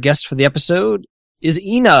 Our guest for the episode is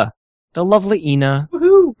Ina, the lovely Ina.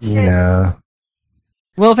 Woohoo! Yeah.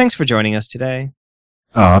 Well, thanks for joining us today.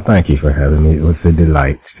 Oh, thank you for having me. It was a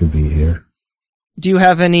delight to be here. Do you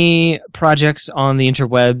have any projects on the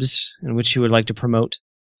interwebs in which you would like to promote?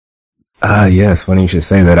 Yes, funny you should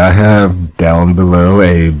say that. I have down below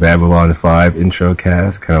a Babylon 5 intro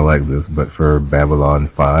cast, kind of like this, but for Babylon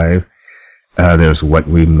 5. There's What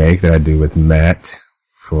We Make that I do with Matt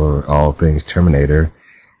for all things Terminator.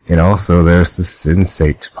 And also there's the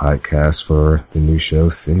Sensate podcast for the new show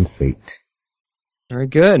Sensate. Very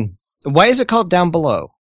good. Why is it called Down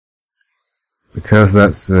Below? Because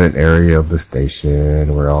that's an area of the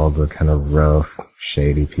station where all the kind of rough,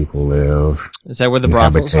 shady people live. Is that where the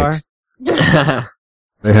brothels are?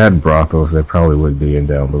 They had brothels. They probably would be in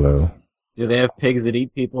down below. Do they have pigs that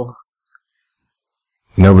eat people?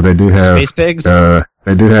 No, but they do have Space pigs?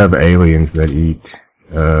 They do have aliens that eat.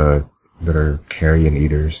 That are carrion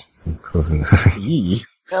eaters. Since close enough.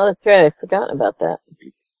 Oh, that's right. I'd forgotten about that.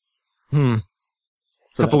 A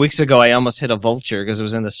couple weeks ago, I almost hit a vulture because it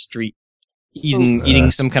was in the street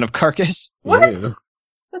eating some kind of carcass. What?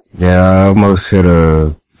 Yeah, I almost hit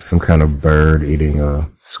some kind of bird eating a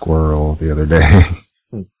squirrel the other day.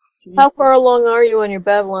 How far along are you on your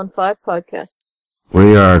Babylon 5 podcast?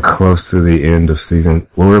 We are close to the end of season.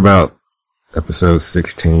 Well, we're about episode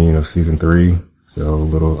 16 of season 3, so a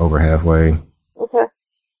little over halfway. Okay.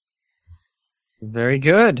 Very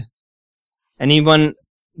good. Anyone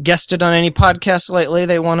guested on any podcasts lately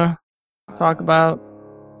they want to talk about?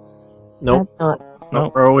 Nope. Not.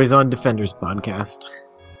 Nope. We're always on Defenders podcast.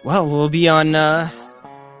 Well, we'll be on The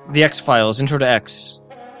X-Files, Intro to X.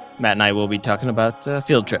 Matt and I will be talking about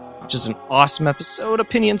Field Trip, which is an awesome episode.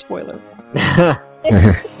 Opinion spoiler. I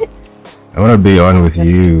want to be on with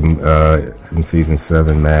you in season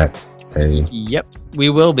 7, Matt. Hey. Yep, we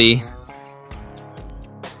will be.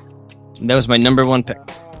 That was my number 1 pick.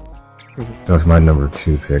 That was my number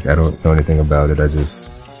 2 pick. I don't know anything about it. I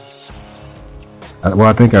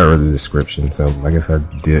think I read the description, so I guess I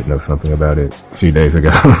did know something about it a few days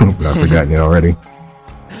ago, but I've forgotten it already.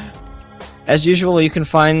 As usual, you can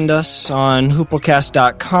find us on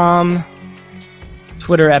hooplecast.com,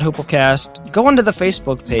 Twitter at hooplecast. Go onto the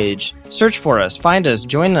Facebook page, search for us, find us,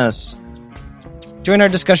 join us. Join our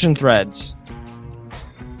discussion threads.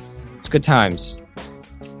 It's good times.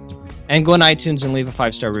 And go on iTunes and leave a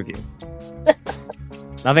 5-star review.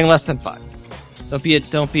 Nothing less than 5.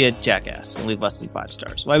 Don't be a jackass and leave less than 5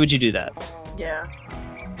 stars. Why would you do that? Yeah,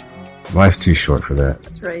 Life's too short for that.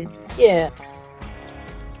 that's right. Yeah.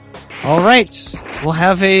 All right. We'll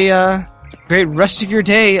have a great rest of your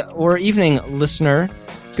day or evening, listener.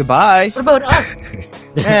 Goodbye. What about us?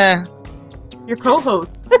 Your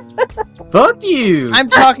co-hosts. Fuck you! I'm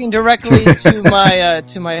talking directly to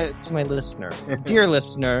my listener, dear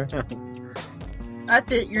listener.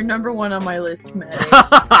 That's it. You're number 1 on my list, Matt.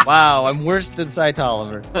 Wow, I'm worse than Cy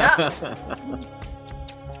Tolliver. Yeah.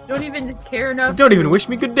 Don't even care enough. Don't even wish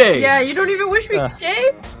me good day. Yeah, you don't even wish me good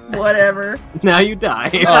day. Whatever. Now you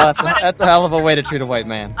die. Oh, that's a hell of a way to treat a white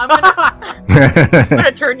man. I'm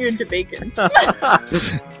gonna turn you into bacon.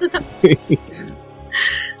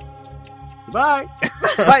 Bye.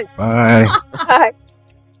 Bye. Bye. Bye.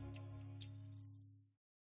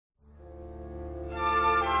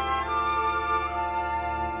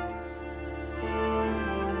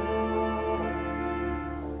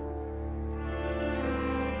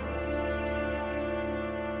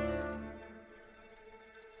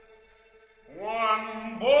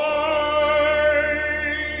 One boy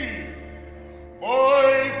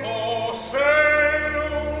for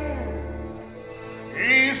sale.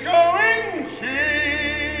 He's going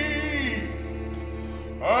cheap,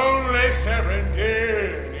 only 7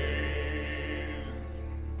 guineas,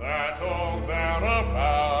 that all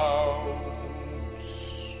thereabouts.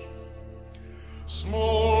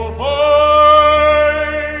 Small boy,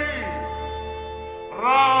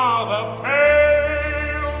 rather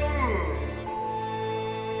pale,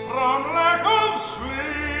 from lack of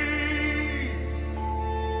sleep,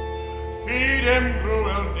 feed him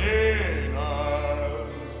cruel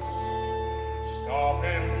dinners, stop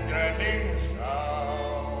him getting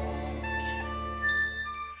stout.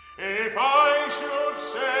 If I should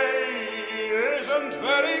say he isn't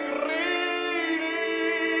very greedy,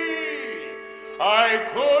 I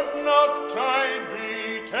could not I'd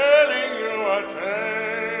be telling you a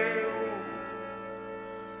tale.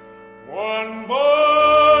 One boy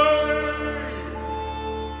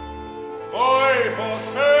for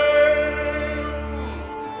sale,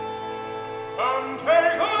 come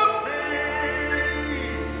take a peek.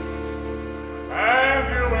 Have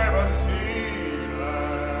you ever seen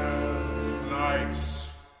as nice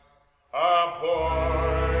a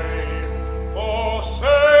boy for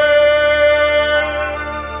sale?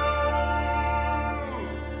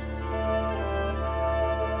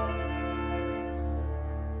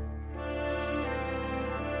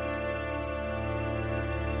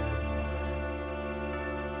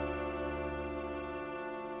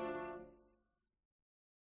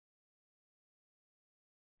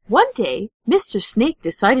 One day, Mr. Snake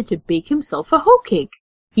decided to bake himself a hoe cake.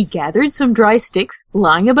 He gathered some dry sticks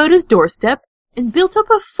lying about his doorstep and built up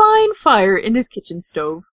a fine fire in his kitchen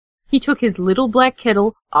stove. He took his little black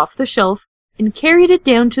kettle off the shelf and carried it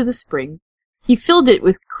down to the spring. He filled it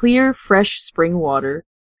with clear, fresh spring water.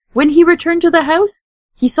 When he returned to the house,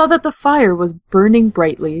 he saw that the fire was burning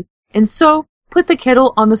brightly. and so put the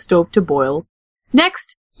kettle on the stove to boil.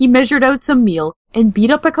 Next, he measured out some meal and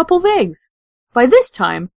beat up a couple of eggs. By this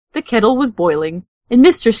time, the kettle was boiling, and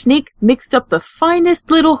Mr. Snake mixed up the finest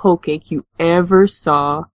little hoe cake you ever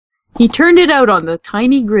saw. He turned it out on the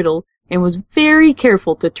tiny griddle and was very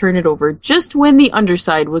careful to turn it over just when the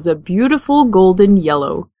underside was a beautiful golden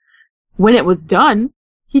yellow. When it was done,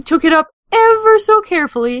 he took it up ever so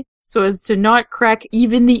carefully so as to not crack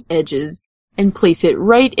even the edges, and place it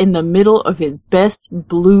right in the middle of his best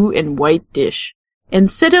blue and white dish, and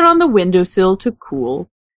set it on the windowsill to cool.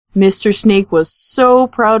 Mr. Snake was so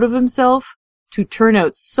proud of himself to turn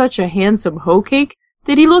out such a handsome hoe cake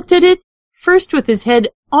that he looked at it first with his head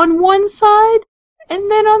on one side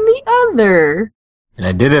and then on the other. And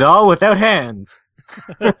I did it all without hands.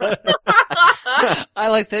 I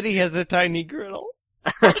like that he has a tiny griddle.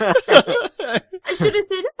 I should have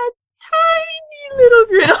said a tiny little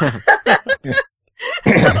griddle.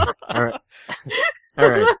 All right. All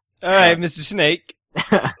right. All right, Mr. Snake.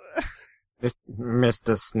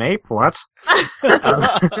 Mr. Snape, what?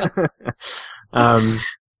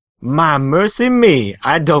 My mercy me,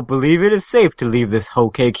 I don't believe it is safe to leave this hoe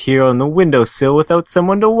cake here on the windowsill without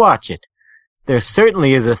someone to watch it. There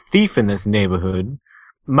certainly is a thief in this neighborhood.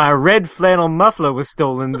 My red flannel muffler was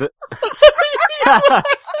stolen What?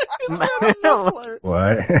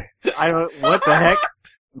 What the heck?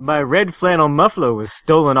 My red flannel muffler was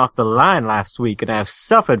stolen off the line last week, and I have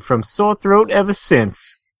suffered from sore throat ever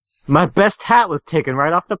since. My best hat was taken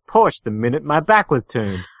right off the porch the minute my back was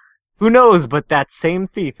turned. Who knows but that same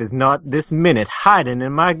thief is not this minute hiding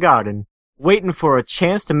in my garden, waiting for a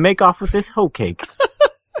chance to make off with this hoe cake.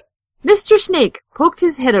 Mr. Snake poked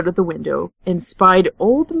his head out of the window and spied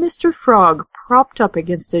old Mr. Frog propped up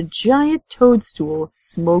against a giant toadstool,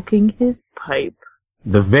 smoking his pipe.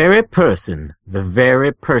 The very person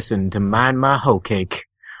to mind my hoe cake.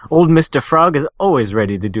 Old Mr. Frog is always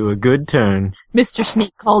ready to do a good turn. Mr.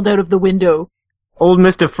 Snake called out of the window. Old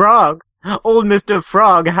Mr. Frog,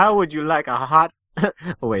 how would you like a hot...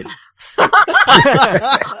 Oh, wait.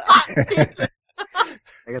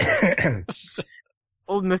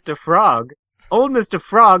 Old Mr. Frog,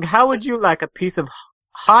 how would you like a piece of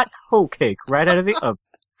hot hoe cake right out of the oven?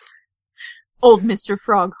 Old Mr.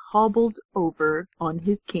 Frog hobbled over on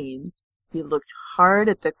his cane. He looked hard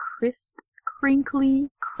at the crisp, crinkly,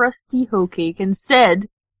 crusty hoe cake and said,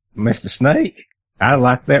 Mr. Snake, I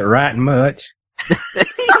like that right much.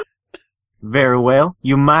 Very well.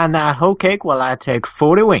 You mind that hoe cake while I take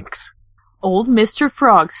 40 winks. Old Mr.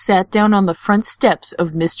 Frog sat down on the front steps of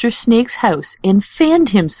Mr. Snake's house and fanned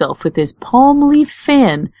himself with his palm leaf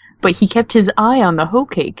fan, but he kept his eye on the hoe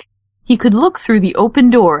cake. He could look through the open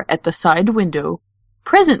door at the side window.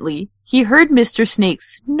 Presently, he heard Mr. Snake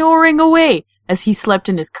snoring away as he slept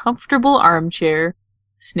in his comfortable armchair.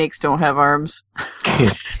 Snakes don't have arms.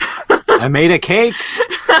 I made a cake.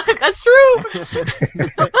 That's true.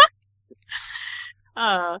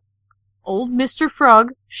 Old Mr.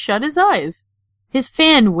 Frog shut his eyes. His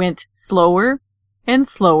fan went slower and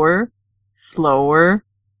slower, slower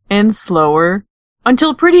and slower,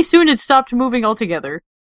 until pretty soon it stopped moving altogether.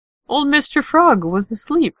 Old Mr. Frog was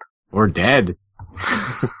asleep. Or dead.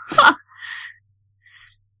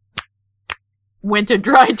 Went a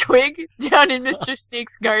dry twig down in Mr.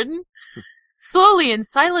 Snake's garden. Slowly and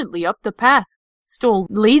silently up the path stole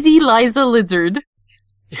Lazy Liza Lizard.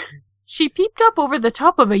 She peeped up over the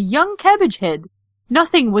top of a young cabbage head.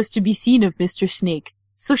 Nothing was to be seen of Mr. Snake,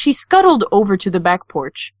 so she scuttled over to the back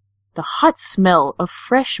porch. The hot smell of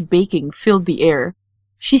fresh baking filled the air.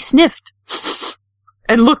 She sniffed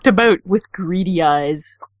and looked about with greedy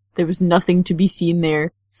eyes. There was nothing to be seen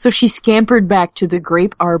there, so she scampered back to the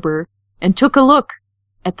grape arbor and took a look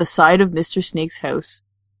at the side of Mr. Snake's house.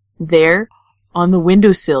 There, on the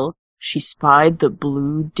windowsill, she spied the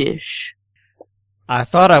blue dish. I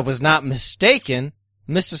thought I was not mistaken.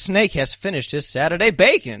 Mr. Snake has finished his Saturday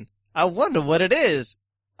bacon. I wonder what it is.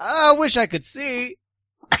 I wish I could see.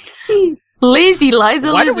 Lazy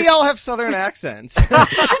Liza Why Lizard. do we all have southern accents? I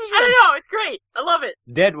don't know, it's great. I love it.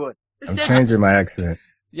 Deadwood. I'm changing my accent.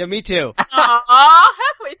 Yeah, me too.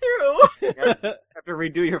 Halfway through. Have to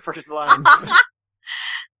redo your first line.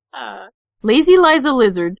 Lazy Liza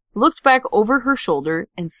Lizard looked back over her shoulder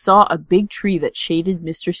and saw a big tree that shaded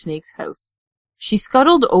Mr. Snake's house. She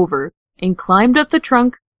scuttled over and climbed up the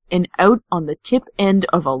trunk and out on the tip end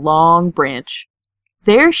of a long branch.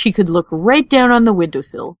 There she could look right down on the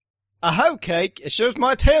windowsill. A hoe cake? It shows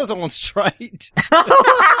my tail's on straight.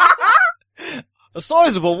 A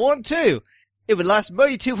sizable one, too. It would last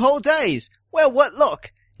me 2 whole days. Well, what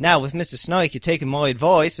luck. Now, with Mr. Snake, you're taking my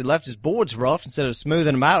advice and left his boards rough instead of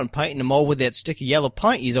smoothing them out and painting them all with that sticky yellow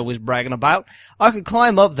paint he's always bragging about. I could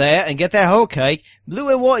climb up there and get that whole cake, blue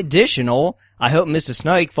and white dish and all. I hope Mr.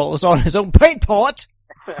 Snake follows on his own paint pot.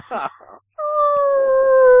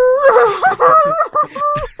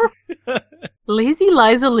 Lazy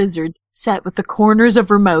Liza Lizard sat with the corners of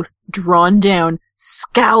her mouth drawn down,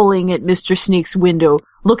 scowling at Mr. Snake's window,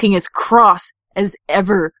 looking as cross as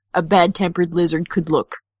ever a bad-tempered lizard could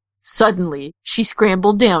look. Suddenly, she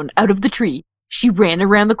scrambled down out of the tree. She ran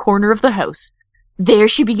around the corner of the house. There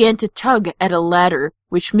she began to tug at a ladder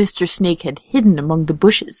which Mr. Snake had hidden among the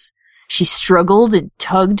bushes. She struggled and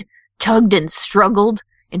tugged and struggled,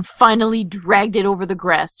 and finally dragged it over the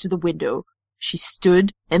grass to the window. She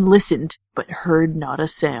stood and listened, but heard not a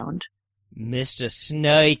sound. Mr.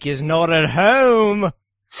 Snake is not at home,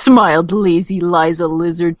 smiled Lazy Liza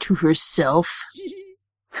Lizard to herself.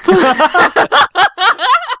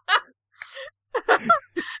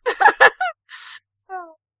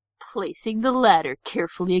 Placing the ladder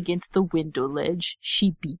carefully against the window ledge,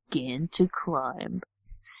 she began to climb.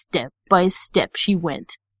 Step by step she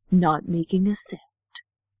went, not making a sound.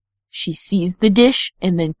 She seized the dish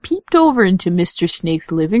and then peeped over into Mr.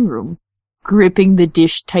 Snake's living room. Gripping the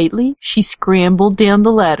dish tightly, she scrambled down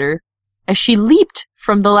the ladder. As she leaped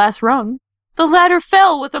from the last rung, the ladder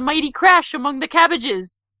fell with a mighty crash among the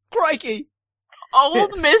cabbages. Crikey!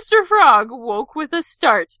 Old Mr. Frog woke with a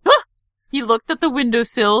start. He looked at the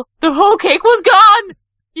windowsill. The hoe cake was gone!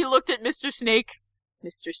 He looked at Mr. Snake.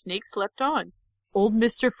 Mr. Snake slept on. Old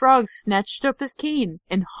Mr. Frog snatched up his cane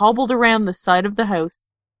and hobbled around the side of the house.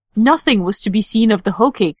 Nothing was to be seen of the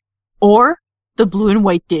hoe cake, or the blue and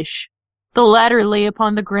white dish. The latter lay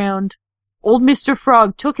upon the ground. Old Mr.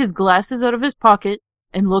 Frog took his glasses out of his pocket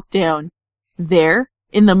and looked down. There,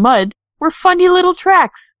 in the mud, were funny little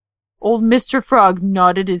tracks. Old Mr. Frog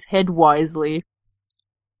nodded his head wisely.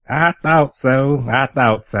 I thought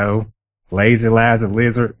so. Lazy Liza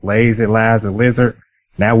Lizard, Lazy Liza Lizard.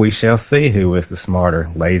 Now we shall see who is the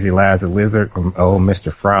smarter, Lazy Liza Lizard or old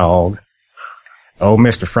Mr. Frog. Old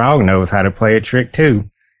Mr. Frog knows how to play a trick, too.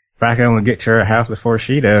 If I can only get to her house before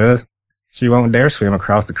she does, she won't dare swim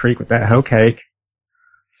across the creek with that hoe cake.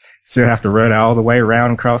 She'll have to run all the way around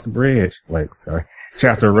and cross the bridge. She'll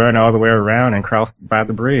have to run all the way around and cross by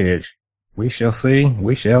the bridge. We shall see.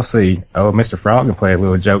 Oh, Mr. Frog can play a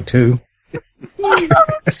little joke, too. You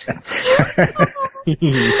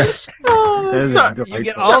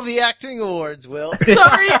get all the acting awards, Will.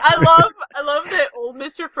 Sorry, I love that old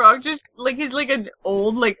Mr. Frog just, he's like an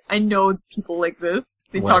old, I know people like this.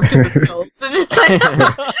 They talk to themselves. And just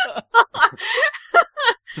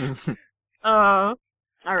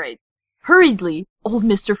alright. Hurriedly, old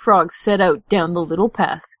Mr. Frog set out down the little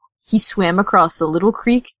path. He swam across the little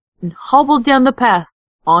creek and hobbled down the path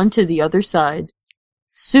onto the other side.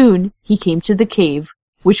 Soon he came to the cave,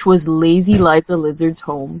 which was Lazy Liza Lizard's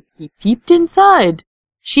home. He peeped inside.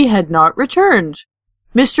 She had not returned.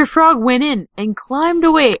 Mr. Frog went in and climbed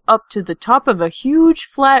away up to the top of a huge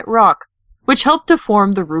flat rock, which helped to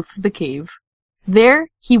form the roof of the cave. There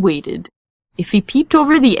he waited. If he peeped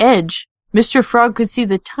over the edge, Mr. Frog could see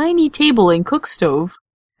the tiny table and cook stove.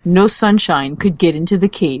 No sunshine could get into the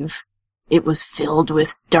cave. It was filled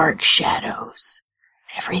with dark shadows.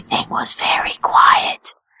 Everything was very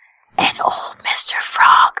quiet, and old Mr.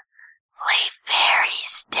 Frog lay very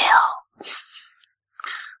still.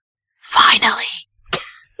 Finally,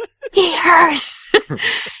 he heard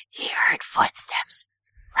footsteps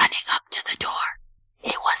running up to the door.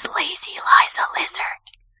 It was Lazy Liza Lizard.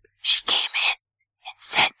 She came in and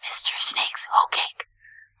set Mr. Snake's hoe cake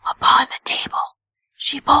upon the table.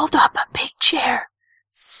 She pulled up a big chair,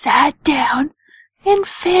 sat down, and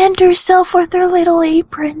fanned herself with her little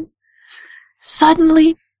apron.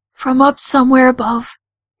 Suddenly, from up somewhere above,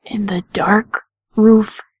 in the dark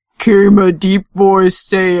roof, came a deep voice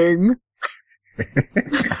saying,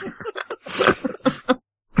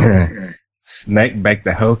 Snake baked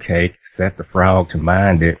the hoe cake, set the frog to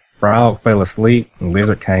mind it. Frog fell asleep, and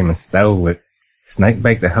Lizard came and stole it. Snake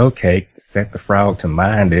baked the hoe cake, set the frog to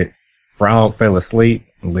mind it. Frog fell asleep,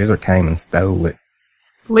 and Lizard came and stole it.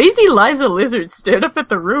 Lazy Liza Lizard stared up at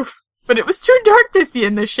the roof, but it was too dark to see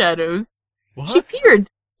in the shadows. What? She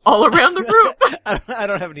peered all around the room. I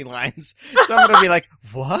don't have any lines, so I'm gonna be like,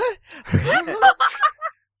 what?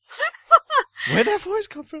 Where'd that voice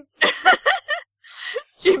come from?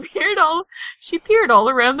 She peered all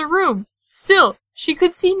around the room. Still, she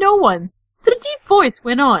could see no one. The deep voice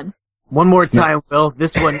went on. One more time, Will.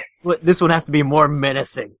 This one has to be more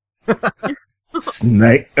menacing.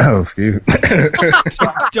 Snake. Oh, excuse me.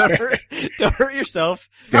 don't hurt yourself.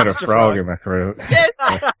 Got a Mr. frog in my throat. Yes.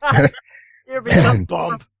 You're being a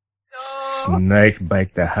bump. Snake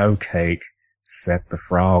baked a hoe cake, set the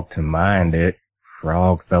frog to mind it.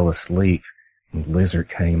 Frog fell asleep, and Lizard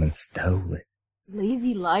came and stole it.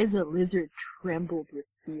 Lazy Liza Lizard trembled with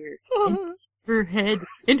fear. In her head,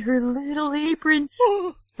 in her little apron,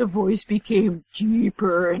 the voice became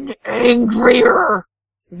deeper and angrier.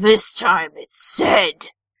 This time it said,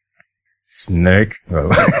 Snake. Oh.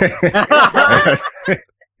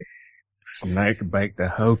 Snake baked a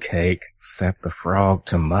hoe cake, set the frog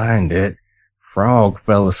to mind it. Frog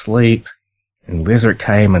fell asleep, and Lizard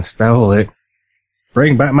came and stole it.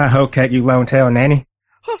 Bring back my hoe cake, you lone tail nanny.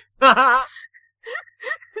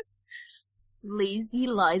 Lazy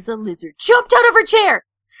Liza Lizard jumped out of her chair,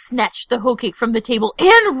 snatched the hoe cake from the table,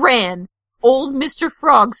 and ran. Old Mr.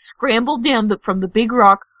 Frog scrambled down from the big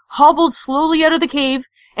rock, hobbled slowly out of the cave,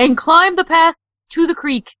 and climbed the path to the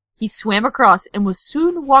creek. He swam across and was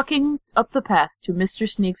soon walking up the path to Mr.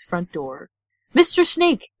 Snake's front door. Mr.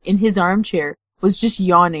 Snake, in his armchair, was just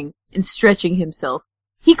yawning and stretching himself.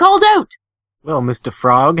 He called out, Well, Mr.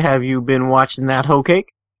 Frog, have you been watching that hoe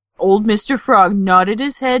cake? Old Mr. Frog nodded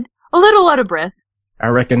his head, a little out of breath. I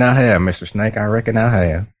reckon I have, Mr. Snake, I reckon I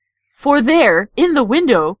have. For there, in the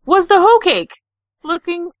window, was the hoe cake,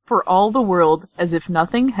 looking for all the world as if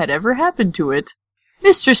nothing had ever happened to it.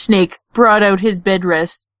 Mr. Snake brought out his bed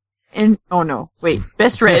rest and, oh no, wait,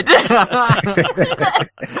 best red. That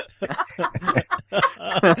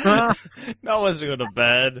wasn't going to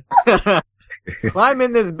bed. Climb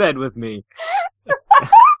in this bed with me.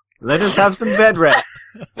 Let us have some bed rest.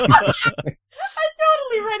 I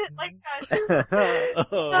totally read it like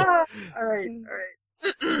that. Alright.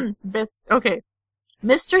 Okay.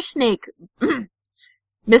 Mr.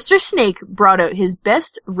 Snake brought out his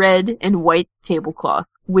best red and white tablecloth,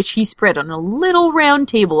 which he spread on a little round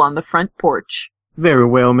table on the front porch. Very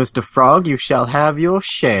well, Mr. Frog, you shall have your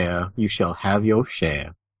share. You shall have your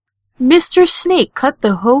share. Mr. Snake cut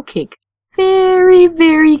the hoe cake very,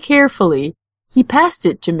 very carefully. He passed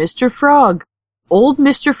it to Mr. Frog. Old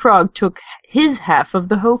Mr. Frog took his half of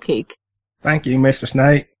the hoe cake. Thank you, Mr.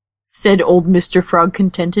 Snake, said old Mr. Frog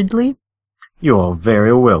contentedly. You're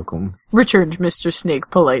very welcome, returned Mr. Snake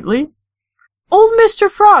politely. Old Mr.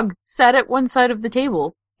 Frog sat at one side of the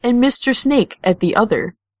table, and Mr. Snake at the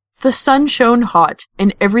other. The sun shone hot,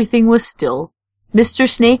 and everything was still. Mr.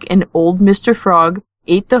 Snake and old Mr. Frog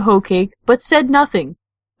ate the hoe cake, but said nothing.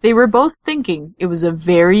 They were both thinking it was a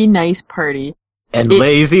very nice party. And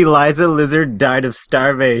Lazy Liza Lizard died of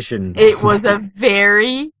starvation. It was a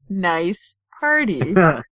very nice party.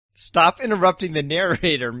 Stop interrupting the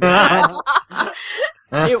narrator, Matt.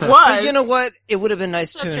 It was. But you know what? It would have been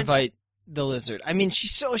nice to invite the lizard. I mean,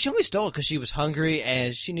 she only stole it because she was hungry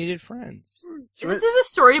and she needed friends. This is a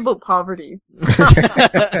story about poverty.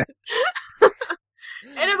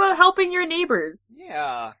 And about helping your neighbors.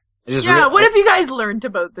 Yeah. What have you guys learned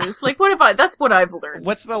about this? Like, that's what I've learned.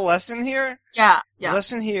 What's the lesson here? Yeah. The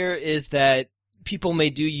lesson here is that people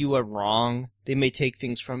may do you a wrong. They may take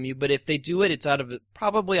things from you, but if they do it, it's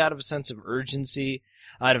probably out of a sense of urgency,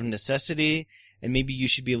 out of necessity, and maybe you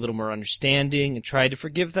should be a little more understanding and try to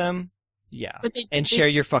forgive them. Yeah. Share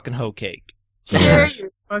your fucking hoe cake. Share your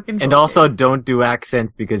fucking hoe cake. And also don't do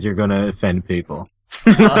accents because you're gonna offend people.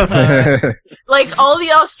 Like all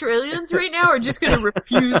the Australians right now are just going to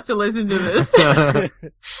refuse to listen to this. I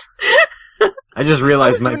just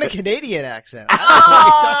realized I was doing a Canadian accent.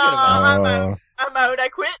 I'm out. I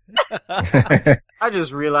quit. I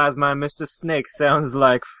just realized my Mr. Snake sounds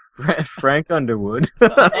like Frank Underwood.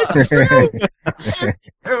 It's true. It's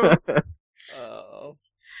true. Oh.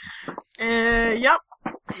 Yep.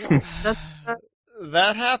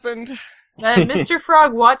 That happened. And Mr.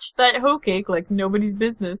 Frog watched that hoe cake like nobody's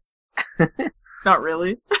business. Not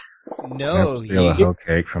really. No, steal a hoe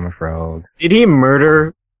cake from a frog. Did he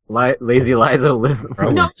murder Lazy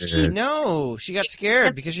Liza? No, she got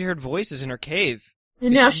scared because she heard voices in her cave.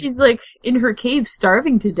 And now she's like in her cave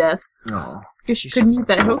starving to death. Oh. Because she couldn't eat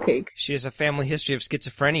that hoe cake. She has a family history of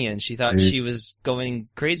schizophrenia and she thought she was going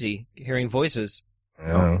crazy, hearing voices.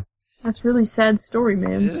 Oh. That's a really sad story,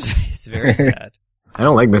 man. It's very sad. I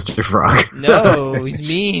don't like Mr. Frog. No, he's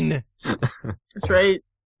mean. That's right.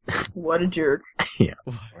 What a jerk. Yeah.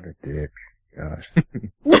 What a dick. Gosh. It's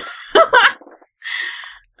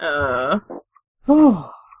a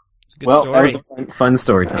good story. That was a fun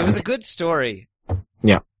story time. It was a good story.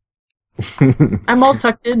 Yeah. I'm all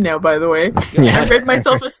tucked in now, by the way. Yeah. I read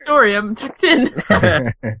myself a story. I'm tucked in.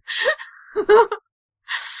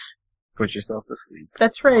 Put yourself to sleep.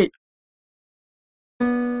 That's right.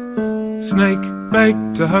 snake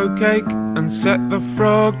baked a hoe cake and set the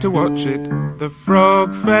frog to watch it. The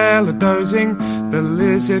frog fell a-dozing, the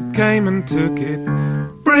lizard came and took it.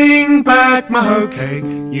 Bring back my hoe cake,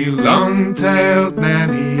 you long-tailed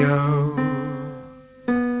nanny-o.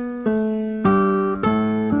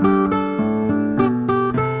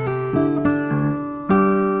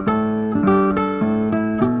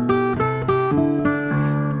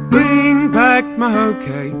 Bring back my hoe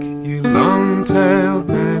cake, you long-tailed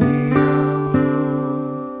nanny-o.